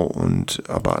 genau. Und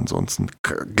aber ansonsten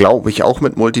glaube ich auch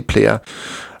mit Multiplayer,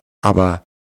 aber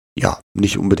ja,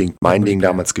 nicht unbedingt mein Ding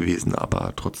damals gewesen,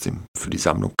 aber trotzdem für die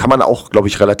Sammlung. Kann man auch, glaube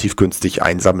ich, relativ günstig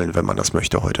einsammeln, wenn man das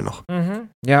möchte heute noch.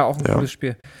 Ja, auch ein cooles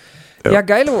Spiel. Ja,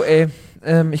 geilo, ey.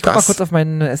 Ich guck mal kurz auf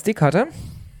meine SD-Karte.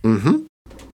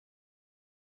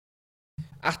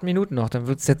 8 Minuten noch, dann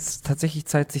wird es jetzt tatsächlich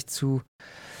Zeit, sich zu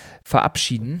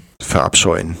verabschieden.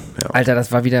 Verabscheuen, ja. Alter,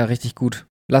 das war wieder richtig gut.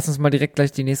 Lass uns mal direkt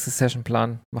gleich die nächste Session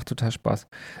planen. Macht total Spaß.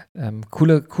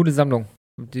 Coole Sammlung,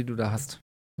 die du da hast,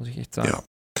 muss ich echt sagen. Ja.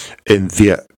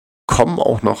 Wir kommen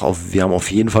auch noch wir haben auf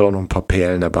jeden Fall auch noch ein paar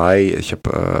Perlen dabei. Ich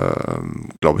habe,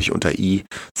 glaube ich, unter I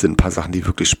sind ein paar Sachen, die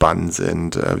wirklich spannend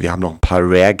sind. Wir haben noch ein paar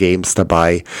Rare-Games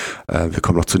dabei. Wir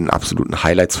kommen noch zu den absoluten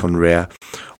Highlights von Rare.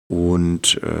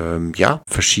 Und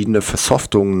verschiedene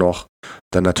Versoftungen noch.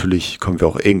 Dann natürlich kommen wir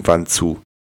auch irgendwann zu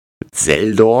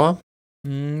Zeldor. Da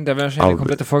werden wir wahrscheinlich eine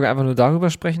komplette Folge einfach nur darüber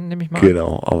sprechen, nehme ich mal.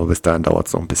 Genau, aber bis dahin dauert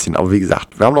es noch ein bisschen. Aber wie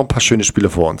gesagt, wir haben noch ein paar schöne Spiele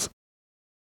vor uns.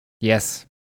 Yes,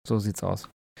 so sieht's aus.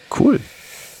 Cool.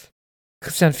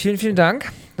 Christian, vielen, vielen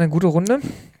Dank. Eine gute Runde.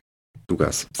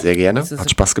 Lukas, sehr gerne. Hat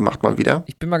Spaß gemacht mal wieder.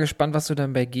 Ich bin mal gespannt, was du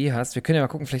dann bei G hast. Wir können ja mal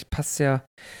gucken, vielleicht passt ja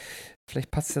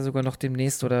sogar noch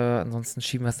demnächst oder ansonsten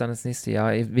schieben wir es dann ins nächste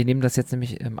Jahr. Wir nehmen das jetzt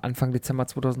nämlich Anfang Dezember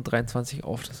 2023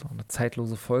 auf. Das ist auch eine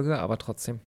zeitlose Folge, aber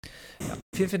trotzdem. Ja.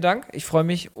 Vielen, vielen Dank. Ich freue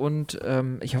mich und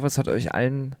ich hoffe, es hat euch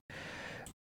allen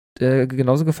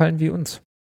genauso gefallen wie uns.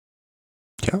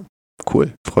 Ja,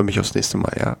 cool. Freue mich aufs nächste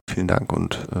Mal. Ja, vielen Dank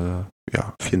und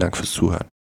vielen Dank fürs Zuhören.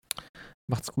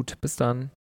 Macht's gut. Bis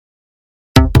dann.